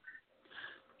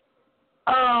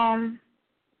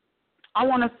 I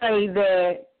want to say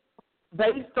that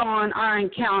based on our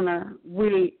encounter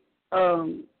with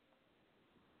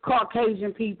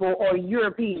Caucasian people or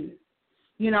Europeans,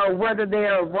 you know, whether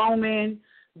they're Roman,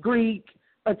 Greek,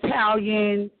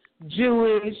 Italian,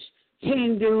 Jewish,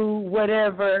 Hindu,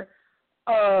 whatever,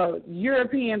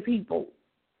 European people,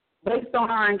 based on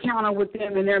our encounter with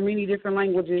them, and there are many different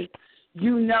languages,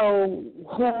 you know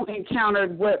who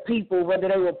encountered what people, whether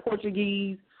they were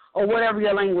Portuguese or whatever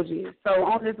your language is. So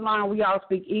on this line, we all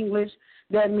speak English.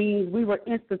 That means we were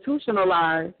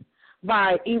institutionalized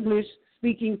by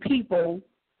English-speaking people.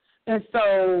 And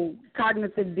so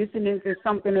cognitive dissonance is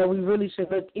something that we really should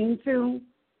look into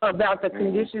about the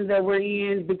conditions that we're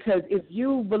in, because if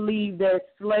you believe that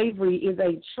slavery is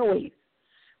a choice,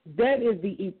 that is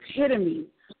the epitome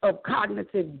of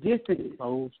cognitive dissonance.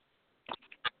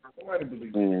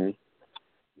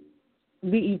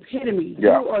 The epitome.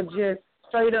 Yeah. You are just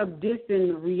straight up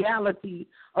dissing reality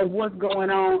of what's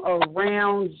going on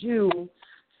around you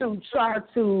to try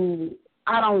to,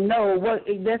 I don't know,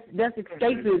 that's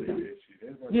escapism.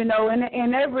 You know,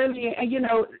 and that really, you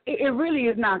know, it really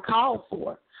is not called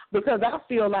for, because I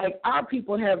feel like our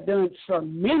people have done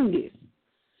tremendous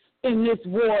in this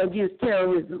war against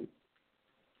terrorism.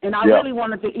 And I really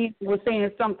wanted to end with saying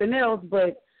something else,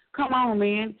 but come on,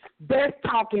 man. That's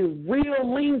talking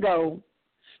real lingo.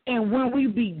 And when we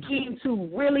begin to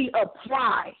really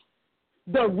apply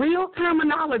the real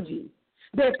terminology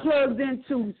that plugs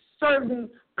into certain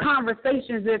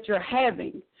conversations that you're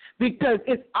having, because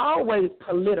it's always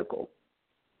political.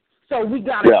 So we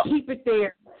got to keep it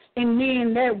there. And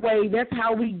then that way, that's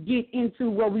how we get into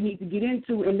what we need to get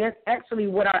into. And that's actually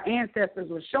what our ancestors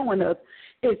were showing us,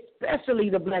 especially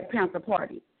the Black Panther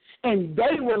Party. And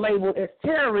they were labeled as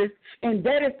terrorists, and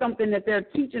that is something that they're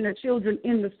teaching their children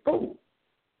in the school.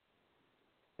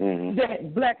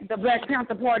 That the Black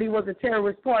Panther Party was a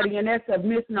terrorist party, and that's a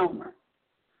misnomer.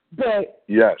 But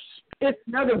it's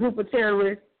another group of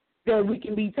terrorists that we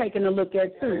can be taking a look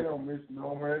at, too. They don't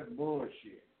misnomer, that's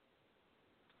bullshit.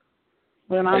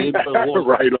 Well, right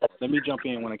off. Let me jump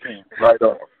in when I can. Right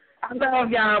off. I love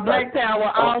y'all. Black power,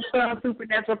 all sun,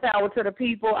 supernatural power to the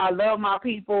people. I love my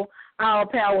people. All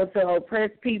power to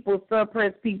oppressed people,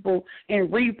 suppressed people,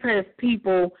 and repressed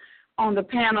people on the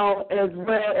panel as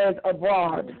well as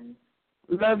abroad.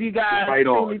 Love you guys. Right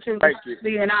on.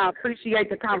 Truly, and I appreciate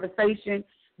the conversation.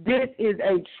 This is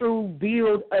a true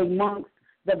build amongst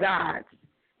the gods,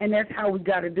 and that's how we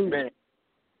got to do it.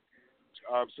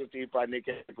 Sister Ifa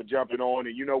Nike, for jumping on,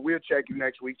 and you know we'll check you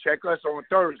next week. Check us on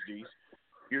Thursdays.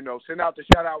 You know, send out the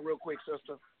shout out real quick,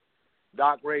 sister.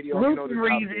 Doc Radio. You know the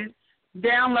reason.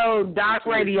 Download Doc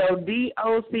Radio,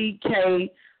 DOCK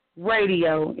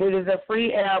Radio. It is a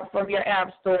free app from your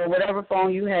app store, whatever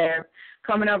phone you have.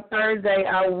 Coming up Thursday,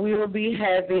 I will be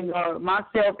having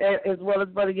myself as well as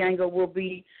Brother Yanga will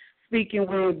be speaking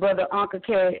with Brother Uncle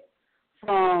Cat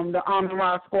from the Arm and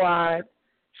Rock Squad.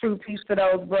 True peace to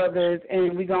those brothers,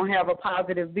 and we're going to have a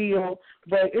positive bill,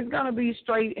 but it's going to be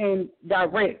straight and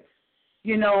direct.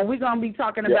 You know, we're going to be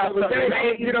talking about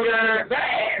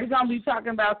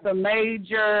some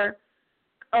major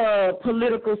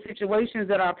political situations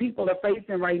that our people are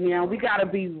facing right now. We got to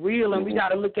be real, and we got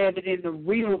to look at it in the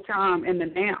real time and the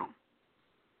now.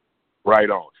 Right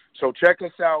on. So check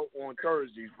us out on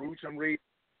Thursdays. Roots and Read.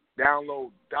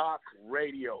 Download Doc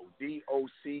Radio,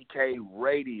 DOCK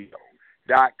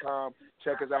Radio.com.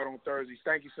 Check us out on Thursdays.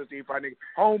 Thank you, Sister Ifeanyi.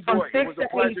 Homeboy, it was a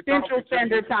pleasure talking Central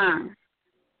Standard to you. Time.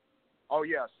 Oh,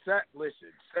 yeah.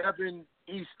 Listen, 7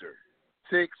 Eastern,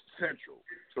 6 Central.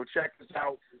 So check us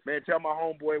out. Man, tell my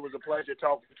homeboy it was a pleasure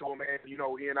talking to him, man. You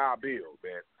know, he and I build,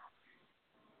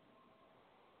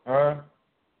 man.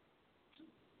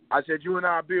 I said, you and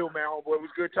I build, man, homeboy. It was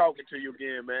good talking to you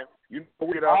again, man. You know,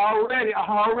 we get up. Already.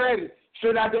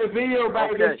 Straight out that video,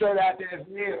 baby. Okay. Straight out that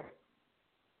video.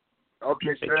 Okay,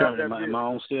 Hey, straight out that am I video.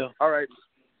 on still? All right.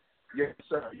 Yes,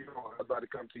 sir. You know, I'm about to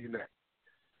come to you next.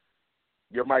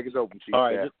 Your mic is open, Chief. All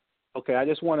right. Okay, I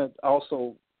just want to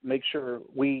also make sure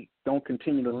we don't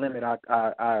continue to limit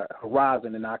our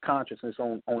horizon and our consciousness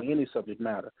on any subject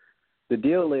matter. The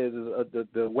deal is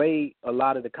the way a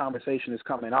lot of the conversation is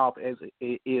coming off is as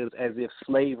if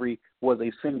slavery was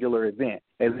a singular event,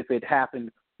 as if it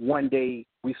happened one day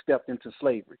we stepped into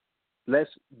slavery. Let's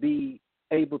be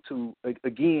able to,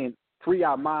 again, free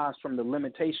our minds from the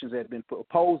limitations that have been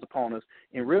imposed upon us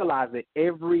and realize that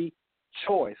every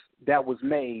choice that was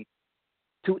made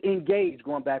to engage,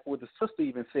 going back to what the sister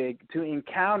even said, to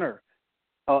encounter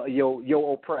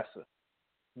your oppressor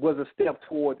was a step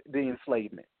toward the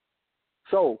enslavement.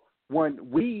 So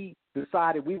when we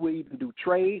decided we would even do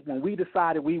trade, when we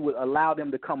decided we would allow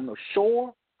them to come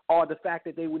ashore, or the fact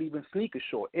that they would even sneak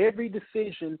ashore, every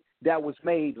decision that was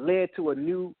made led to a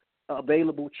new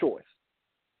available choice.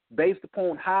 Based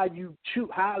upon how you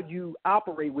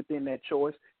operate within that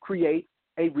choice, create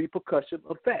a repercussion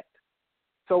effect.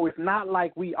 So it's not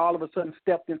like we all of a sudden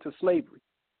stepped into slavery.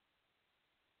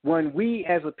 When we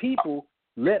as a people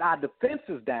let our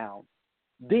defenses down,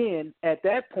 then at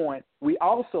that point, we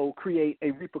also create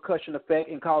a repercussion effect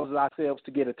and causes ourselves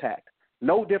to get attacked.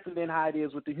 No different than how it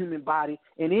is with the human body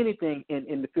and anything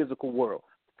in the physical world,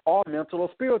 or mental or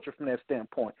spiritual from that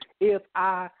standpoint. If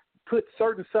I put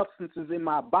certain substances in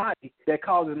my body that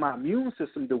causes my immune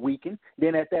system to weaken,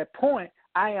 then at that point,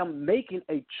 I am making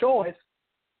a choice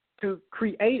to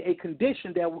create a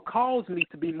condition that will cause me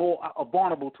to be more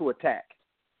vulnerable to attack.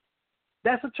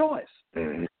 That's a choice.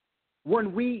 Mm-hmm.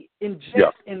 When we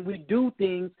ingest and we do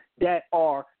things that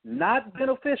are not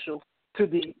beneficial to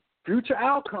the future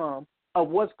outcome of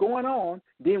what's going on,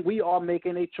 then we are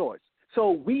making a choice.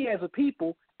 So we as a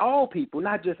people, all people,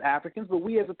 not just Africans, but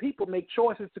we as a people make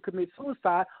choices to commit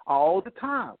suicide all the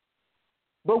time.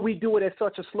 But we do it at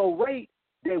such a slow rate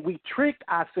that we trick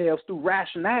ourselves through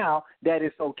rationale that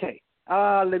it's okay.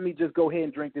 Let me just go ahead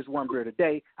and drink this one beer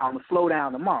today. I'm going to slow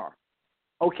down tomorrow.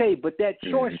 Okay, but that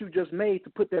choice you just made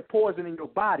to put that poison in your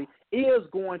body is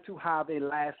going to have a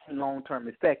lasting long-term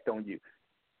effect on you.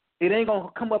 It ain't going to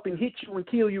come up and hit you and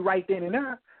kill you right then and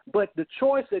there, but the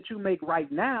choice that you make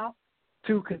right now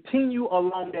to continue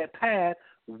along that path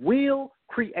will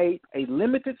create a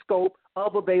limited scope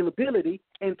of availability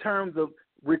in terms of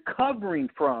recovering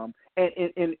from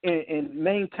and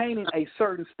maintaining a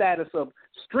certain status of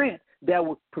strength that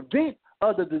will prevent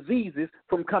other diseases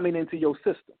from coming into your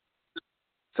system.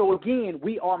 So again,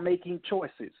 we are making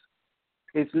choices.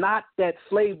 It's not that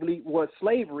slavery was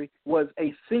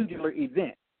a singular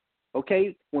event.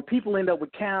 Okay? When people end up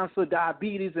with cancer,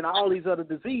 diabetes, and all these other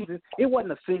diseases, it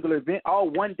wasn't a singular event.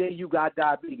 Oh, one day you got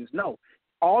diabetes. No.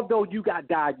 Although you got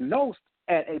diagnosed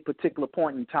at a particular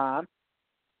point in time,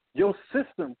 your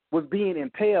system was being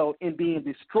impaired and being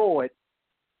destroyed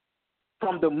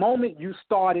from the moment you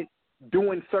started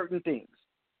doing certain things.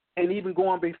 And even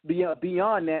going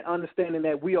beyond that, understanding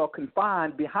that we are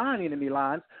confined behind enemy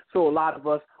lines, so a lot of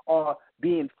us are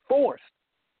being forced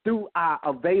through our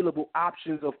available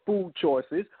options of food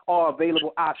choices or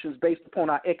available options based upon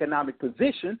our economic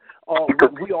position, or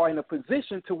we are in a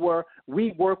position to where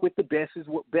we work with the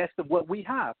best of what we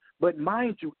have. But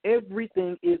mind you,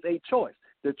 everything is a choice.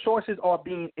 The choices are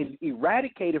being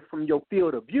eradicated from your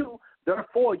field of view,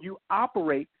 therefore you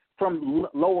operate from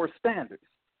lower standards.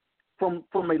 From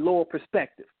a lower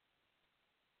perspective.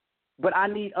 But I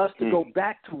need us to go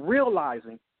back to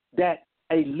realizing that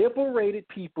a liberated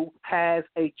people has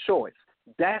a choice.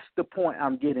 That's the point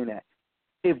I'm getting at.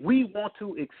 If we want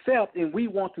to accept and we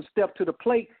want to step to the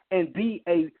plate and be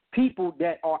a people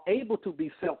that are able to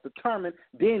be self-determined,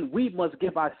 then we must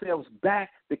give ourselves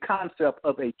back the concept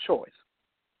of a choice.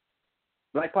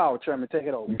 Black Power, Chairman, take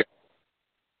it over.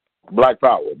 Black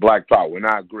Power, and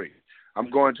I agree. I'm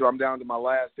down to my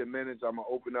last 10 minutes. I'm going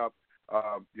to open up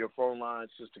your phone line,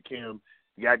 Sister Kim.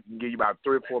 I can give you about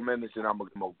 3 or 4 minutes, and I'm going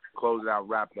to close it out,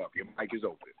 wrap it up. Your mic is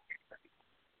open.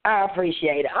 I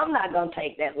appreciate it. I'm not going to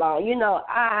take that long. You know,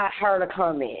 I heard a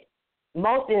comment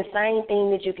most insane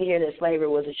thing that you can hear that slavery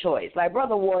was a choice. Like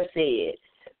Brother Ward said,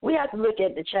 we have to look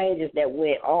at the changes that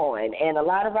went on, and a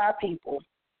lot of our people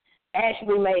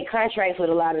actually made contracts with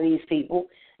a lot of these people.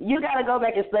 You got to go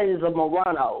back and study the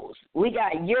Moranos. We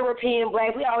got European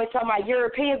black. We always talk about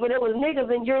Europeans, but it was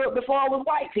niggas in Europe before it was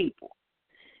white people.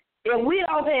 If we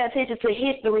don't pay attention to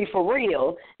history for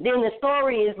real, then the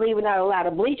story is leaving out a lot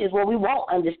of bleachers where we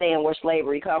won't understand where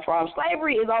slavery comes from.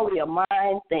 Slavery is only a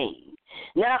mind thing.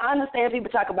 Now, I understand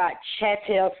people talk about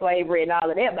chattel slavery and all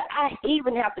of that, but I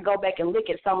even have to go back and look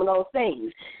at some of those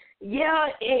things. Yeah,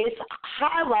 it's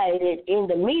highlighted in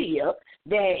the media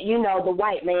that, you know, the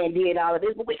white man did all of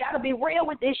this, but we got to be real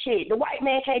with this shit. The white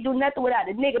man can't do nothing without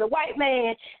the nigga. The white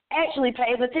man actually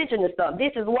pays attention to stuff.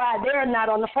 This is why they're not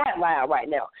on the front line right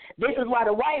now. This is why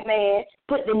the white man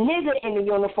put the nigga in the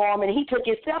uniform and he took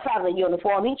himself out of the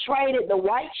uniform. He traded the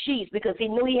white sheets because he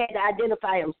knew he had to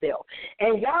identify himself.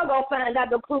 And y'all gonna find out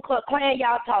the Ku Klux Klan,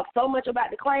 y'all talk so much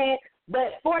about the Klan,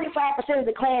 but 45% of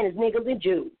the Klan is niggas and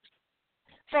Jews.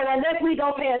 So unless we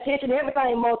don't pay attention to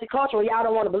everything multicultural, y'all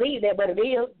don't want to believe that, but it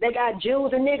is. They got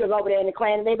Jews and niggas over there in the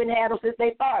Klan, and they've been having them since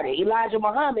they started. Elijah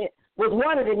Muhammad was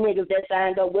one of the niggas that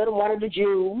signed up with him, one of the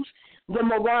Jews, the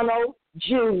Morano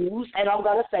Jews, and I'm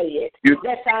going to say it,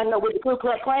 that signed up with the Ku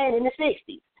Klux Klan in the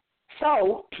 60s.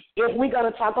 So if we're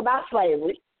going to talk about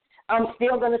slavery, I'm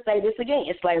still going to say this again.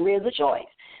 Slavery is a choice.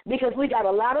 Because we got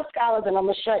a lot of scholars, and I'm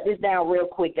going to shut this down real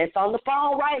quick, that's on the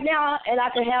phone right now, and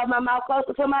I can have my mouth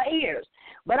closer to my ears.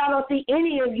 But I don't see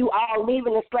any of you all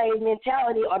leaving the slave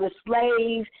mentality or the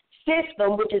slave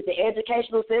system, which is the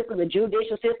educational system, the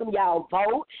judicial system. Y'all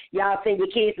vote. Y'all send your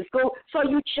kids to school. So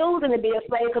you choosing to be a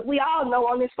slave because we all know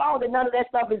on this phone that none of that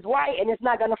stuff is right, and it's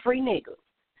not going to free niggas.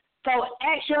 So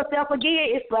ask yourself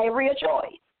again, is slavery a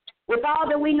choice? With all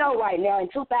that we know right now in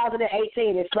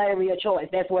 2018, is slavery a choice?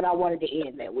 That's what I wanted to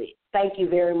end that with. Thank you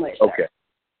very much, sir. Okay.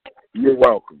 You're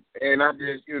welcome. And I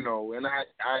just, you know, and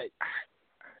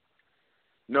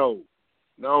no.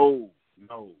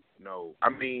 I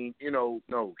mean, you know,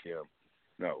 no, Kim,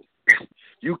 no.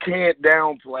 You can't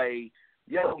downplay.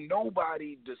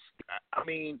 Nobody. I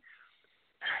mean,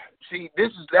 see,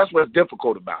 that's what's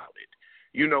difficult about it.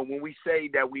 You know, when we say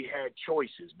that we had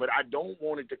choices, but I don't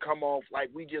want it to come off like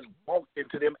we just walked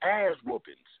into them ass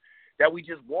whoopings, that we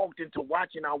just walked into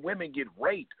watching our women get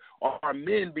raped, or our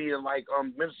men being like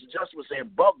Minister Justice was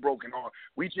saying, buck broken, or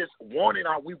we just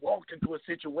we walked into a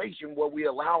situation where we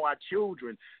allow our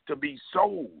children to be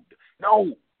sold.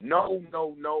 No.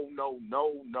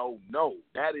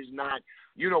 That is not,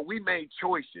 you know, we made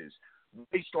choices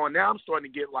based on, now I'm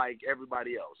starting to get like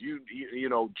everybody else, you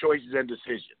know, choices and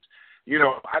decisions. You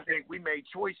know, I think we made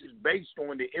choices based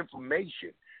on the information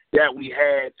that we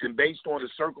had and based on the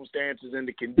circumstances and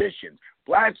the conditions.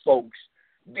 Black folks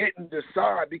didn't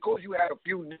decide because you had a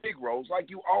few Negroes, like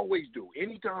you always do.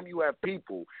 Anytime you have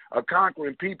people,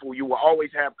 conquering people, you will always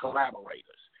have collaborators.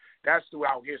 That's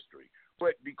throughout history.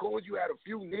 But because you had a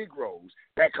few Negroes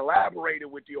that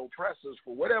collaborated with the oppressors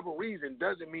for whatever reason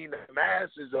doesn't mean the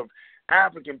masses of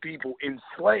African people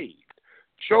enslaved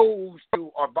chose to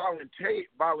or volunteered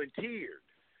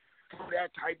for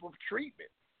that type of treatment.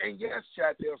 And yes,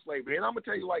 chattel slavery. And I'm going to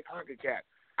tell you like Uncle Cat,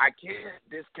 I can't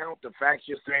discount the facts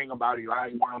you're saying about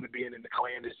Elijah Muhammad being in the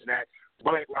Klan, this and that.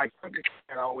 But like Uncle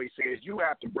Cat always says, you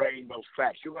have to bring those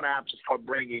facts. You're going to have to start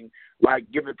bringing, like,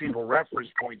 giving people reference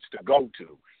points to go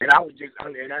to. And I was just,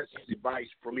 and that's just advice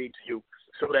for me to you,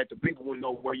 so that the people will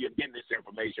know where you're getting this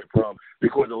information from,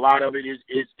 because a lot of it is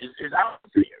out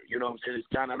there. You know what I'm saying? It's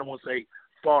kind of, I don't want to say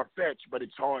far-fetched, but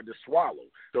it's hard to swallow.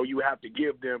 So you have to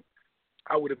give them,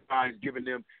 I would advise giving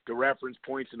them the reference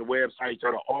points and the websites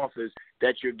or the office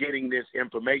that you're getting this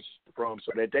information from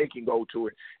so that they can go to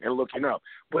it and look it up.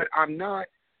 But I'm not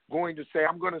going to say,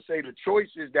 I'm going to say the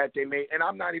choices that they made, and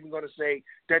I'm not even going to say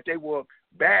that they were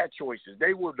bad choices.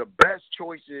 They were the best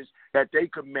choices that they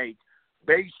could make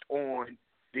based on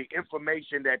the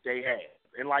information that they had.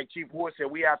 And like Chief Ward said,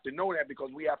 we have to know that, because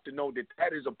we have to know that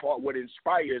that is a part what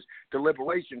inspires the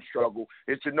liberation struggle,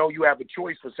 is to know you have a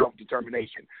choice for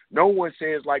self-determination. No one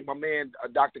says, like my man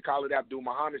Dr. Khalid Abdul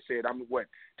Muhammad said,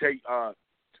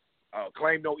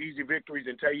 claim no easy victories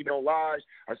and tell you no lies,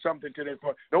 or something to that.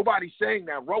 Nobody's saying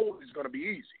that road is going to be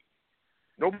easy.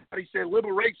 Nobody said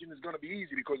liberation is going to be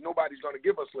easy, because nobody's going to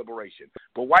give us liberation.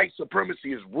 But white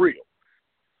supremacy is real.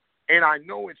 And I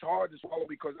know it's hard to swallow,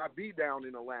 because I be down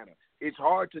in Atlanta. It's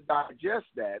hard to digest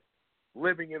that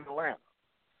living in Atlanta.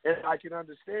 And I can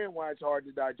understand why it's hard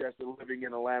to digest it living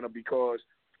in Atlanta, because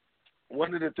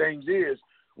one of the things is,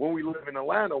 when we live in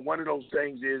Atlanta, one of those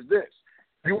things is this.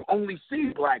 You only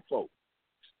see black folks.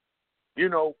 You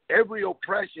know, every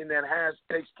oppression that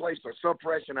takes place, or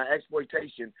suppression or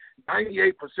exploitation,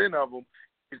 98% of them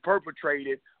is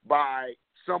perpetrated by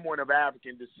someone of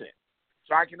African descent.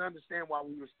 So I can understand why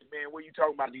we were saying, man, what are you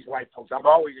talking about, these white folks? I've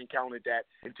always encountered that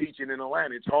in teaching in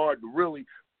Atlanta. It's hard to really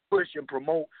push and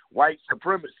promote white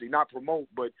supremacy, not promote,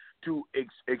 but to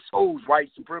expose white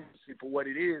supremacy for what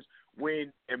it is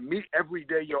when every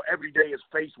day your everyday is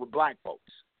faced with black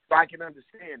folks. So I can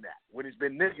understand that when it's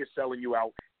been niggas selling you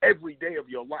out every day of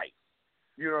your life.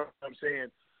 You know what I'm saying?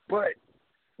 But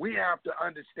we have to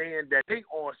understand that they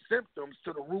are symptoms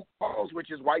to the root cause,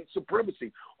 which is white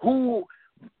supremacy. Who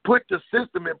put the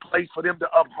system in place for them to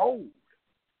uphold?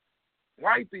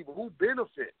 White people. Who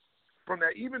benefits from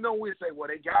that? Even though we say, well,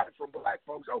 they got it from black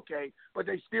folks, okay, but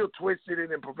they still twisted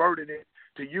it and perverted it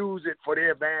to use it for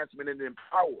their advancement and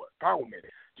empowerment.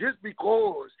 Just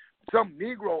because some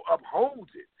Negro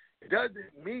upholds it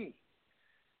doesn't mean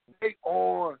they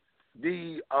are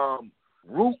the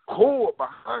root core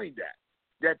behind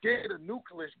that they're the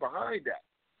nucleus behind that.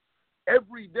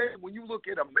 Every day when you look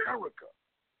at America,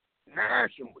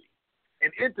 nationally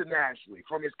and internationally,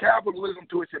 from its capitalism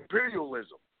to its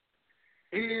imperialism,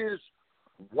 is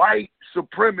white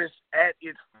supremacist at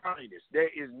its finest. There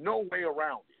is no way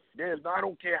around it. I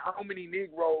don't care how many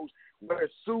Negroes wear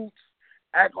suits,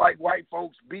 act like white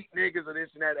folks, beat niggas or this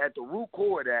and that. At the root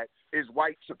core of that is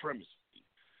white supremacy.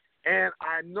 And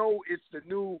I know it's the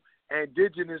new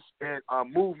indigenous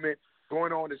movement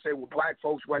going on to say, well, black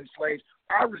folks weren't slaves.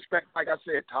 I respect, like I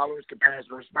said, tolerance,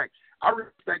 compassion, respect. I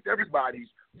respect everybody's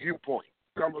viewpoint.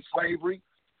 Come with slavery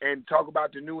and talk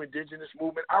about the new indigenous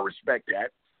movement. I respect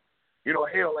that. You know,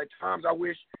 hell, at times I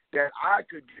wish that I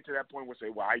could get to that point where say,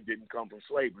 well, I didn't come from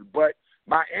slavery. But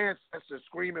my ancestors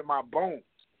scream in my bones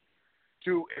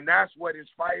and that's what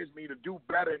inspires me to do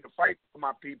better and to fight for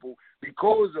my people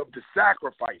because of the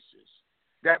sacrifices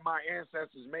that my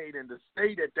ancestors made. And to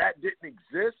say that didn't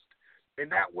exist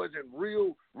and that wasn't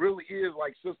real, really is,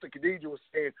 like Sister Khadija was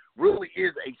saying, really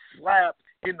is a slap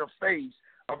in the face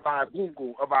of our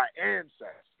Google, of our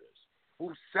ancestors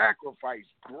who sacrificed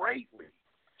greatly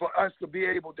for us to be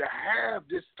able to have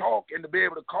this talk and to be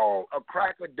able to call a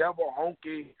cracker, devil,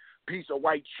 honky piece of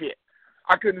white shit.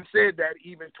 I couldn't have said that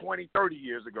even 20, 30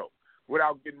 years ago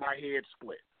without getting my head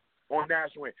split on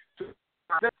national. So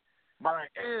my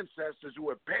ancestors who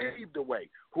have paved the way,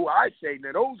 who I say,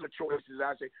 now those are choices,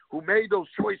 I say, who made those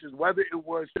choices, whether it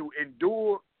was to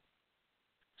endure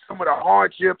some of the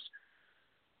hardships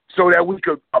so that we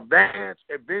could advance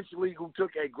eventually, who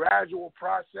took a gradual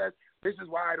process. This is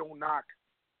why I don't knock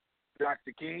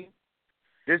Dr. King.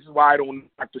 This is why I don't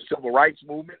knock the civil rights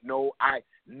movement. No,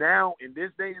 now in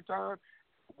this day and time,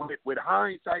 with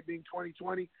hindsight being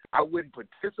 2020, I wouldn't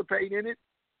participate in it.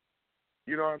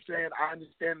 You know what I'm saying? I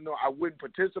understand. No, I wouldn't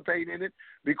participate in it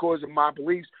because of my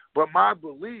beliefs. But my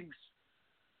beliefs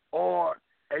are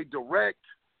a direct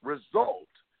result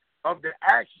of the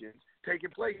actions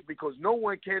taking place, because no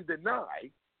one can deny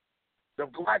the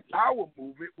Black Power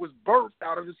movement was birthed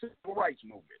out of the civil rights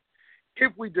movement.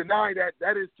 If we deny that,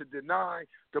 that is to deny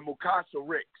the Mukasa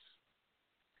Ricks.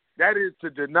 That is to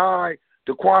deny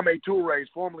the Kwame Toure's,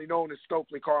 formerly known as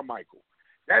Stokely Carmichael.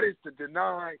 That is to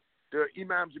deny the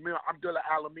Imam Jamil Abdullah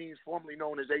Alameen's, formerly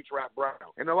known as H. Rap Brown.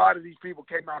 And a lot of these people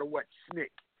came out of what? SNCC.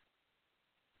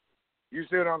 You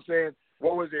see what I'm saying?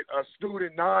 What was it? A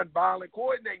student nonviolent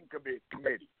coordinating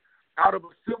committee out of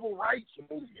a civil rights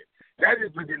movement. That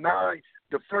is to deny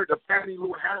the Fannie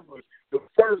Lou Hammers, the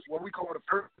first, what we call the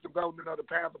first development of the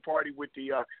Panther Party with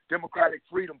the Democratic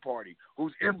Freedom Party,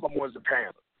 whose emblem was the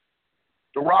Panther.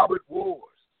 The Robert Wars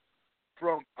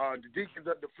from the Deacons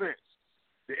of Defense,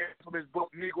 the infamous book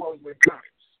Negroes with Guns.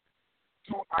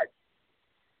 So I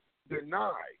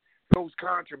deny those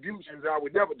contributions. I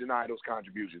would never deny those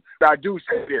contributions. But I do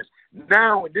say this.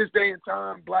 Now, in this day and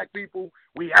time, black people,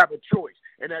 we have a choice,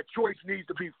 and that choice needs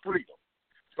to be freedom.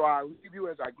 So I leave you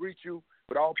as I greet you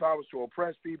with all powers to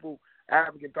oppressed people,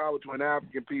 African power to an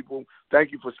African people.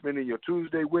 Thank you for spending your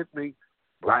Tuesday with me.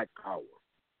 Black Power.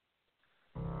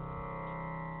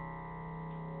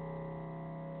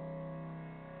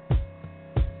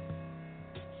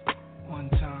 One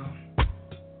time.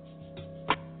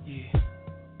 Yeah.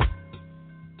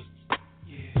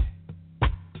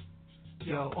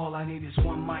 Yo, all I need is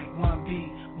one mic, one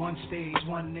beat, one stage,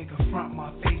 one nigga front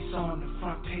my face on the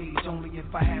front page. Only if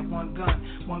I had one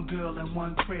gun, one girl and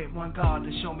one crib, one God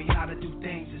to show me how to do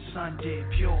things the sun did.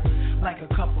 Pure, like a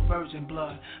cup of virgin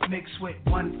blood, mixed with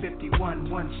 151,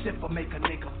 one sip will make a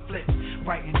nigga flip.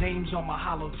 Writing names on my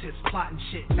hollow tips, plotting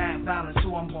shit, mad violence,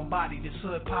 who I'm gon' body. This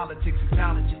hood politics,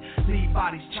 acknowledge it. Leave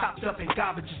bodies chopped up in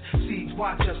garbages. Seeds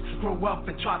watch us grow up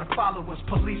and try to follow us.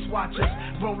 Police watch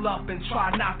us roll up and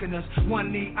try knocking us. One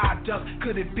knee I duck,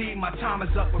 could it be my time is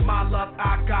up? With my luck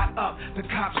I got up, the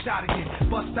cop shot again.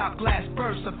 Bus stop glass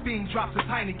burst, a fiend drops his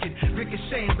Heineken.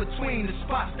 Ricocheting between the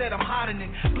spots that I'm hiding in.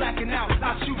 Blacking out,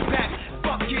 I shoot back,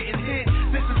 fuck getting hit.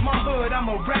 This is my hood, I'm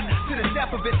a rap to the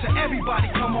death of it. To everybody,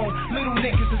 come on, little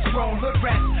niggas is grown. Hood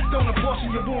rats, don't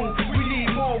abortion your wound. We need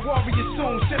more warriors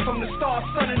soon. Sent from the stars,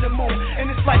 sun and the moon.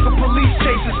 And it's like a police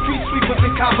chase, the street sweepers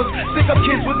and coppers. Stick up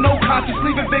kids with no conscience,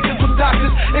 leaving victims with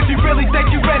doctors. If you really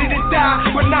think you're ready to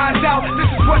die, with nines out,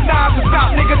 this is what nines is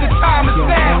about, nigga, the time is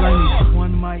now. All I need is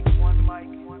one mic, one mic,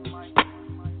 one mic.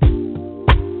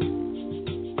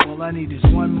 All I need is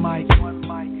one mic, one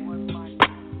mic, one mic.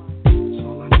 That's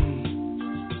all I need.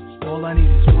 All I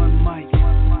need is one mic,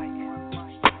 one mic, one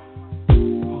mic.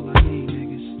 All I need,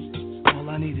 niggas. All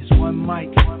I need is one mic,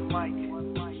 one mic,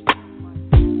 one mic.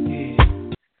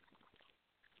 Yeah.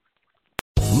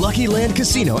 Lucky Land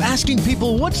Casino, asking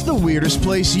people, what's the weirdest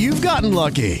place you've gotten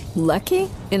lucky? Lucky?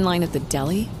 In line at the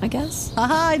deli, I guess?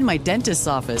 Aha, in my dentist's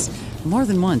office. More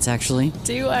than once, actually.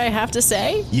 Do I have to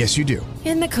say? Yes, you do.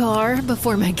 In the car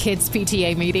before my kids'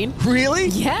 PTA meeting. Really?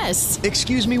 Yes.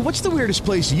 Excuse me, what's the weirdest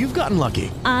place you've gotten lucky?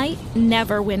 I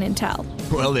never win and tell.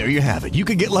 Well, there you have it. You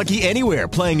can get lucky anywhere,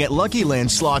 playing at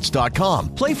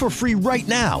LuckyLandSlots.com. Play for free right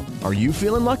now. Are you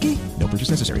feeling lucky? No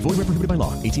purchase necessary. Void where prohibited by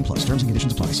law. 18+. Terms and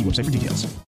conditions apply. See website for details.